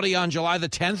little rowdy on July the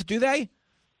 10th, do they?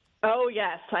 Oh,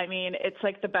 yes. I mean, it's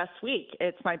like the best week.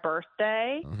 It's my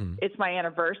birthday. Mm-hmm. It's my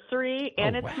anniversary,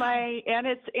 and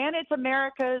it's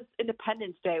America's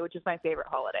Independence Day, which is my favorite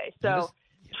holiday. So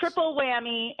triple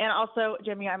whammy. And also,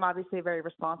 Jimmy, I'm obviously a very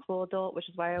responsible adult, which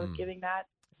is why I was giving that.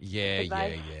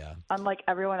 Yeah. Unlike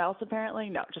everyone else,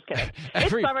 apparently. No, just kidding. It's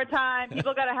summertime.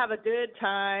 People got to have a good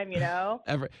time, you know?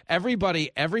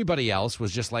 Everybody else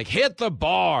was just like, hit the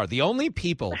bar. The only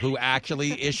people who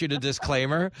actually issued a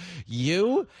disclaimer,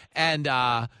 you and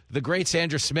the great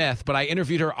Sandra Smith, but I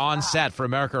interviewed her on set for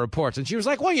America Reports, and she was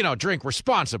like, well, drink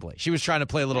responsibly. She was trying to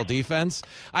play a little defense.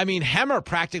 I mean, Hemmer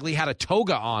practically had a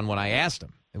toga on when I asked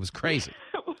him. It was crazy.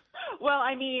 Well,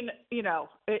 I mean,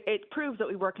 it proves that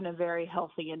we work in a very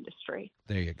healthy industry.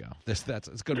 There you go. That's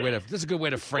a good way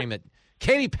to frame it.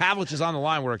 Katie Pavlich is on the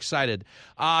line. We're excited.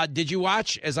 Did you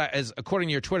watch, as according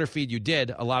to your Twitter feed, you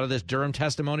did a lot of this Durham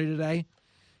testimony today?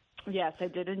 Yes, I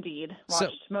did indeed.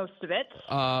 Watched most of it.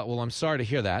 Well, I'm sorry to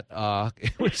hear that.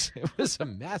 It was a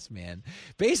mess, man.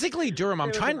 Basically, Durham,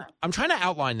 I'm trying to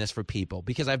outline this for people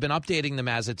because I've been updating them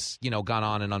as it's gone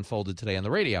on and unfolded today on the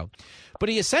radio. But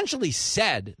he essentially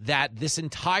said that this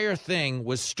entire thing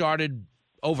was started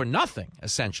over nothing.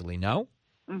 Essentially, no.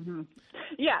 Mm-hmm.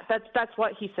 Yeah, that's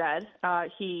what he said.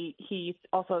 He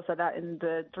also said that in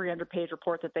the 300-page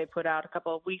report that they put out a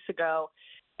couple of weeks ago.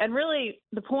 And really,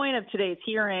 the point of today's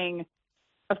hearing,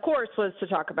 of course, was to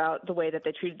talk about the way that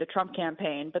they treated the Trump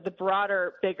campaign. But the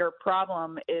broader, bigger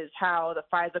problem is how the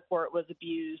FISA court was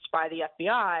abused by the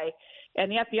FBI.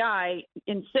 And the FBI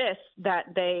insists that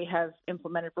they have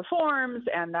implemented reforms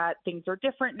and that things are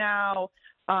different now.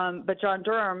 But John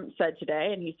Durham said today,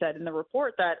 and he said in the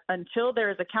report, that until there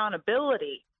is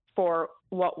accountability for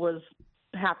what was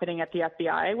happening at the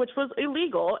FBI, which was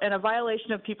illegal and a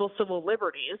violation of people's civil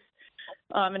liberties,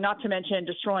 and not to mention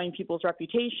destroying people's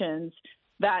reputations,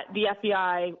 that the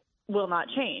FBI will not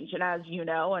change. And as you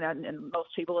know, and most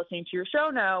people listening to your show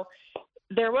know,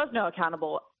 there was no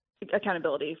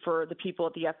accountability for the people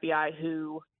at the FBI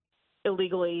who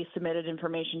illegally submitted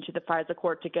information to the FISA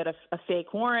court to get a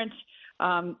fake warrant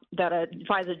that a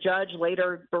FISA judge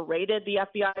later berated the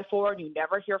FBI for. And you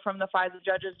never hear from the FISA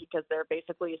judges because they're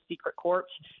basically a secret court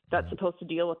that's supposed to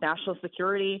deal with national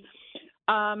security.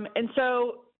 And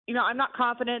so, I'm not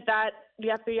confident that the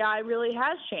FBI really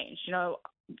has changed.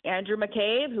 Andrew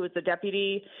McCabe, who was the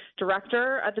deputy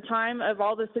director at the time of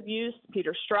all this abuse,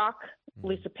 Peter Strzok,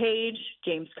 Lisa Page,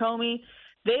 James Comey,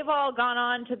 they've all gone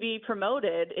on to be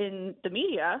promoted in the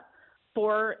media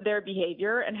for their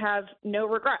behavior and have no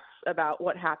regrets about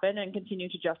what happened and continue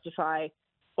to justify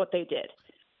what they did.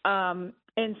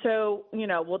 And so,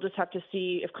 we'll just have to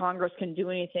see if Congress can do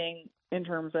anything in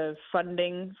terms of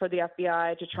funding for the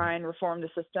FBI to try and reform the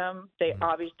system. They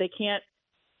can't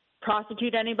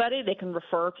prosecute anybody. They can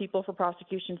refer people for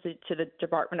prosecution to the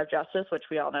Department of Justice, which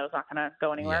we all know is not going to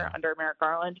go anywhere under Merrick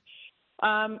Garland.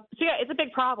 It's a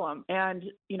big problem. And,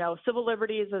 civil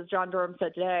liberties, as John Durham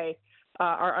said today,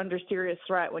 are under serious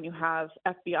threat when you have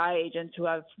FBI agents who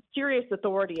have serious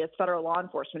authority as federal law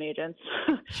enforcement agents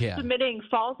submitting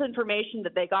false information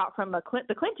that they got from the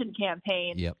Clinton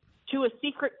campaign to a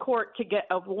secret court to get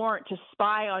a warrant to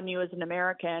spy on you as an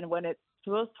American when it's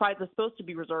supposed to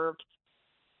be reserved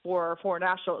for foreign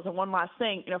nationals. And one last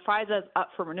thing, FISA is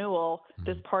up for renewal,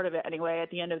 this part of it anyway, at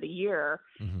the end of the year.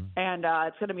 And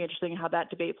it's going to be interesting how that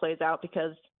debate plays out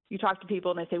because you talk to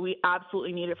people and they say, we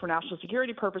absolutely need it for national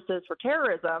security purposes for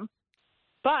terrorism.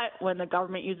 But when the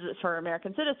government uses it for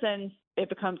American citizens, it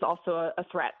becomes also a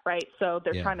threat, right? So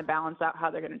they're trying to balance out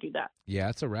how they're going to do that. Yeah,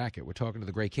 it's a racket. We're talking to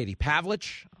the great Katie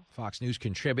Pavlich, Fox News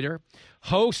contributor,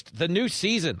 host the new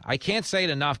season. I can't say it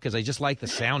enough because I just like the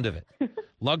sound of it.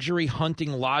 Luxury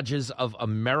Hunting Lodges of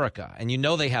America. And you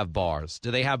know they have bars.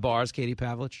 Do they have bars, Katie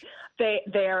Pavlich?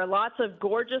 There are lots of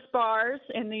gorgeous bars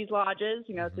in these lodges.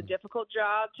 You know, it's a difficult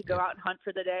job to go out and hunt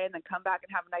for the day and then come back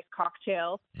and have a nice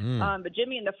cocktail. But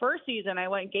Jimmy, in the first season, I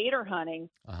went gator hunting,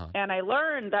 and I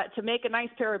learned that to make a nice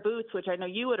pair of boots, which I know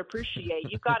you would appreciate,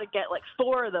 you've got to get like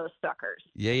 4 of those suckers.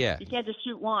 Yeah. You can't just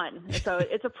shoot one. So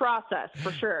it's a process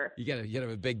for sure. You got to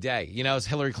have a big day. You know, as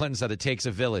Hillary Clinton said, it takes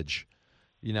a village.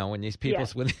 You know, when these people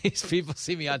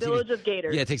see me on TV. Village of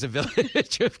gators. Yeah, it takes a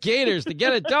village of gators to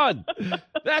get it done.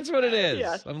 That's what it is.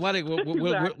 Yes. We're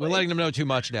letting them know too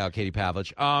much now, Katie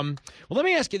Pavlich. Well, let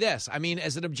me ask you this. I mean,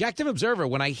 as an objective observer,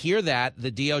 when I hear that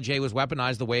the DOJ was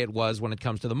weaponized the way it was when it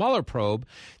comes to the Mueller probe,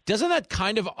 doesn't that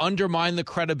kind of undermine the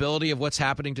credibility of what's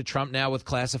happening to Trump now with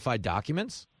classified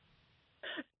documents?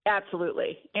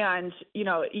 Absolutely. And, you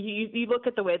know, you look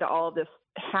at the way that all of this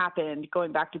happened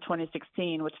going back to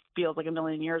 2016, which feels like a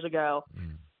million years ago,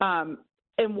 and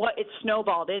what it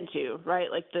snowballed into, right?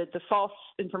 Like the false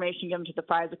information given to the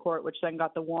FISA court, which then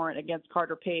got the warrant against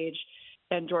Carter Page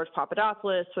and George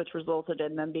Papadopoulos, which resulted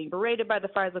in them being berated by the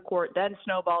FISA court, then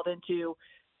snowballed into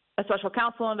a special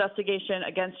counsel investigation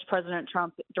against President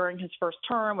Trump during his first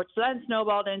term, which then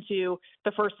snowballed into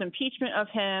the first impeachment of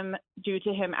him due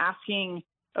to him asking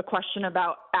a question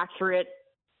about accurate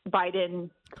Biden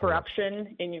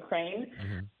corruption in Ukraine.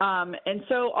 And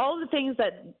so all of the things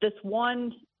that this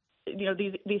one, you know,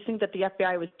 these things that the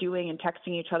FBI was doing and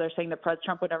texting each other saying that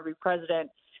Trump would never be president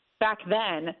back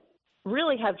then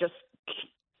really have just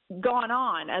gone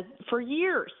on for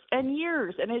years and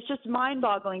years. And it's just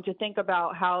mind-boggling to think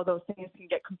about how those things can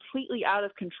get completely out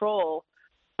of control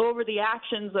over the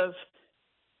actions of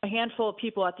a handful of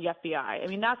people at the FBI. I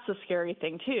mean, that's the scary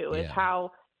thing, too, is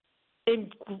how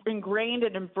ingrained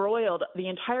and embroiled the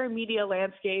entire media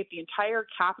landscape, the entire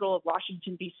capital of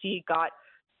Washington, D.C. got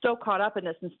so caught up in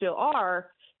this and still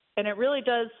are. And it really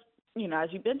does, you know, as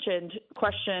you mentioned,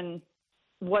 question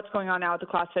what's going on now with the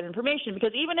classified information.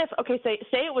 Because even if, say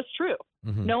it was true,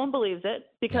 no one believes it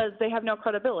because they have no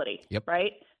credibility,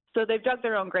 right? So they've dug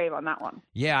their own grave on that one.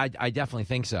 Yeah, I definitely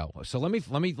think so. So let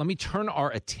me turn our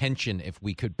attention, if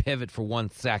we could pivot for 1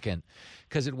 second,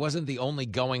 because it wasn't the only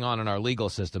going on in our legal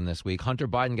system this week. Hunter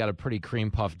Biden got a pretty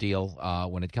cream puff deal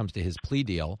when it comes to his plea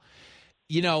deal.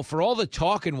 You know, for all the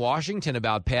talk in Washington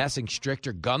about passing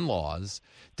stricter gun laws,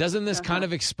 doesn't this kind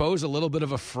of expose a little bit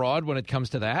of a fraud when it comes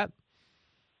to that?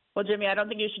 Well, Jimmy, I don't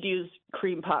think you should use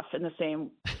cream puff in the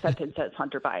same sentence as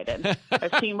Hunter Biden.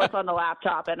 I've seen what's on the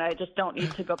laptop, and I just don't need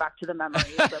to go back to the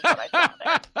memories of what I saw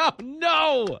there. Oh,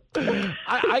 no.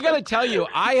 I got to tell you,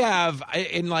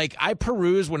 I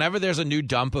peruse whenever there's a new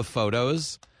dump of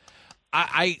photos.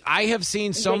 I have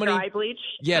seen so many eye bleach.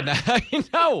 Yeah, I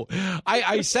know.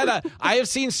 I have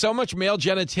seen so much male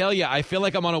genitalia. I feel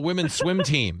like I'm on a women's swim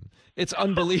team. It's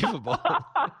unbelievable.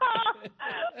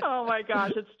 Oh my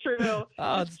gosh, it's true.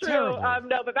 Oh, it's true. terrible.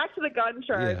 No, but back to the gun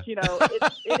charge. Yeah. You know, it's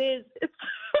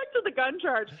back to the gun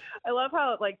charge. I love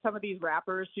how like some of these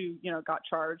rappers who got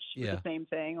charged with the same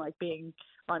thing, like being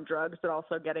on drugs but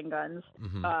also getting guns,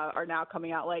 are now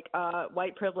coming out like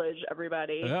white privilege.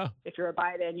 Everybody, if you're a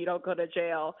Biden, you don't go to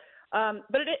jail.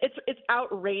 But it's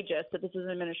outrageous that this is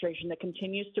an administration that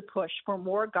continues to push for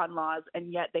more gun laws,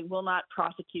 and yet they will not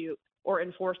prosecute or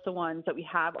enforce the ones that we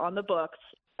have on the books,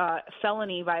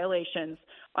 felony violations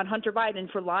on Hunter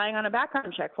Biden for lying on a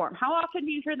background check form. How often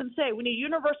do you hear them say, we need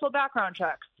universal background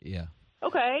checks? Yeah.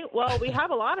 Okay, well, we have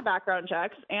a lot of background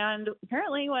checks, and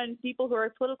apparently when people who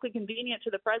are politically convenient to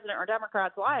the president or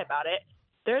Democrats lie about it,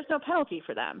 there's no penalty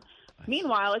for them.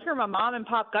 Meanwhile, if you're a mom and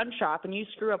pop gun shop and you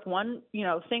screw up one,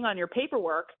 thing on your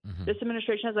paperwork, this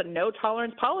administration has a no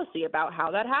tolerance policy about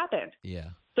how that happened. Yeah.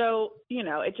 So,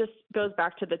 it just goes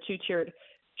back to the two-tiered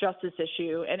justice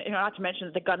issue. And not to mention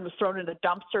that the gun was thrown in the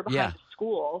dumpster behind the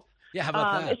school. Yeah, how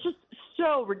about that? It's just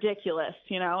so ridiculous,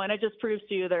 and it just proves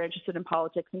to you they're interested in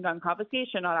politics and gun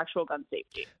confiscation, not actual gun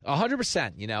safety.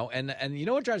 100%, and you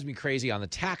know what drives me crazy on the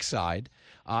tax side,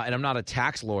 and I'm not a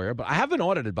tax lawyer, but I have been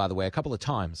audited, by the way, a couple of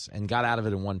times and got out of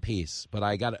it in one piece.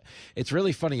 But it's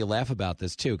really funny you laugh about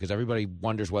this, too, because everybody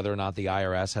wonders whether or not the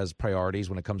IRS has priorities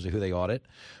when it comes to who they audit.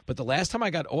 But the last time I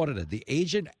got audited, the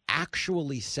agent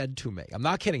actually said to me, I'm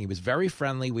not kidding, he was very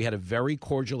friendly. We had a very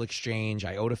cordial exchange.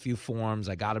 I owed a few forms.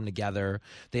 I got them together.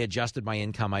 They adjusted my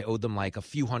income. I owed them like a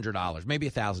few $100s, maybe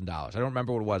 $1,000. I don't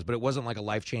remember what it was, but it wasn't like a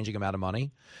life-changing amount of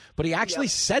money. But he actually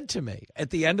said to me at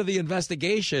the end of the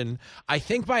investigation, I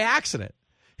think by accident,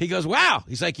 he goes, wow.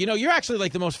 He's like, you're actually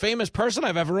like the most famous person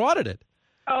I've ever audited.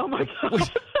 Oh, my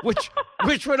God.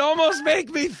 Which would almost make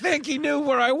me think he knew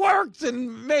where I worked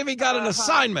and maybe got an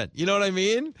assignment. You know what I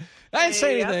mean? I didn't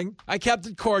say anything. I kept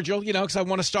it cordial, because I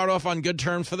want to start off on good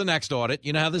terms for the next audit.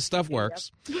 You know how this stuff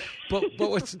works. But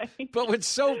what's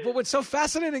so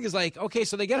fascinating is like, okay,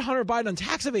 so they get Hunter Biden on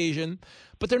tax evasion,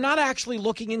 but they're not actually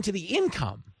looking into the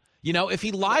income. If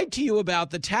he lied to you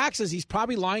about the taxes, he's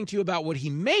probably lying to you about what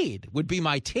he made, would be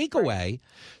my takeaway.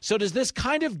 So does this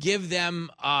kind of give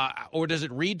them, or does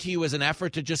it read to you as an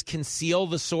effort to just conceal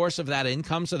the source of that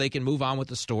income so they can move on with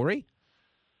the story?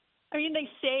 I mean, they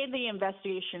say the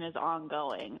investigation is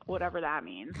ongoing, whatever that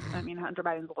means. I mean, Hunter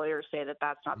Biden's lawyers say that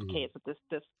that's not the case, that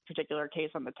this particular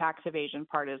case on the tax evasion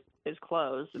part is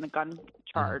closed in the gun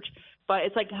charge. But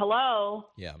it's like, hello?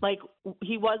 Yeah. Like,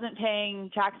 he wasn't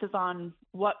paying taxes on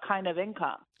what kind of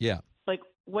income? Yeah. Like,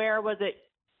 where was it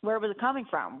coming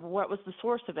from? What was the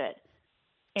source of it?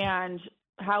 And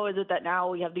how is it that now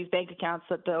we have these bank accounts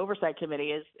that the Oversight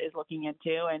Committee is looking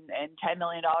into, and $10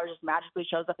 million just magically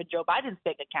shows up in Joe Biden's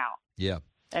bank account? Yeah.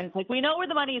 And it's like, we know where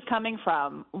the money is coming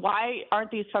from. Why aren't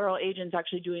these federal agents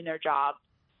actually doing their job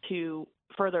to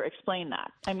further explain that?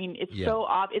 I mean, it's so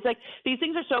obvious. It's like these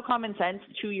things are so common sense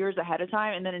 2 years ahead of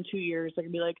time, and then in 2 years they're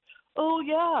going to be like, oh,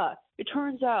 yeah, it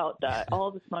turns out that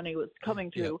all this money was coming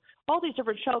through all these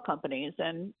different shell companies,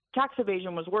 and tax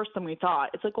evasion was worse than we thought.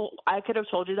 It's like, well, I could have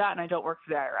told you that, and I don't work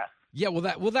for the IRS. Yeah,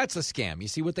 well, that's a scam. You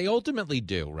see, what they ultimately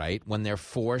do, right, when they're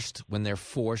forced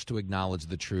to acknowledge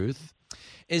the truth,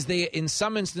 is they, in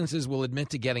some instances, will admit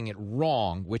to getting it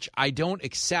wrong, which I don't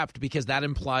accept because that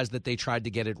implies that they tried to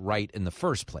get it right in the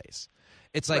first place.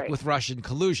 It's like with Russian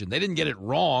collusion. They didn't get it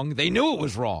wrong. They knew it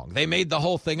was wrong. They made the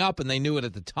whole thing up, and they knew it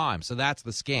at the time. So that's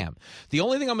the scam. The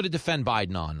only thing I'm going to defend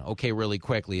Biden on, okay, really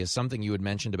quickly, is something you had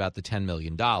mentioned about the $10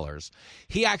 million.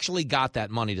 He actually got that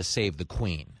money to save the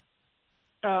Queen.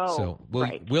 Oh, so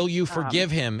will you forgive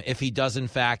him if he does, in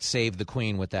fact, save the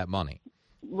Queen with that money?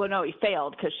 Well, no, he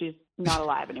failed because she's not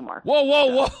alive anymore.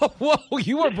 Whoa.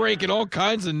 You are breaking all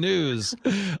kinds of news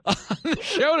on the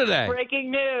show today.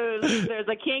 Breaking news. There's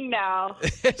a king now.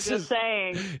 Just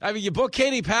saying. I mean, you book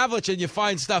Katie Pavlich and you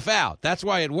find stuff out. That's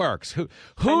why it works. Who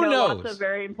knows? Lots of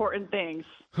very important things.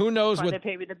 Who knows what they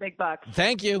pay me the big bucks.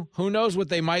 Thank you. Who knows what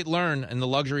they might learn in the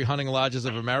luxury hunting lodges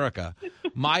of America?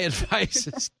 My advice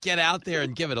is get out there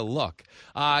and give it a look.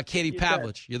 Katie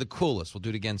Pavlich, you're the coolest. We'll do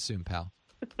it again soon, pal.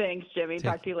 Thanks, Jimmy.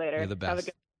 Talk to you later. You're the best.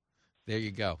 There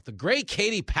you go. The great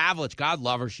Katie Pavlich. God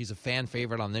love her. She's a fan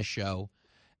favorite on this show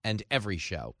and every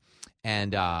show.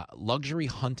 And luxury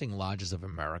hunting lodges of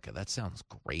America. That sounds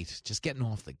great. Just getting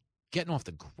off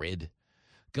the grid,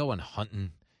 going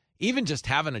hunting, even just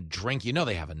having a drink. You know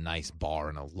they have a nice bar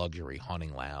in a luxury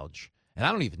hunting lodge. And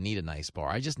I don't even need a nice bar.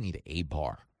 I just need a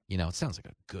bar. You know, it sounds like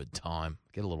a good time.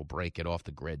 Get a little break, get off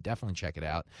the grid. Definitely check it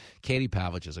out. Katie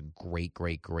Pavlich is a great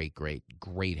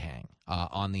hang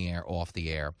on the air, off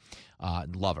the air.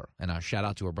 Love her. And shout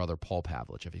out to her brother, Paul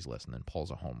Pavlich, if he's listening.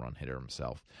 Paul's a home run hitter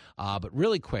himself. But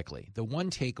really quickly, the one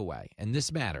takeaway, and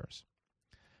this matters,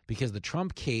 because the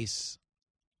Trump case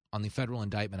on the federal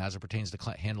indictment as it pertains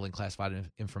to handling classified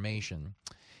information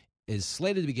is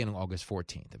slated to begin on August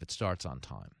 14th, if it starts on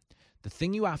time. The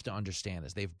thing you have to understand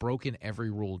is they've broken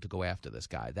every rule to go after this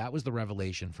guy. That was the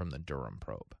revelation from the Durham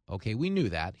probe. Okay, we knew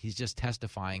that. He's just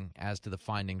testifying as to the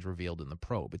findings revealed in the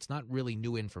probe. It's not really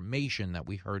new information that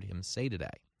we heard him say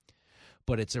today.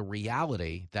 But it's a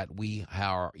reality that we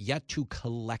are yet to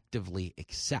collectively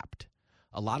accept.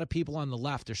 A lot of people on the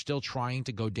left are still trying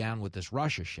to go down with this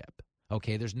Russia ship.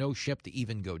 Okay, there's no ship to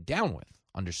even go down with,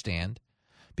 understand?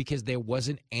 Because there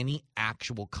wasn't any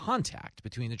actual contact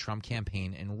between the Trump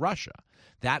campaign and Russia.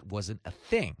 That wasn't a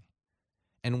thing.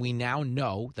 And we now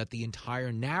know that the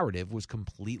entire narrative was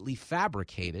completely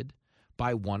fabricated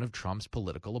by one of Trump's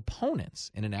political opponents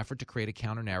in an effort to create a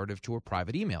counter-narrative to a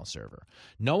private email server.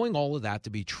 Knowing all of that to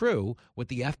be true, what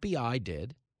the FBI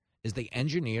did is they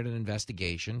engineered an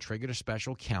investigation, triggered a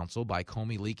special counsel by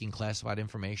Comey leaking classified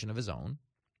information of his own,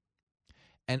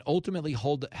 and ultimately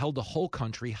held the whole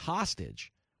country hostage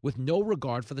with no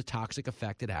regard for the toxic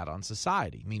effect it had on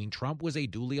society, meaning Trump was a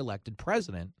duly elected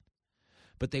president,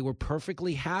 but they were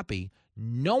perfectly happy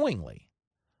knowingly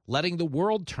letting the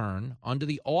world turn under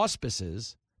the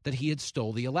auspices that he had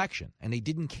stole the election. And they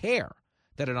didn't care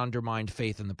that it undermined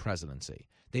faith in the presidency.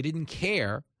 They didn't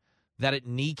care that it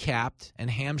kneecapped and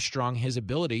hamstrung his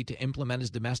ability to implement his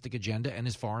domestic agenda and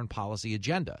his foreign policy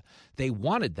agenda. They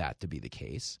wanted that to be the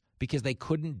case because they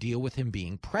couldn't deal with him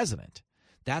being president.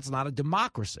 That's not a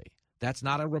democracy. That's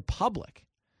not a republic.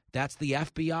 That's the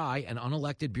FBI and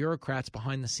unelected bureaucrats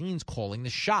behind the scenes calling the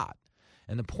shot.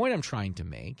 And the point I'm trying to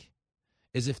make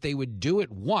is if they would do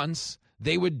it once,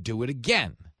 they would do it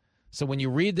again. So when you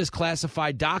read this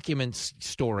classified documents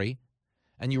story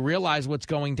and you realize what's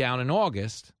going down in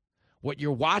August, what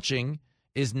you're watching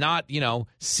is not,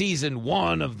 season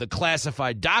 1 of the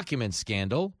classified documents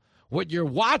scandal. What you're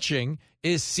watching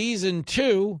is season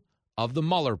 2 of the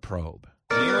Mueller probe.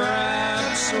 You're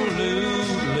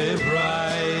absolutely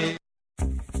right.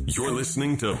 You're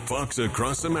listening to Fox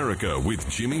Across America with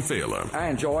Jimmy Fallon. I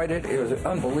enjoyed it. It was an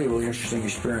unbelievably interesting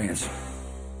experience.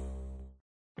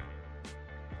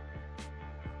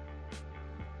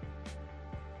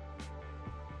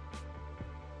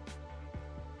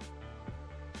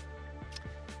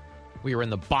 We are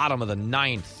in the bottom of the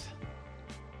 9th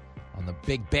on the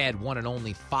big, bad, one and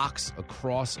only Fox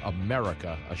Across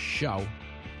America, a show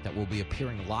that will be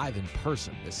appearing live in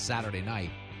person this Saturday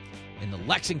night in the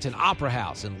Lexington Opera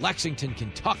House in Lexington,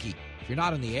 Kentucky. If you're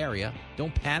not in the area,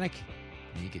 don't panic.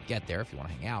 You could get there if you want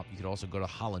to hang out. You could also go to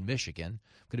Holland, Michigan.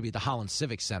 I'm going to be at the Holland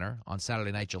Civic Center on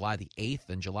Saturday night, July the 8th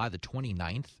and July the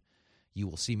 29th. You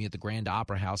will see me at the Grand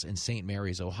Opera House in St.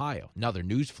 Mary's, Ohio. Another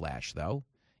news flash, though.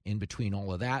 In between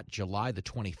all of that, July the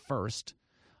 21st,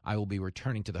 I will be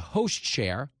returning to the host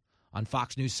chair on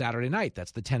Fox News Saturday night.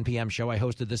 That's the 10 p.m. show I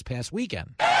hosted this past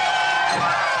weekend.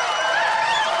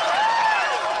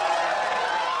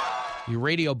 Your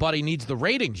radio buddy needs the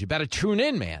ratings. You better tune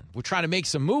in, man. We're trying to make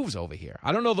some moves over here.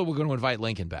 I don't know that we're going to invite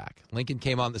Lincoln back. Lincoln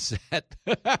came on the set,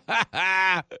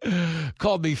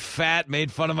 called me fat,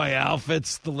 made fun of my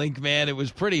outfits, the Link man. It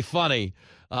was pretty funny.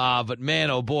 But,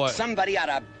 man, oh, boy. Somebody ought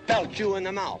to belt you in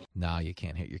the mouth. No, you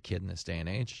can't hit your kid in this day and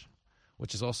age,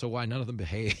 which is also why none of them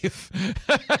behave.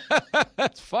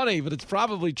 That's funny, but it's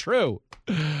probably true.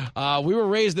 We were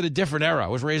raised in a different era. I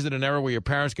was raised in an era where your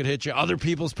parents could hit you, other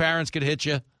people's parents could hit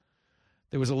you.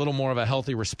 There was a little more of a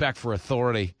healthy respect for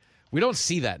authority. We don't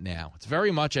see that now. It's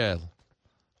very much it's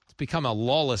become a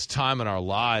lawless time in our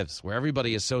lives where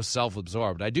everybody is so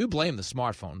self-absorbed. I do blame the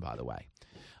smartphone, by the way.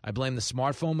 I blame the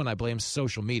smartphone and I blame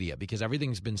social media because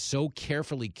everything's been so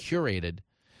carefully curated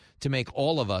to make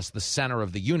all of us the center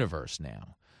of the universe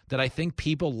now that I think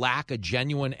people lack a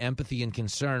genuine empathy and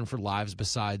concern for lives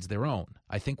besides their own.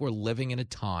 I think we're living in a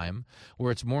time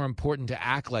where it's more important to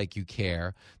act like you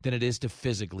care than it is to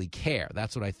physically care.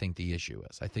 That's what I think the issue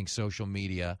is. I think social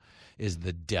media is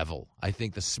the devil. I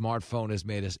think the smartphone has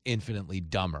made us infinitely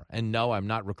dumber. And no, I'm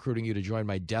not recruiting you to join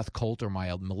my death cult or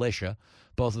my militia.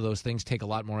 Both of those things take a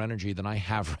lot more energy than I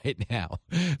have right now.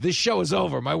 This show is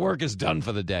over. My work is done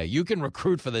for the day. You can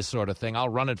recruit for this sort of thing. I'll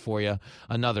run it for you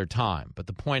another time. But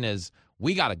the point is,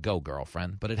 we got to go,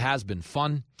 girlfriend. But it has been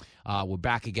fun. We're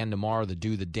back again tomorrow to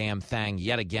do the damn thing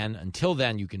yet again. Until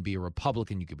then, you can be a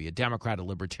Republican. You can be a Democrat, a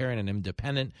Libertarian, an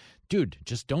Independent. Dude,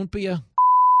 just don't be a...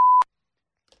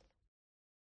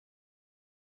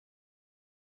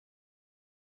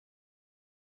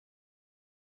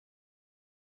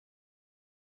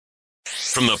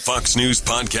 From the Fox News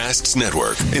Podcasts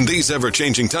Network. In these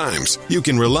ever-changing times, you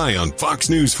can rely on Fox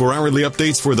News for hourly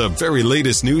updates for the very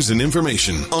latest news and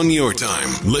information on your time.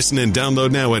 Listen and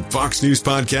download now at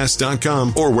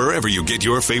foxnewspodcast.com or wherever you get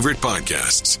your favorite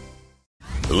podcasts.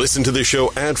 Listen to the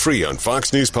show ad-free on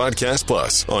Fox News Podcast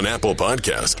Plus, on Apple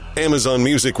Podcast, Amazon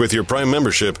Music with your Prime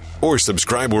membership, or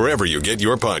subscribe wherever you get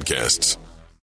your podcasts.